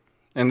cigarettes.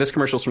 And this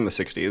commercial's from the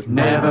 60s.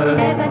 Never go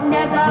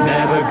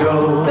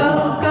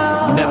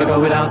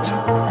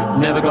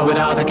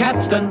without a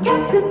Capstan. Never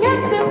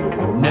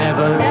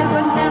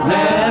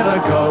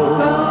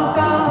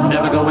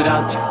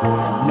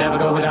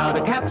go without a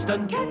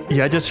Capstan.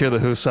 Yeah, I just hear the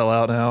Who sell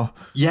out now.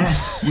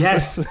 Yes.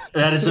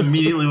 That is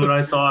immediately what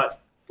I thought.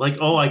 Like,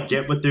 oh, I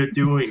get what they're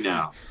doing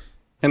now.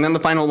 And then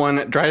the final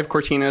one, Drive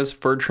Cortina's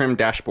Ford Trim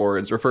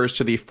Dashboards, refers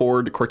to the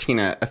Ford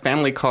Cortina, a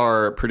family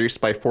car produced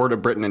by Ford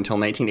of Britain until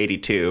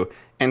 1982.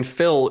 And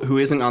Phil, who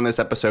isn't on this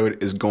episode,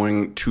 is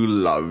going to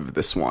love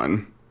this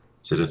one.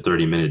 Is it a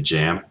 30-minute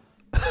jam?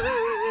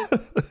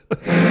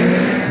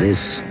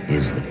 This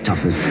is the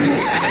toughest,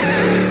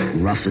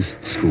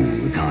 roughest school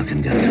the car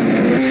can go to.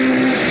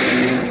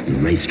 The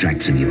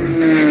racetracks of Europe.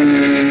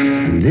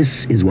 And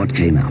this is what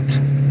came out.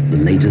 The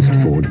latest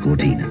Ford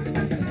Cortina.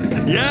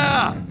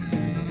 Yeah!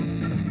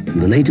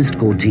 The latest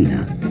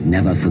Cortina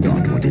never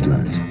forgot what it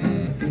learnt.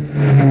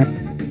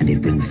 And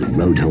it brings the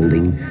road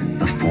holding,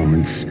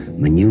 performance,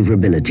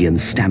 maneuverability and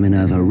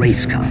stamina of a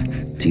race car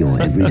to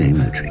your everyday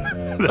motoring.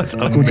 That's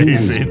Cortina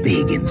is amazing.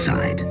 big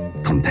inside,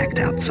 compact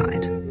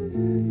outside.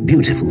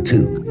 Beautiful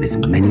too,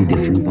 with many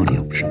different body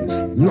options,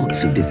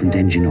 lots of different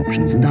engine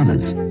options and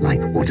others,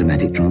 like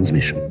automatic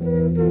transmission.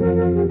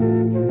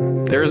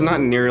 There is not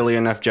nearly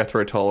enough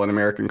Jethro Tull in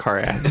American car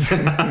ads.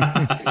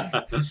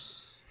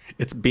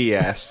 It's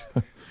BS.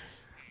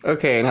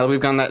 Okay, now that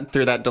we've gone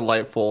through that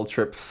delightful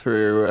trip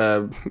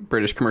through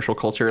British commercial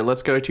culture,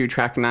 let's go to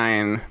track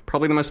 9,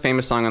 probably the most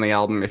famous song on the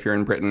album if you're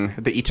in Britain,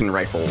 the Eton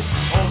Rifles.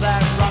 All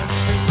that run,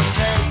 people's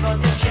hairs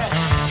on your chest.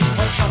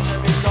 When shots are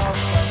be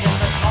doctor,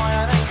 gets a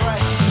tie and a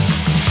crest.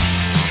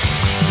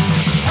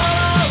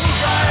 Hello,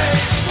 Ray,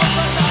 what's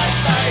a nice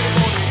day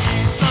for the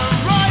Eton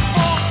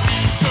Rifle?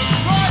 Eton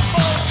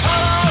Rifle.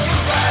 Hello,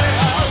 Ray,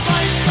 our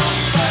race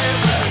comes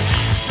baby.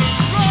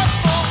 Eton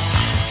Rifle,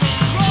 Eton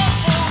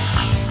Rifles.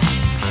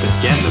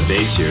 Again, the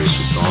bass here is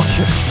just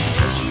awesome.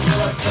 Cause you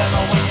were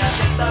clever when you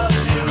did the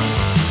news.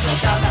 So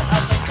down at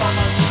House of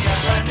Commons to get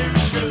brand new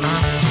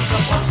shoes.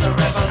 Composed a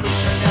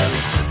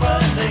revolutionary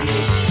symphony.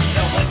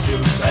 Then went to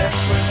bed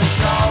with a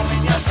shawl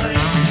in your plea.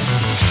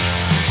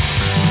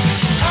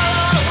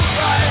 Hello,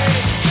 Ray,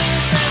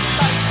 choosing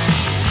late.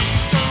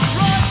 Eton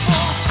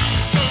Rifles,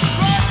 Eton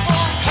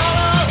Rifles.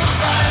 Hello,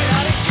 Ray,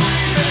 and it's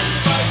screaming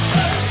smoke.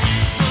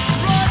 Eton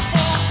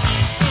Rifles,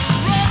 Eton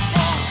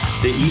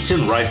Rifles. The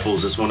Eton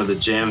Rifles is one of the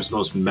Jam's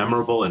most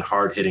memorable and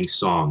hard-hitting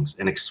songs,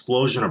 an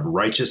explosion of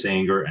righteous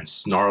anger and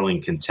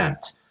snarling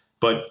contempt.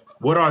 But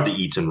what are the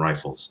Eton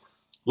Rifles?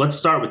 Let's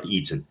start with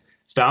Eton.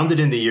 Founded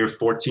in the year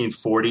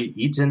 1440,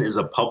 Eton is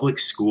a public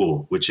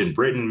school, which in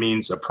Britain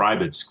means a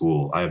private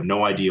school. I have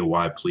no idea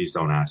why, please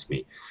don't ask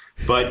me.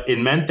 But it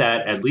meant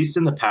that, at least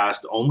in the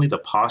past, only the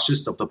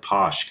poshest of the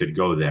posh could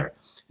go there.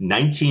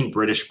 19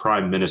 British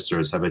prime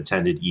ministers have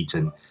attended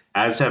Eton,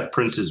 as have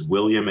Princes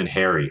William and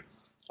Harry.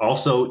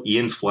 Also,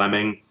 Ian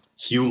Fleming,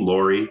 Hugh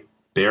Laurie,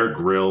 Bear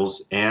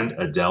Grylls, and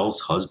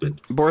Adele's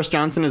husband. Boris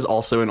Johnson is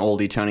also an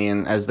old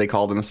Etonian, as they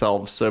call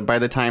themselves, so by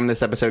the time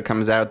this episode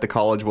comes out, the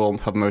college will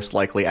have most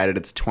likely added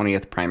its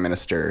 20th prime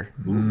minister.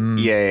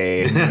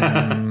 Yay.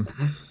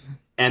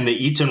 And the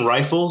Eton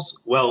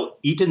Rifles? Well,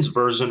 Eton's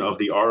version of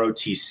the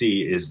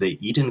ROTC is the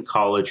Eton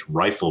College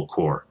Rifle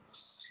Corps.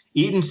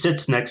 Eton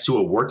sits next to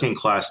a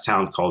working-class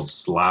town called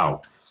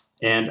Slough,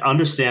 and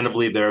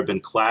understandably there have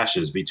been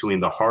clashes between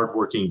the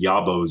hard-working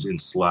Yabos in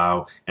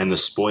Slough and the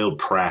spoiled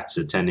Pratts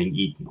attending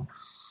Eton.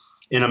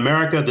 In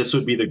America, this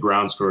would be the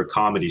grounds for a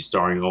comedy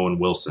starring Owen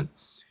Wilson.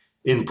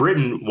 In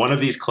Britain, one of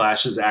these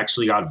clashes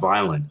actually got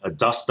violent, a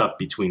dust-up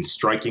between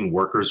striking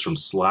workers from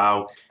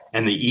Slough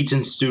and the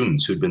Eton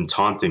students who'd been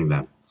taunting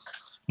them.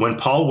 When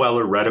Paul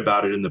Weller read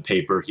about it in the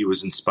paper, he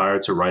was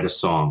inspired to write a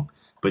song.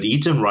 But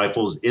Eton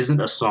Rifles isn't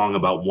a song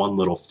about one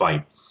little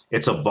fight.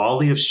 It's a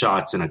volley of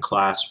shots in a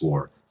class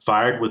war,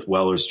 fired with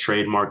Weller's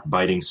trademark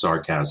biting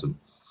sarcasm.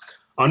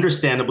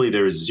 Understandably,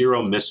 there is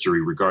zero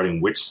mystery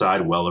regarding which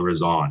side Weller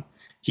is on.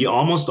 He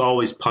almost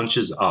always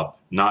punches up,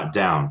 not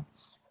down.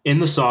 In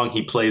the song,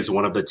 he plays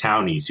one of the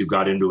townies who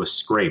got into a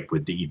scrape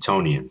with the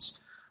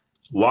Etonians.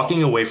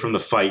 Walking away from the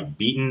fight,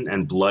 beaten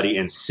and bloody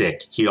and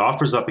sick, he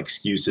offers up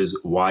excuses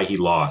why he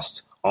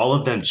lost. All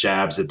of them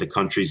jabs at the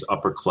country's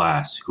upper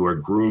class, who are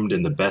groomed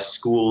in the best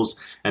schools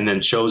and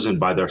then chosen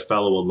by their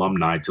fellow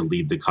alumni to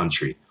lead the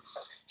country.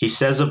 He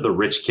says of the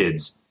rich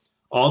kids,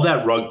 "All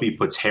that rugby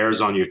puts hairs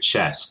on your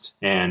chest,"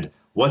 and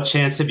 "What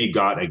chance have you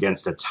got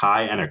against a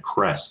tie and a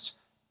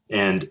crest?"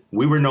 And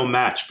 "We were no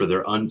match for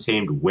their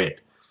untamed wit."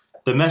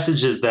 The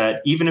message is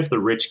that even if the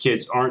rich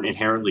kids aren't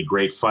inherently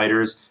great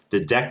fighters, the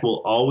deck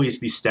will always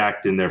be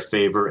stacked in their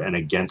favor and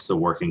against the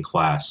working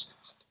class.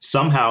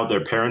 Somehow,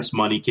 their parents'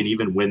 money can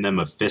even win them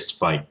a fist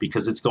fight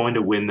because it's going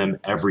to win them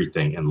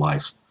everything in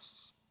life.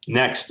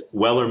 Next,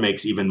 Weller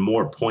makes even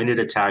more pointed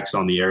attacks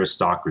on the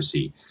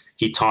aristocracy.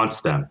 He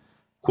taunts them,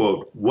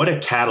 quote, "What a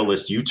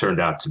catalyst you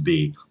turned out to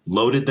be.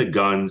 Loaded the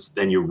guns,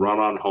 then you run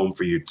on home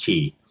for your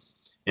tea."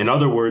 In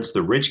other words,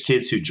 the rich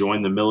kids who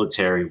join the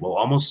military will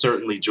almost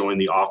certainly join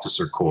the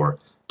officer corps,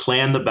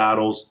 plan the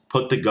battles,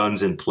 put the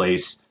guns in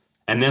place,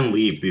 and then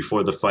leave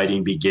before the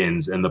fighting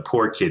begins and the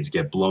poor kids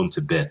get blown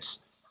to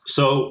bits.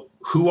 So,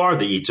 who are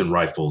the Eton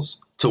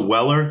Rifles? To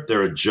Weller,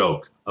 they're a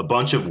joke, a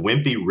bunch of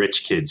wimpy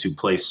rich kids who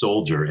play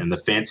soldier in the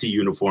fancy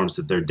uniforms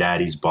that their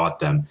daddies bought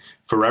them,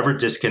 forever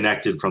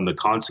disconnected from the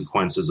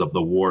consequences of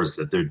the wars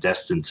that they're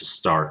destined to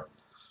start.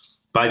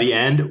 By the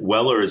end,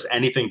 Weller is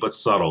anything but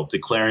subtle,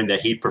 declaring that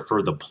he'd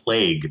prefer the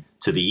plague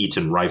to the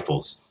Eton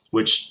Rifles,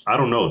 which, I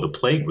don't know, the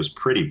plague was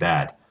pretty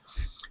bad.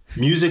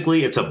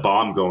 Musically, it's a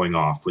bomb going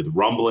off, with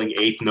rumbling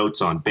eighth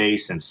notes on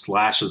bass and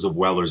slashes of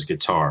Weller's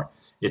guitar.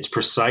 It's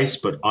precise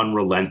but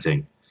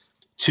unrelenting.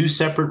 Two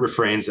separate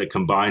refrains that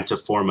combine to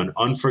form an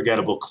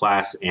unforgettable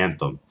class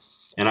anthem.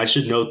 And I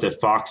should note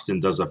that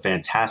Foxton does a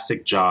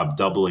fantastic job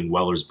doubling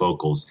Weller's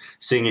vocals,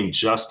 singing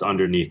just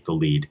underneath the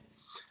lead.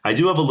 I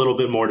do have a little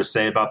bit more to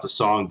say about the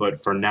song,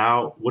 but for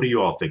now, what do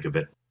you all think of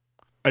it?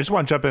 I just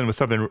want to jump in with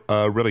something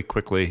really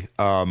quickly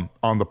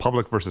on the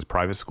public versus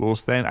private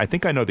schools thing. I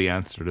think I know the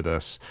answer to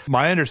this.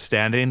 My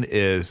understanding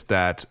is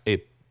that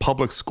a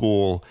public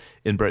school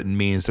in Britain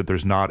means that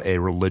there's not a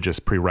religious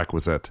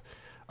prerequisite.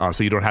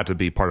 So you don't have to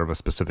be part of a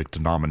specific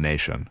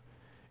denomination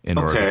in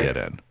order to get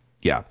in.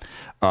 Yeah.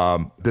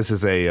 This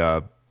is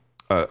a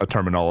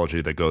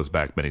terminology that goes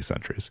back many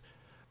centuries.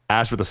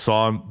 As for the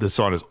song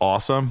is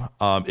awesome.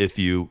 If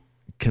you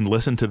can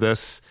listen to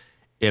this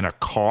in a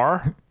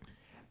car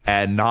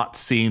and not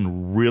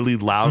sing really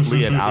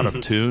loudly and out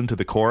of tune to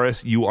the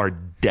chorus, you are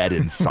dead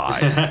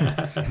inside.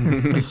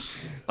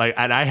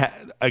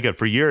 Again,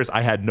 for years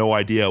I had no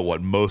idea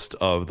what most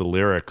of the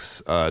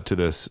lyrics to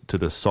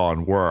this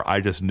song were. I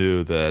just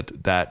knew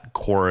that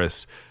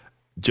chorus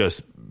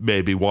just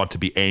made me want to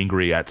be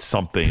angry at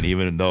something,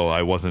 even though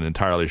I wasn't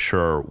entirely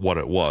sure what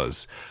it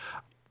was.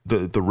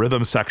 The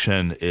rhythm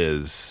section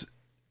is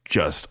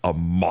just a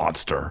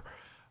monster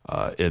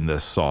in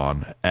this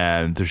song,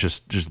 and there's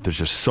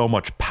just so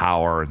much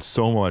power and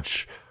so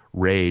much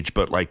rage,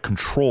 but like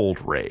controlled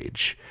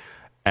rage,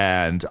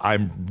 and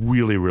I'm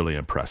really, really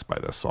impressed by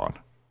this song.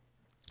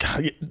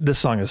 God, this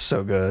song is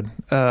so good.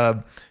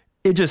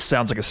 It just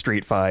sounds like a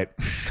street fight.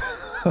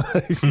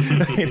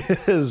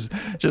 It is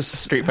just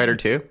Street Fighter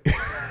 2.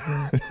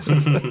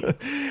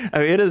 I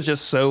mean, it is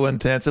just so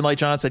intense, and like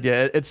John said,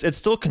 yeah, it's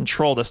still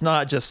controlled. It's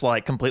not just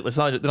like completely. It's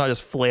not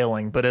just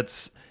flailing, but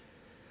it's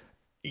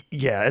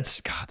the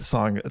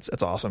song.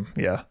 It's awesome.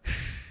 Yeah.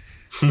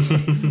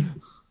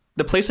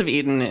 The place of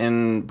Eton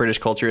in British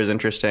culture is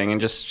interesting, and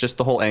just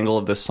the whole angle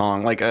of this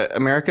song. Like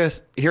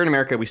here in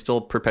America, we still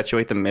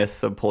perpetuate the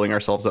myth of pulling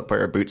ourselves up by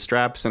our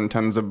bootstraps, and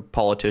tons of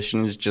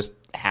politicians just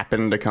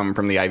happen to come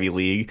from the Ivy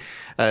League.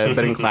 But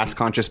in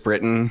class-conscious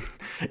Britain,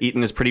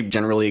 Eton is pretty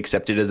generally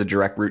accepted as a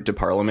direct route to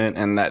Parliament,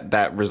 and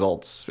that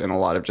results in a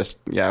lot of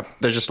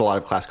there's just a lot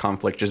of class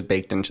conflict just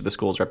baked into the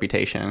school's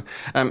reputation.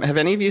 Have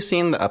any of you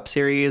seen the Up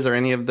series or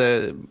any of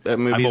the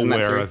movies? I'm in that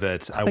aware series? of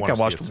it. I think I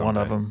watched one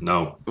of them.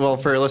 No. Well,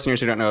 for listeners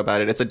who don't know about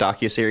it, it's a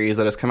docuseries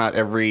that has come out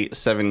every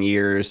 7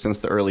 years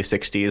since the early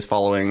 60s,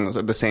 following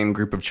the same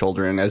group of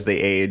children as they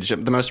age.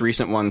 The most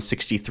recent one,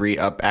 63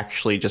 Up,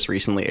 actually just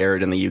recently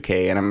aired in the UK,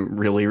 and I'm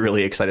really,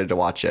 really excited to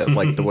watch it,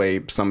 like the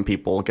way some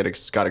people got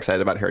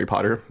excited about Harry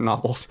Potter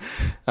novels,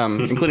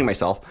 including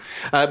myself.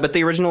 But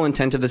the original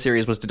intent of the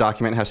series was to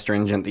document how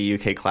stringent the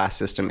UK class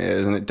system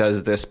is, and it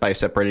does this by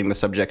separating the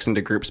subjects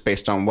into groups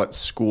based on what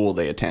school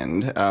they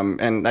attend.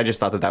 And I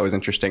just thought that was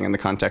interesting in the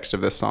context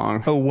of this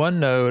song. Oh, one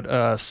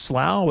note,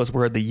 Slough is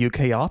where the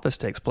UK office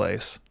takes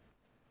place.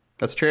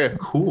 That's true.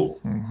 Cool.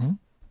 Mm-hmm.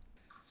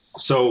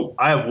 So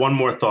I have one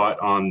more thought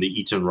on the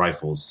Eton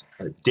Rifles.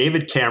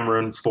 David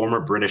Cameron, former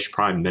British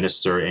Prime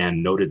Minister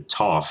and noted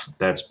toff,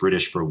 that's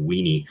British for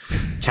weenie,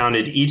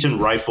 counted Eton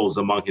Rifles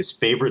among his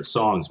favorite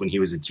songs when he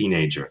was a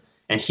teenager.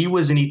 And he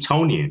was an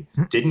Etonian.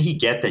 Didn't he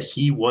get that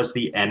he was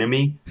the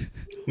enemy?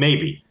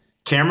 Maybe.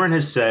 Cameron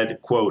has said,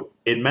 quote,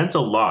 "It meant a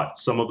lot,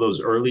 some of those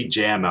early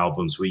Jam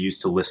albums we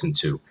used to listen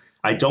to.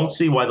 I don't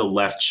see why the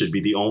left should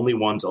be the only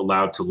ones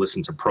allowed to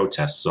listen to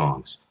protest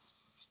songs."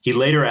 He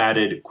later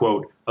added,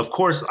 quote, "Of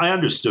course, I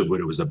understood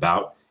what it was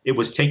about. It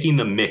was taking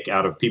the mick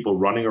out of people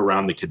running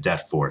around the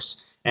cadet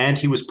force. And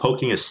he was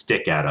poking a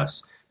stick at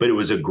us. But it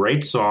was a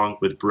great song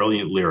with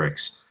brilliant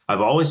lyrics. I've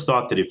always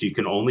thought that if you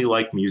can only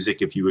like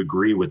music if you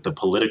agree with the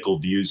political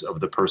views of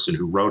the person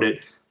who wrote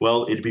it,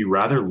 well, it'd be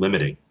rather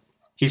limiting."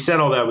 He said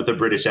all that with a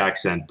British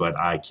accent, but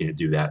I can't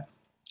do that.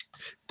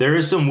 There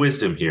is some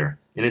wisdom here.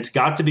 And it's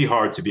got to be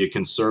hard to be a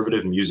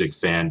conservative music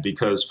fan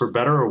because, for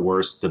better or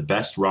worse, the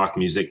best rock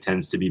music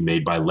tends to be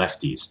made by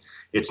lefties.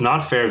 It's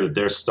not fair that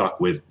they're stuck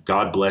with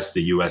God Bless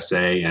the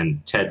USA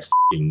and Ted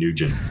f***ing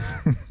Nugent.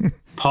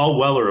 Paul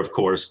Weller, of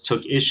course,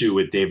 took issue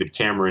with David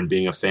Cameron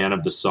being a fan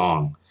of the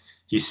song.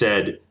 He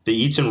said, "The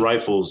Eton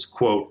Rifles,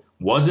 quote,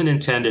 wasn't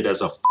intended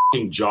as a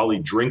f***ing jolly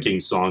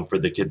drinking song for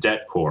the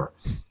cadet corps."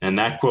 And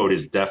that quote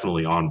is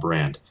definitely on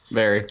brand.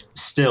 Very.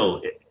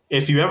 Still,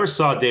 if you ever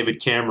saw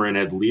David Cameron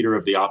as leader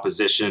of the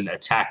opposition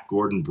attack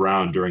Gordon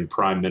Brown during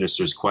Prime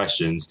Minister's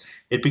questions,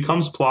 it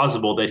becomes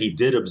plausible that he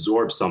did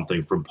absorb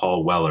something from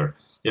Paul Weller.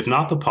 If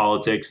not the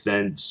politics,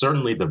 then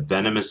certainly the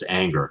venomous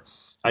anger.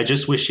 I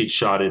just wish he'd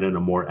shot it in a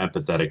more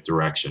empathetic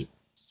direction.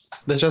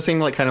 This does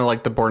seem like kind of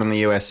like the Born in the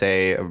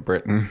USA of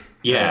Britain.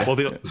 Yeah. Well,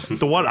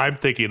 the one I'm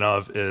thinking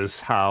of is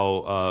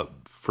how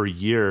for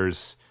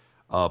years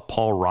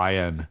Paul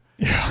Ryan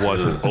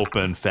was an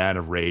open fan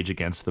of Rage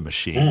Against the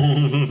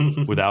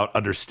Machine without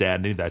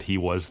understanding that he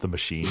was the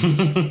machine.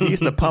 He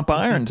used to pump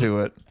iron to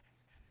it.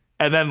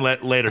 And then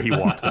later he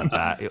walked that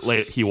back.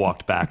 He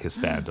walked back his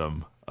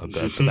fandom a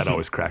bit, but that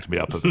always cracked me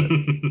up a bit.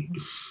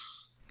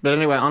 But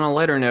anyway, on a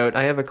lighter note,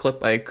 I have a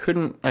clip I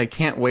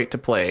can't wait to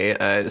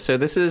play. So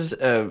this is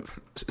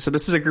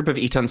a group of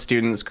Eton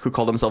students who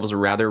call themselves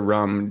Rather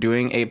Rum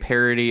doing a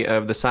parody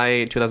of the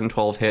Psy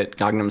 2012 hit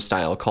Gangnam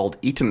Style called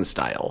Eton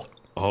Style.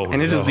 Oh,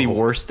 and it is the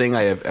worst thing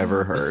I have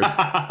ever heard.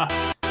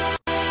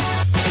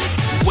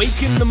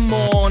 Wake in the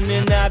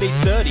morning at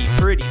 8:30,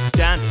 pretty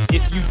standard.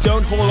 If you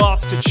don't haul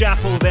ass to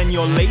chapel, then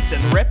you're late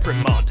and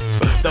reprimanded.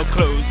 They'll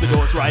close the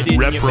doors right in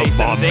your face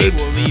and they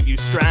will leave you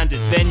stranded.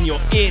 Then you're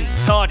in,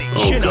 tardy,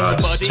 chin up,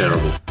 buddy. It's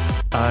terrible.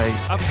 I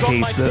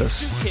hate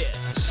this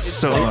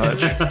so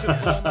much.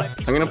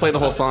 I'm going to play the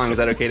whole song. Is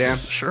that okay, Dan?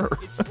 Sure.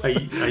 I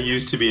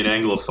used to be an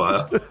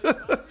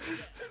Anglophile.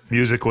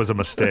 Music was a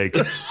mistake.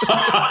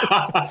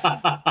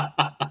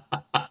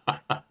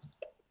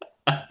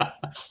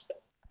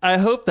 I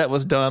hope that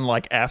was done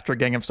like after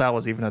Gangnam Style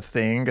was even a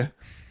thing.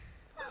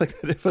 Like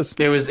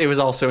it was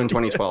also in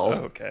 2012.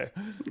 Okay.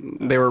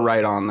 They were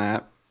right on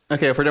that.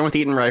 Okay, if we're done with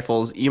Eton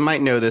Rifles, you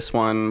might know this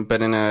one,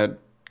 but in a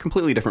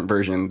completely different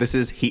version. This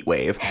is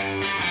Heatwave.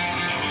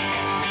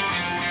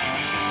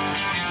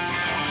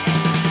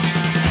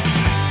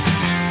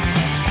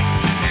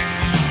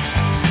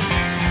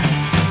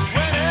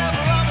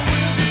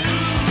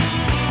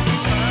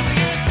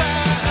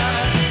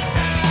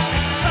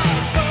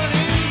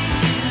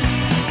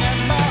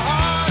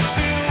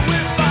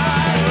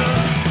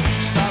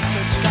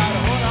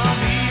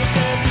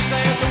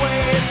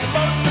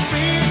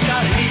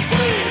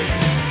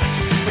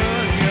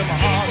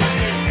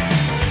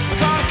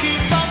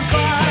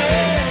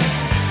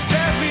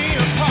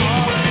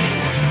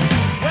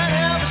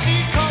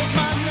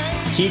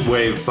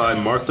 Heatwave by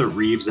Martha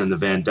Reeves and the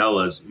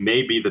Vandellas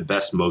may be the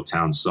best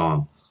Motown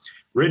song.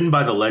 Written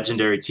by the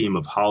legendary team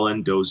of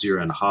Holland, Dozier,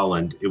 and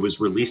Holland, it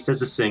was released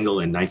as a single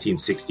in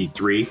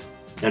 1963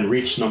 and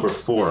reached number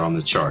 4 on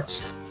the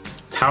charts.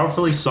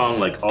 Powerfully sung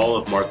like all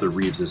of Martha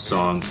Reeves'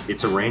 songs,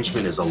 its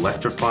arrangement is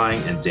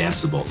electrifying and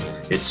danceable.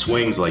 It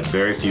swings like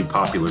very few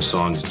popular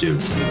songs do.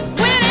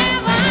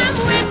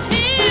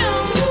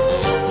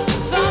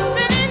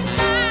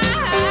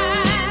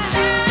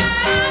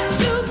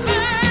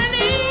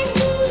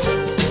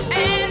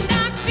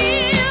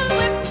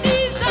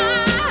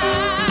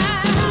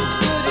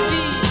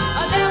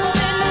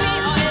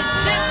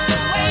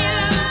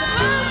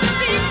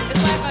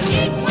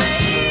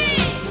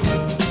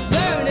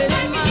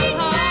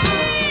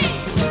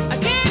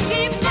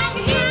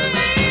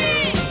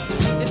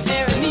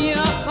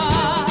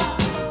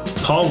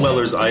 Paul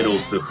Weller's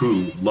idols, The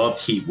Who, loved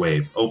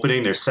Heatwave,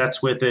 opening their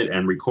sets with it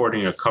and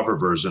recording a cover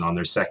version on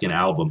their second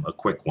album, A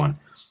Quick One.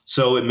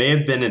 So it may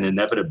have been an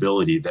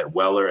inevitability that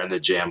Weller and the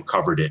Jam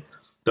covered it,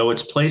 though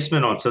its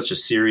placement on such a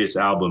serious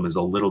album is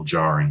a little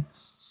jarring.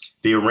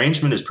 The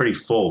arrangement is pretty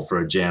full for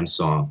a Jam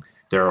song.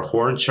 There are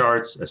horn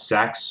charts, a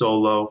sax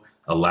solo,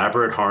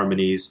 elaborate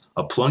harmonies,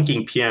 a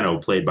plunking piano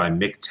played by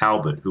Mick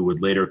Talbot, who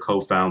would later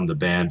co-found the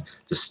band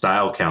The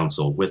Style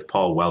Council with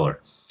Paul Weller.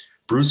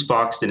 Bruce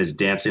Foxton is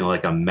dancing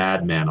like a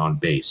madman on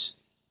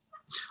bass.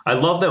 I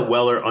love that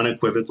Weller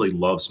unequivocally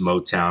loves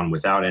Motown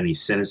without any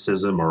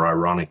cynicism or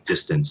ironic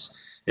distance.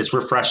 It's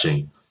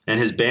refreshing, and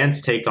his band's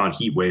take on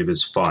Heatwave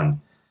is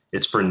fun.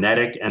 It's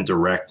frenetic and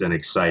direct and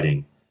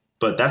exciting.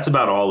 But that's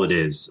about all it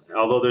is,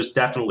 although there's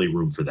definitely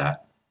room for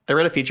that. I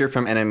read a feature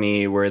from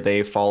NME where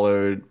they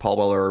followed Paul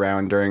Weller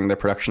around during the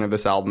production of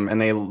this album,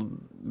 and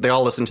they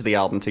all listened to the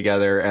album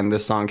together, and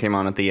this song came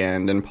on at the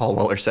end, and Paul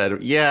Weller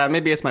said, "Yeah,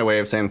 maybe it's my way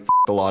of saying f***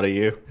 a lot of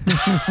you."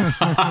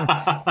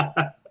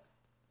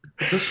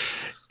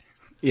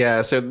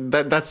 Yeah, so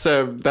that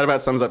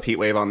about sums up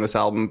Heatwave on this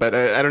album. But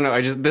I don't know.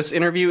 This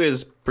interview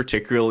is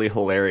particularly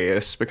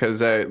hilarious because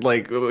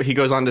he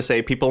goes on to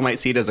say people might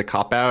see it as a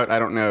cop out. I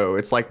don't know.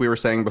 It's like we were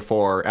saying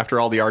before. After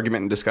all the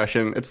argument and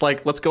discussion, it's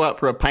like, let's go out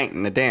for a pint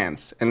and a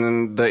dance. And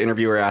then the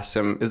interviewer asks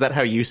him, "Is that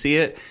how you see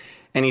it?"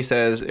 And he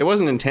says, "It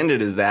wasn't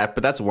intended as that,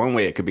 but that's one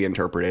way it could be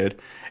interpreted."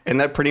 And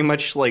that pretty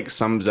much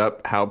sums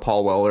up how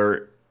Paul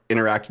Weller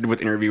interacted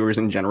with interviewers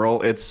in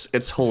general.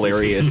 It's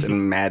hilarious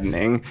and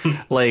maddening.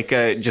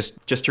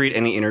 Just to read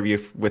any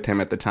interview with him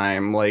at the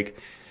time,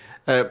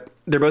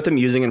 they're both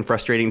amusing and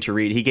frustrating to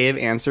read. He gave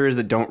answers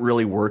that don't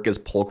really work as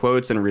pull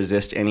quotes and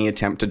resist any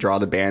attempt to draw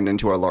the band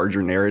into a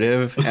larger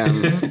narrative.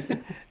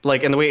 And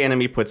and the way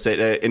NME puts it,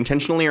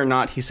 intentionally or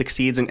not, he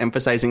succeeds in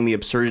emphasizing the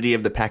absurdity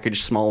of the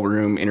packaged small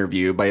room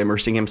interview by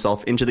immersing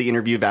himself into the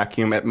interview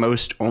vacuum at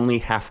most only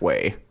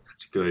halfway.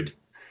 That's good.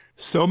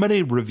 So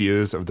many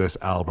reviews of this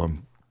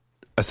album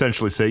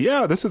essentially say,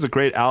 yeah, this is a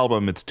great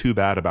album. It's too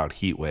bad about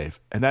Heatwave.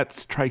 And that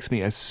strikes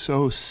me as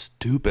so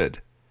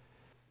stupid.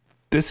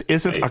 This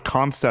isn't a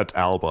concept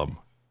album.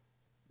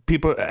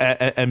 People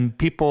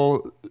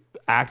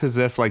act as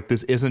if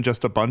this isn't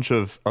just a bunch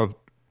of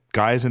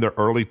guys in their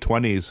early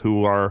 20s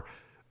who are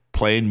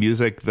playing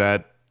music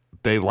that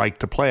they like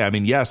to play. I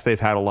mean, yes, they've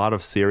had a lot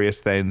of serious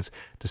things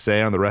to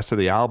say on the rest of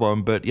the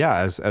album, but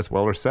yeah, as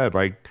Weller said,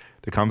 there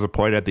comes a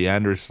point at the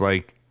end where it's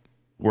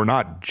we're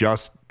not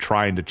just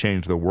trying to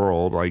change the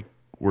world.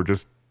 We're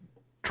just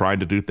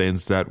trying to do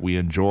things that we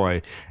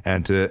enjoy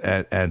and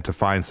to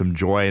find some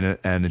joy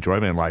and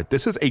enjoyment in life.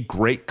 This is a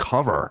great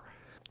cover.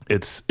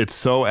 It's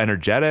so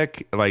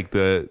energetic.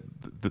 The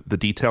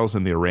details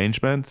in the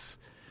arrangements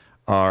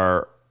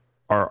are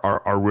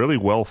really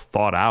well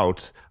thought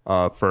out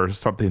for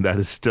something that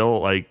is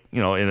still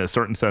in a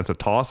certain sense a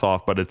toss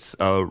off, but it's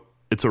a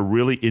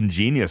really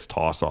ingenious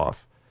toss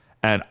off.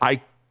 And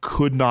I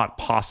could not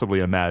possibly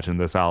imagine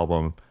this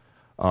album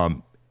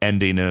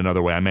ending in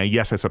another way. I mean,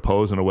 yes, I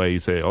suppose in a way you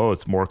say, oh,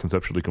 it's more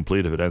conceptually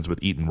complete if it ends with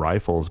Eaton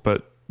Rifles,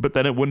 but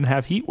then it wouldn't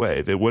have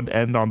Heatwave. It wouldn't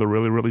end on the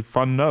really, really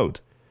fun note.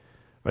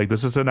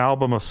 This is an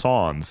album of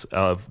songs,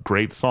 of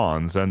great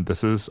songs, and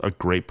this is a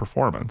great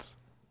performance.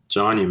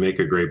 John, you make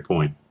a great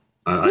point.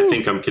 I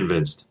think I'm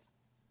convinced.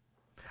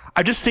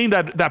 I've just seen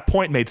that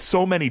point made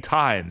so many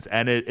times,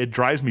 and it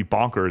drives me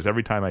bonkers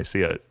every time I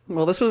see it.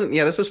 Well, this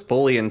was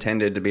fully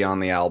intended to be on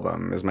the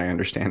album, is my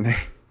understanding.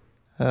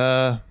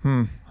 Oh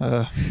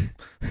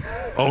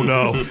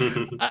no!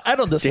 I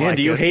don't dislike Dan,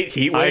 do you it. hate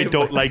Heatwave? I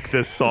don't like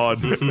this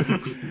song.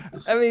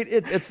 I mean,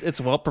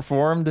 it's well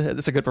performed.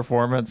 It's a good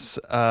performance.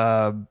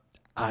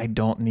 I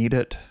don't need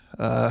it.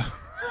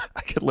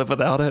 I could live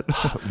without it.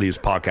 Leaves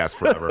podcast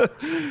forever.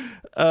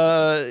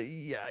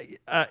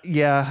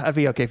 Yeah, I'd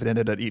be okay if it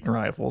ended at Eaton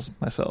Rifles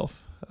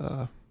myself.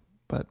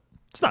 But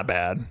it's not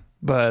bad.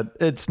 But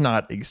it's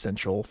not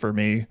essential for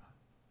me.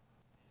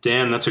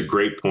 Dan, that's a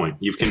great point.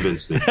 You've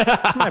convinced me.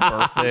 It's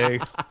my birthday.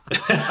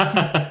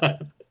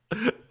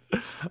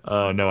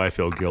 Oh, no, I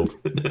feel guilt.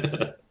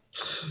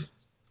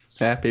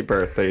 Happy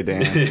birthday,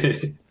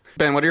 Dan.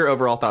 Ben, what are your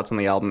overall thoughts on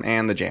the album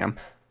and the Jam?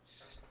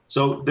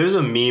 So there's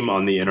a meme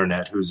on the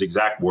internet whose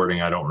exact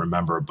wording I don't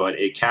remember, but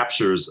it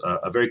captures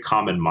a very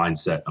common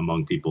mindset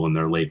among people in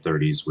their late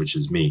 30s, which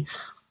is me.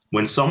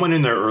 When someone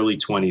in their early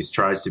 20s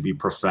tries to be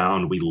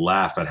profound, we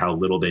laugh at how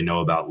little they know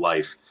about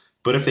life.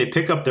 But if they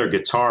pick up their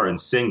guitar and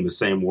sing the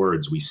same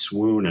words, we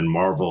swoon and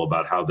marvel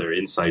about how their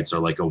insights are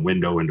like a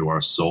window into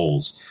our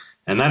souls.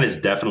 And that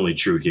is definitely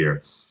true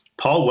here.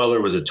 Paul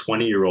Weller was a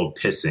 20-year-old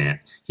pissant.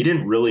 He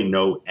didn't really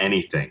know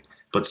anything,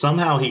 but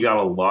somehow he got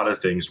a lot of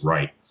things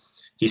right.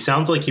 He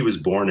sounds like he was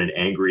born an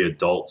angry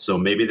adult, so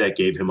maybe that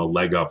gave him a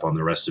leg up on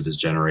the rest of his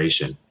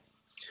generation.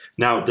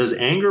 Now, does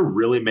anger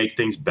really make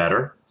things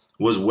better?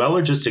 Was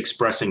Weller just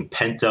expressing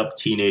pent-up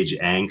teenage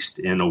angst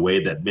in a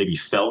way that maybe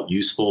felt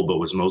useful but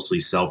was mostly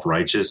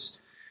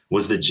self-righteous?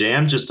 Was the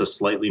Jam just a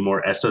slightly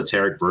more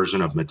esoteric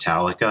version of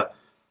Metallica?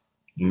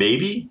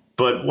 Maybe,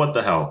 but what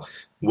the hell?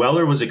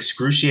 Weller was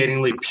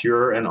excruciatingly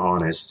pure and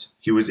honest.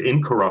 He was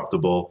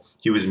incorruptible.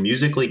 He was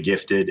musically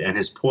gifted, and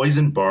his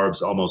poison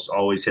barbs almost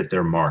always hit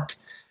their mark.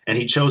 and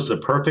he chose the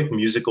perfect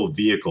musical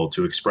vehicle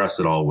to express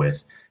it all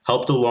with,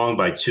 helped along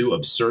by two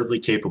absurdly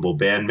capable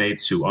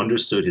bandmates who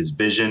understood his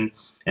vision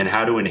and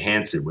how to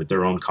enhance it with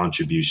their own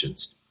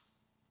contributions.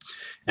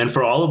 And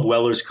for all of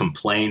Weller's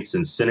complaints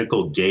and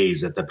cynical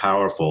gaze at the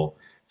powerful,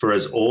 for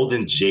as old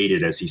and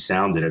jaded as he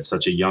sounded at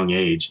such a young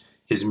age,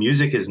 his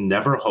music is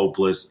never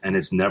hopeless and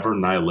it's never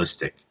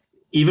nihilistic.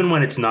 Even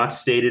when it's not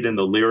stated in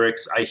the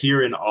lyrics, I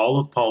hear in all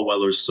of Paul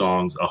Weller's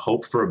songs a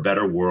hope for a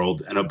better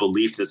world and a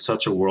belief that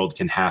such a world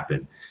can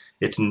happen.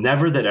 It's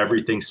never that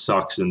everything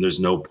sucks and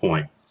there's no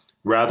point.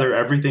 Rather,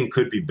 everything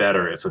could be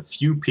better if a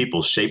few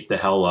people shaped the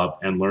hell up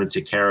and learned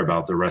to care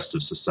about the rest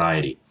of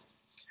society.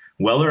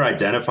 Weller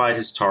identified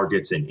his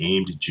targets and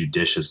aimed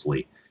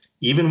judiciously.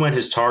 Even when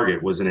his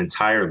target was an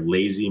entire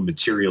lazy,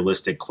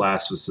 materialistic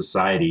class of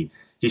society,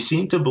 he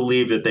seemed to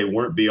believe that they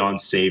weren't beyond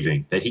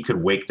saving, that he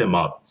could wake them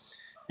up.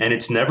 And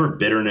it's never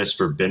bitterness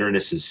for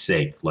bitterness'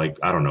 sake, like,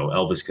 I don't know,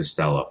 Elvis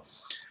Costello.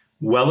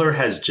 Weller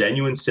has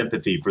genuine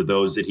sympathy for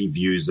those that he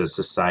views as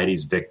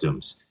society's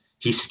victims.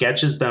 He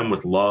sketches them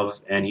with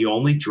love, and he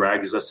only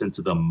drags us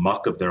into the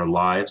muck of their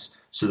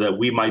lives so that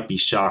we might be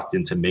shocked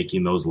into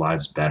making those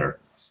lives better.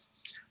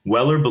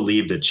 Weller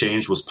believed that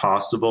change was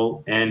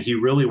possible, and he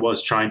really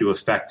was trying to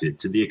affect it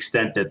to the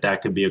extent that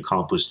that could be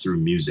accomplished through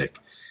music.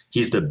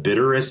 He's the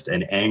bitterest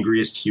and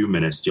angriest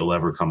humanist you'll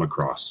ever come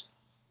across.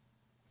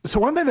 So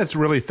one thing that's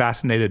really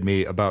fascinated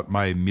me about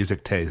my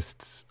music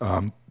tastes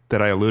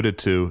that I alluded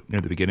to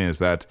near the beginning is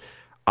that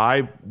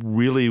I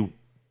really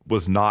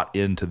was not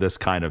into this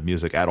kind of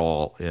music at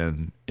all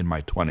in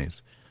my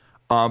 20s.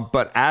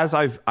 But as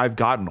I've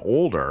gotten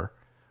older,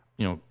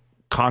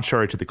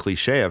 contrary to the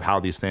cliche of how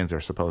these things are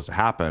supposed to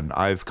happen,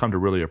 I've come to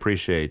really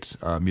appreciate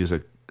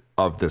music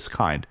of this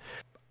kind.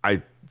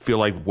 I feel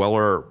like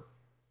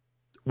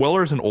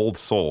Weller's an old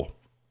soul.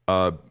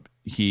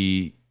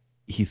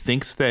 He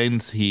thinks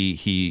things,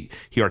 he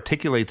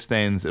articulates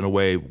things in a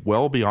way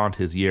well beyond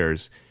his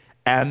years.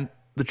 And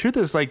the truth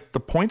is, like, the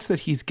points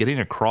that he's getting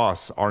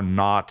across are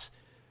not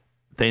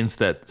things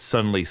that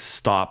suddenly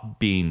stop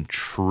being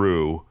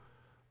true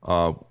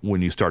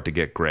when you start to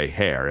get gray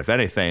hair. If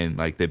anything,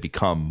 like, they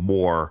become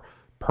more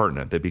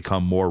pertinent, they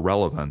become more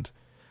relevant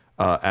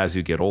as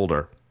you get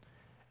older.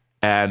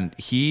 And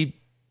he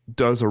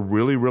does a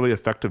really, really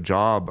effective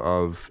job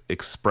of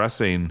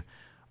expressing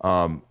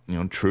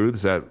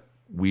truths that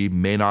we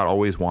may not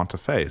always want to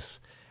face.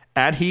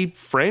 And he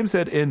frames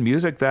it in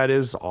music that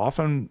is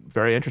often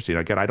very interesting.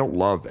 Again, I don't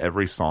love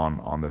every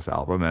song on this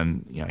album,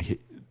 and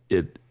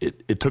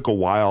it took a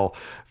while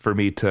for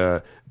me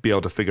to be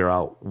able to figure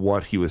out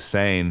what he was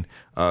saying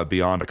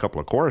beyond a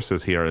couple of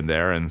choruses here and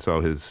there, and so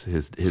his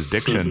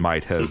diction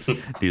might have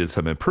needed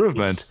some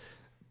improvement.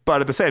 But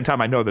at the same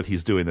time, I know that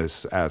he's doing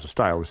this as a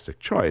stylistic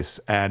choice,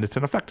 and it's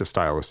an effective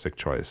stylistic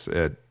choice.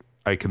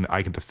 I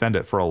can defend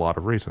it for a lot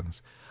of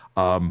reasons.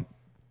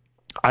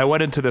 I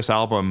went into this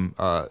album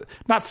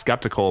not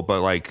skeptical,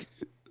 but like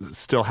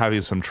still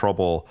having some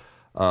trouble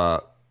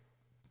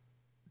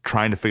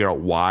trying to figure out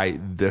why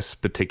this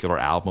particular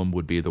album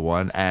would be the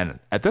one. And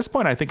at this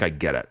point, I think I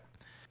get it.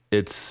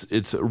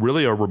 It's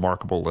really a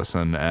remarkable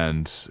listen,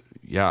 and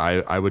yeah,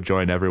 I would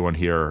join everyone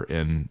here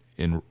in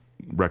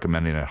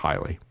recommending it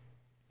highly.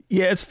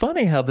 Yeah, it's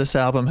funny how this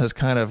album has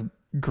kind of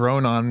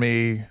grown on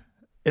me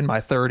in my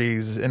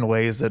 30s in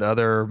ways that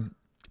other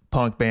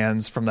punk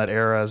bands from that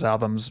era's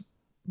albums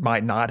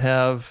might not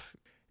have.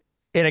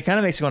 And it kind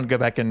of makes me want to go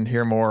back and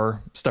hear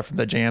more stuff from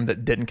the Jam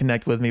that didn't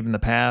connect with me in the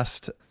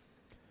past.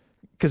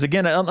 Because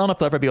again, I don't know if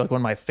they'll ever be like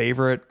one of my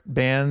favorite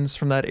bands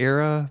from that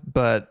era,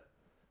 but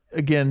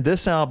again,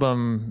 this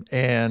album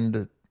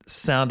and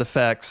sound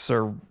effects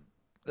are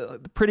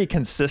pretty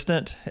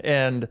consistent,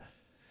 and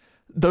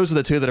those are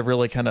the two that have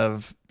really kind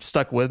of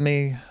stuck with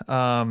me.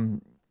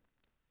 And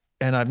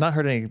I've not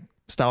heard any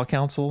Style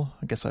Council.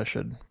 I guess I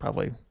should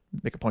probably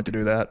make a point to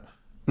do that.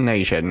 No,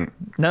 you shouldn't.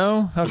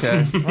 No?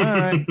 Okay. All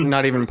right.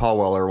 Not even Paul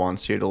Weller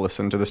wants you to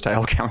listen to the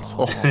Style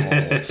Council.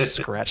 Oh,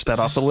 scratch that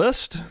off the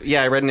list.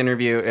 Yeah, I read an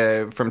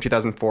interview from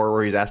 2004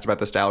 where he's asked about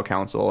the Style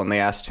Council, and they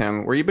asked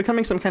him, were you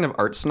becoming some kind of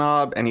art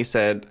snob? And he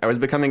said, I was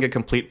becoming a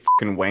complete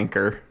fucking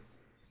wanker.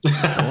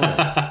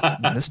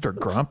 Mr.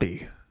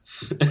 Grumpy.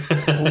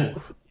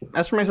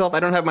 As for myself, I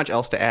don't have much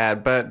else to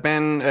add, but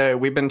Ben,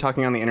 we've been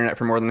talking on the internet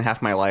for more than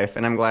half my life,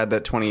 and I'm glad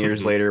that 20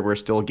 years later we're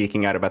still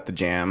geeking out about the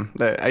Jam.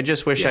 I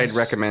just wish I'd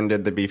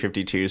recommended the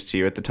B-52s to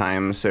you at the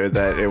time so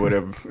that it would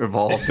have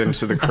evolved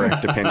into the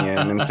correct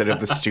opinion instead of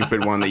the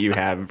stupid one that you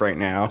have right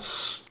now.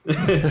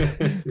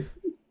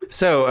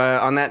 So,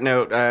 on that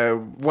note,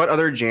 what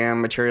other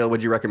Jam material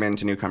would you recommend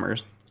to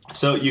newcomers?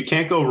 So you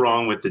can't go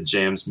wrong with the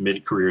Jam's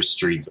mid-career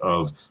streak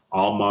of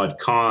Ahmad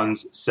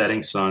Khan's,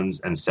 Setting Suns,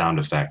 and Sound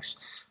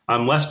Effects.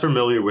 I'm less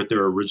familiar with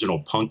their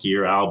original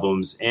punkier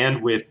albums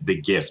and with The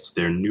Gift,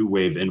 their new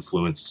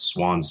wave-influenced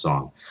swan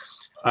song.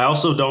 I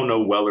also don't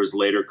know Weller's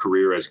later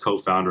career as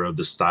co-founder of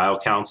the Style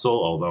Council,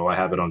 although I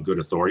have it on good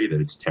authority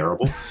that it's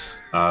terrible,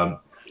 and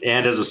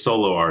as a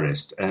solo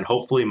artist. And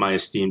hopefully my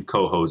esteemed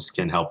co-hosts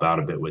can help out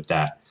a bit with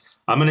that.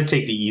 I'm going to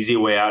take the easy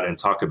way out and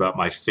talk about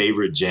my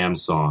favorite jam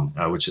song,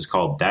 which is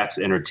called That's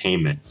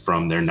Entertainment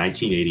from their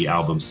 1980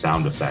 album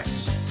Sound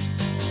Effects.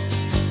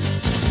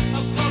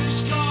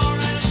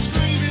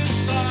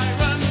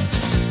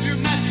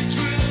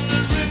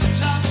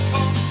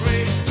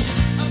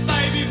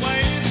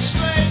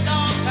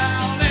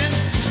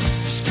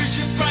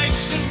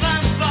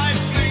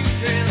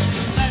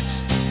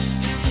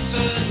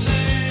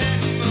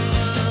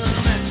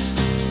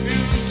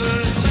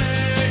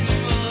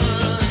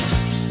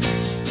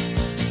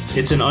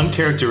 It's an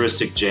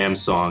uncharacteristic jam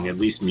song, at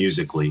least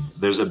musically.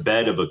 There's a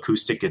bed of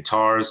acoustic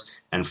guitars,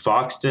 and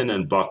Foxton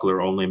and Buckler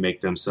only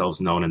make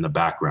themselves known in the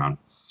background.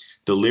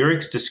 The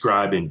lyrics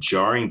describe in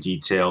jarring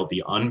detail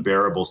the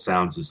unbearable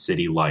sounds of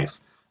city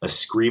life. A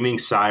screaming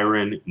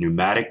siren,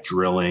 pneumatic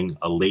drilling,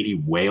 a lady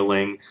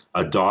wailing,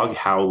 a dog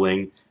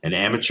howling, an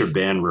amateur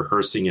band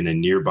rehearsing in a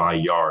nearby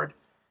yard.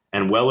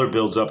 And Weller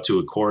builds up to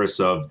a chorus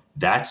of,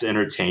 "That's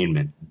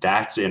entertainment,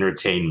 that's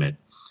entertainment."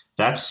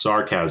 That's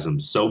sarcasm,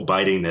 so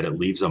biting that it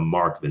leaves a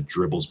mark that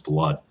dribbles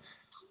blood.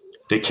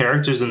 The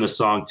characters in the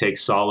song take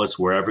solace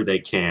wherever they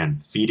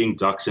can, feeding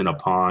ducks in a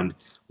pond,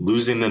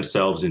 losing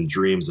themselves in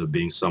dreams of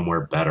being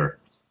somewhere better.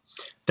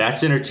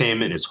 That's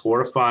Entertainment is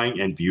horrifying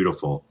and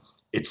beautiful.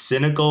 It's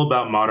cynical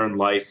about modern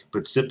life,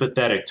 but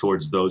sympathetic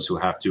towards those who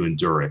have to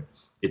endure it.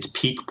 It's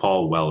peak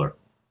Paul Weller.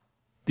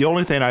 The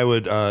only thing I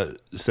would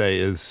say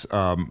is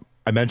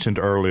I mentioned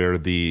earlier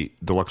the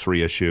deluxe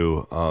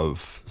reissue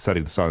of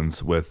Setting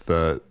Suns with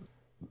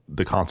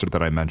the concert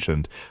that I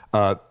mentioned.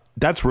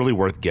 That's really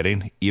worth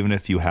getting, even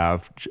if you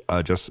have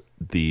just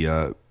the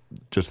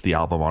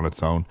album on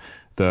its own.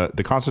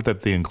 The concert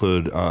that they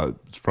include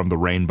from the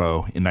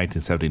Rainbow in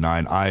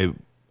 1979,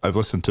 I've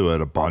listened to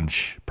it a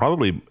bunch,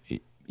 probably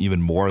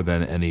even more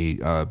than any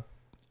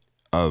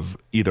of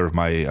either of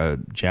my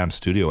Jam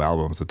Studio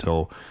albums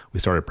until we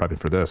started prepping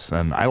for this,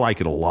 and I like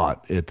it a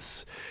lot.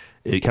 It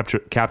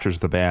captures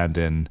the band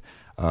in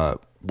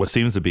what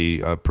seems to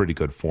be a pretty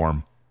good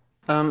form.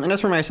 And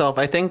as for myself,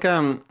 I think,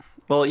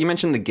 well, you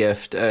mentioned The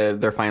Gift,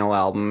 their final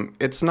album.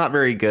 It's not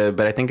very good,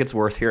 but I think it's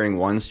worth hearing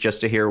once just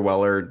to hear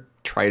Weller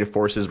try to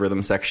force his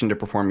rhythm section to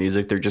perform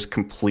music they're just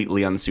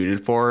completely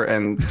unsuited for.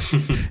 And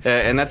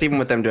and that's even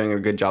with them doing a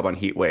good job on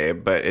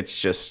Heatwave. But it's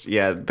just,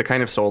 yeah, the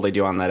kind of soul they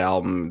do on that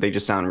album, they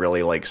just sound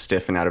really like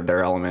stiff and out of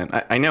their element.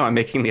 I know I'm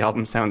making the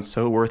album sound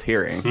so worth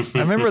hearing. I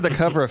remember the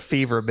cover of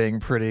Fever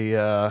being pretty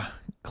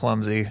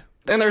clumsy.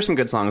 And there's some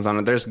good songs on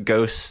it. There's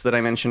Ghosts that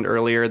I mentioned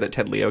earlier that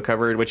Ted Leo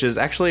covered, which is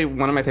actually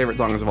one of my favorite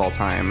songs of all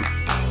time.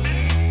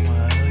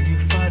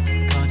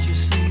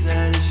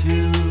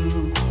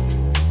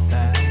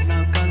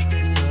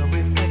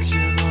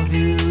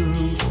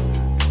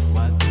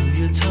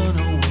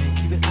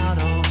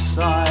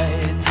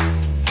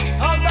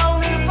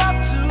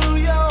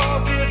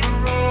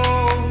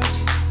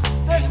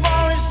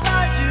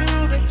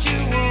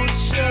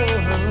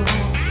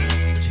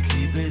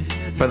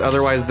 But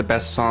otherwise, the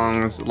best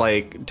songs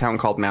like Town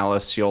Called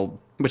Malice,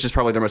 which is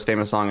probably their most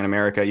famous song in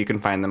America, you can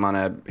find them on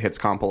a hits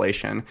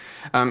compilation.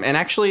 And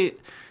actually,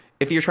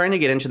 if you're trying to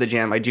get into the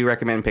Jam, I do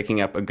recommend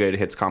picking up a good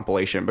hits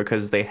compilation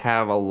because they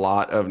have a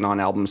lot of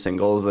non-album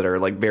singles that are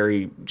like that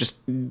are just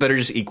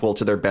equal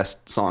to their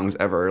best songs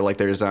ever. Like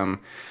there's I'm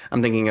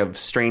thinking of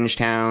Strange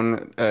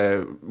Town,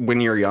 When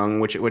You're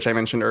Young, which I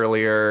mentioned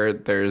earlier.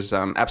 There's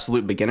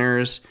Absolute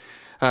Beginners.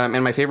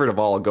 And my favorite of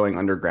all, Going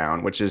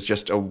Underground, which is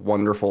just a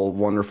wonderful,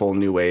 wonderful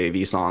new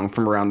wavy song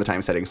from around the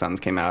time Setting Suns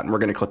came out. And we're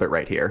going to clip it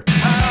right here.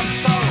 I'm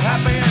so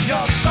happy and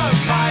you're so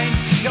kind.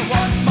 You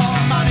want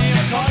more money,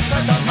 of course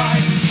I don't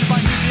mind. To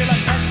buy nuclear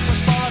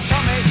textbooks for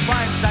atomic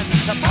crimes. And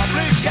the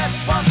public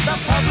gets what the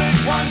public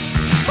wants.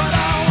 But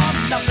I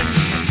want nothing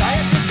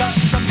society's got.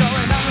 I'm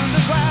going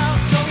underground.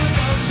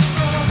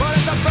 But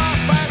if the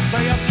brass bands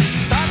play up,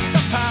 start to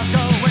pound.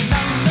 Going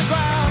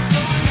underground.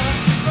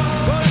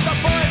 But if the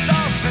boys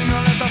all sing,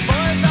 let the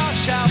boys all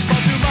shout for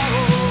tomorrow.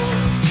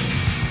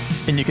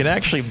 And you can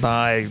actually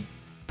buy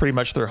pretty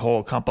much their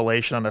whole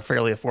compilation on a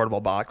fairly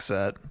affordable box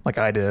set, like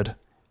I did.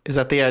 Is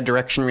that the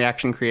Direction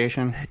Reaction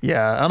creation?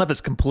 Yeah, I don't know if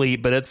it's complete,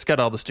 but it's got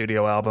all the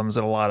studio albums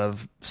and a lot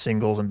of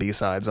singles and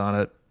B-sides on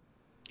it.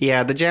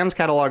 Yeah, the Jam's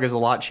catalog is a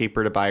lot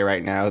cheaper to buy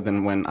right now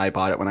than when I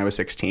bought it when I was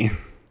 16.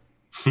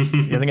 I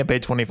think I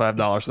paid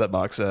 $25 for that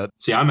box set.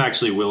 See, I'm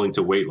actually willing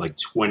to wait like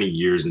 20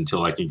 years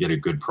until I can get a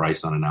good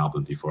price on an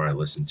album before I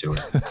listen to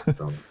it.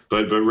 So,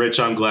 but Rich,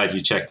 I'm glad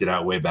you checked it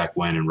out way back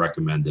when and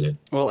recommended it.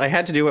 Well, I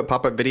had to do what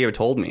Pop-Up Video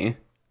told me.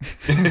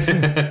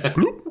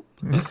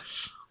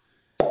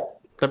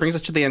 That brings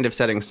us to the end of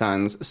Setting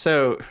Suns.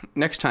 So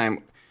next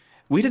time,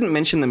 we didn't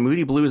mention the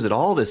Moody Blues at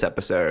all this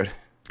episode.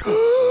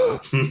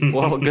 show.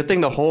 Well, good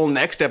thing the whole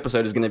next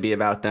episode is going to be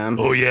about them.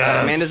 Oh,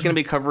 yes. Amanda's going to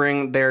be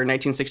covering their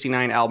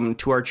 1969 album,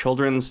 To Our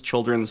Children's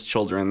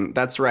Children.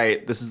 That's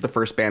right. This is the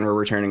first band we're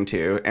returning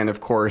to. And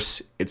of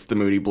course, it's the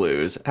Moody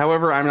Blues.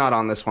 However, I'm not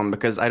on this one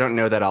because I don't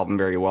know that album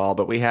very well.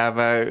 But we have,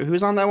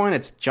 who's on that one?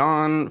 It's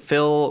John,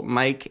 Phil,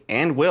 Mike,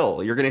 and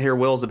Will. You're going to hear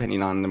Will's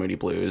opinion on the Moody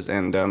Blues.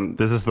 And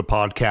this is the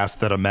podcast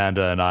that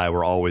Amanda and I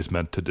were always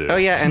meant to do. Oh,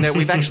 yeah. And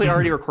we've actually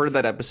already recorded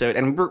that episode.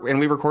 And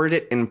we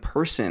recorded it in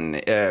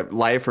person,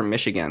 live from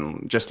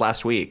Michigan, just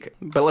last week.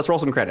 But let's roll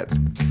some credits.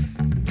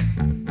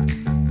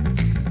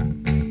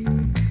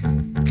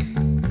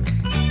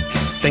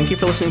 Thank you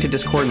for listening to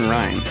Discord and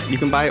Rhyme. You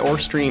can buy or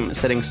stream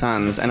Setting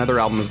Suns and other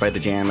albums by The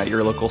Jam at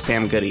your local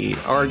Sam Goody,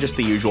 or just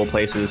the usual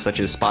places such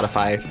as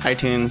Spotify,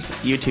 iTunes,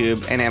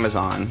 YouTube, and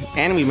Amazon.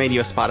 And we made you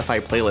a Spotify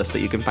playlist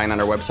that you can find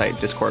on our website,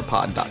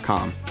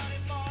 discordpod.com.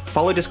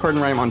 Follow Discord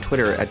and Rhyme on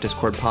Twitter at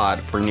DiscordPod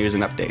for news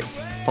and updates.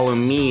 Follow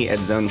me at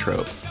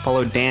Zonetrope.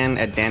 Follow Dan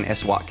at Dan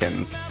S.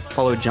 Watkins.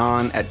 Follow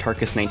John at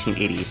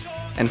Tarkus1980.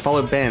 And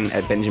follow Ben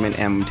at Benjamin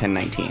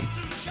M1019.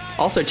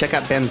 Also, check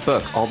out Ben's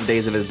book, All the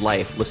Days of His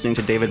Life, listening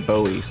to David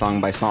Bowie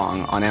song by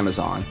song on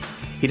Amazon.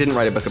 He didn't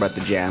write a book about the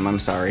Jam, I'm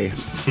sorry.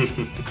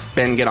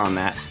 Ben, get on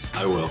that.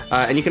 I will.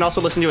 And you can also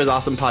listen to his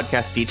awesome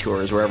podcast,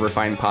 Detours, wherever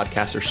fine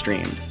podcasts are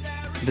streamed.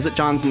 Visit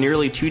John's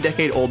nearly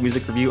 2-decade-old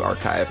music review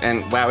archive.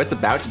 And wow, it's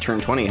about to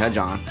turn 20, huh,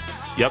 John?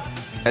 Yep.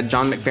 At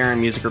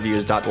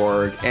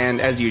johnmcfarrenmusicreviews.org.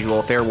 And as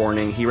usual, fair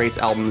warning, he rates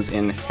albums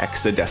in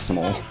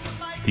hexadecimal.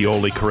 The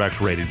only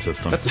correct rating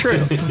system. That's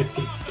true.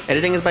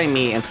 Editing is by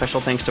me, and special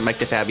thanks to Mike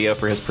DeFabio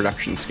for his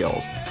production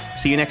skills.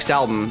 See you next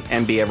album,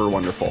 and be ever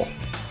wonderful.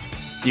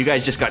 You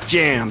guys just got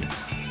jammed.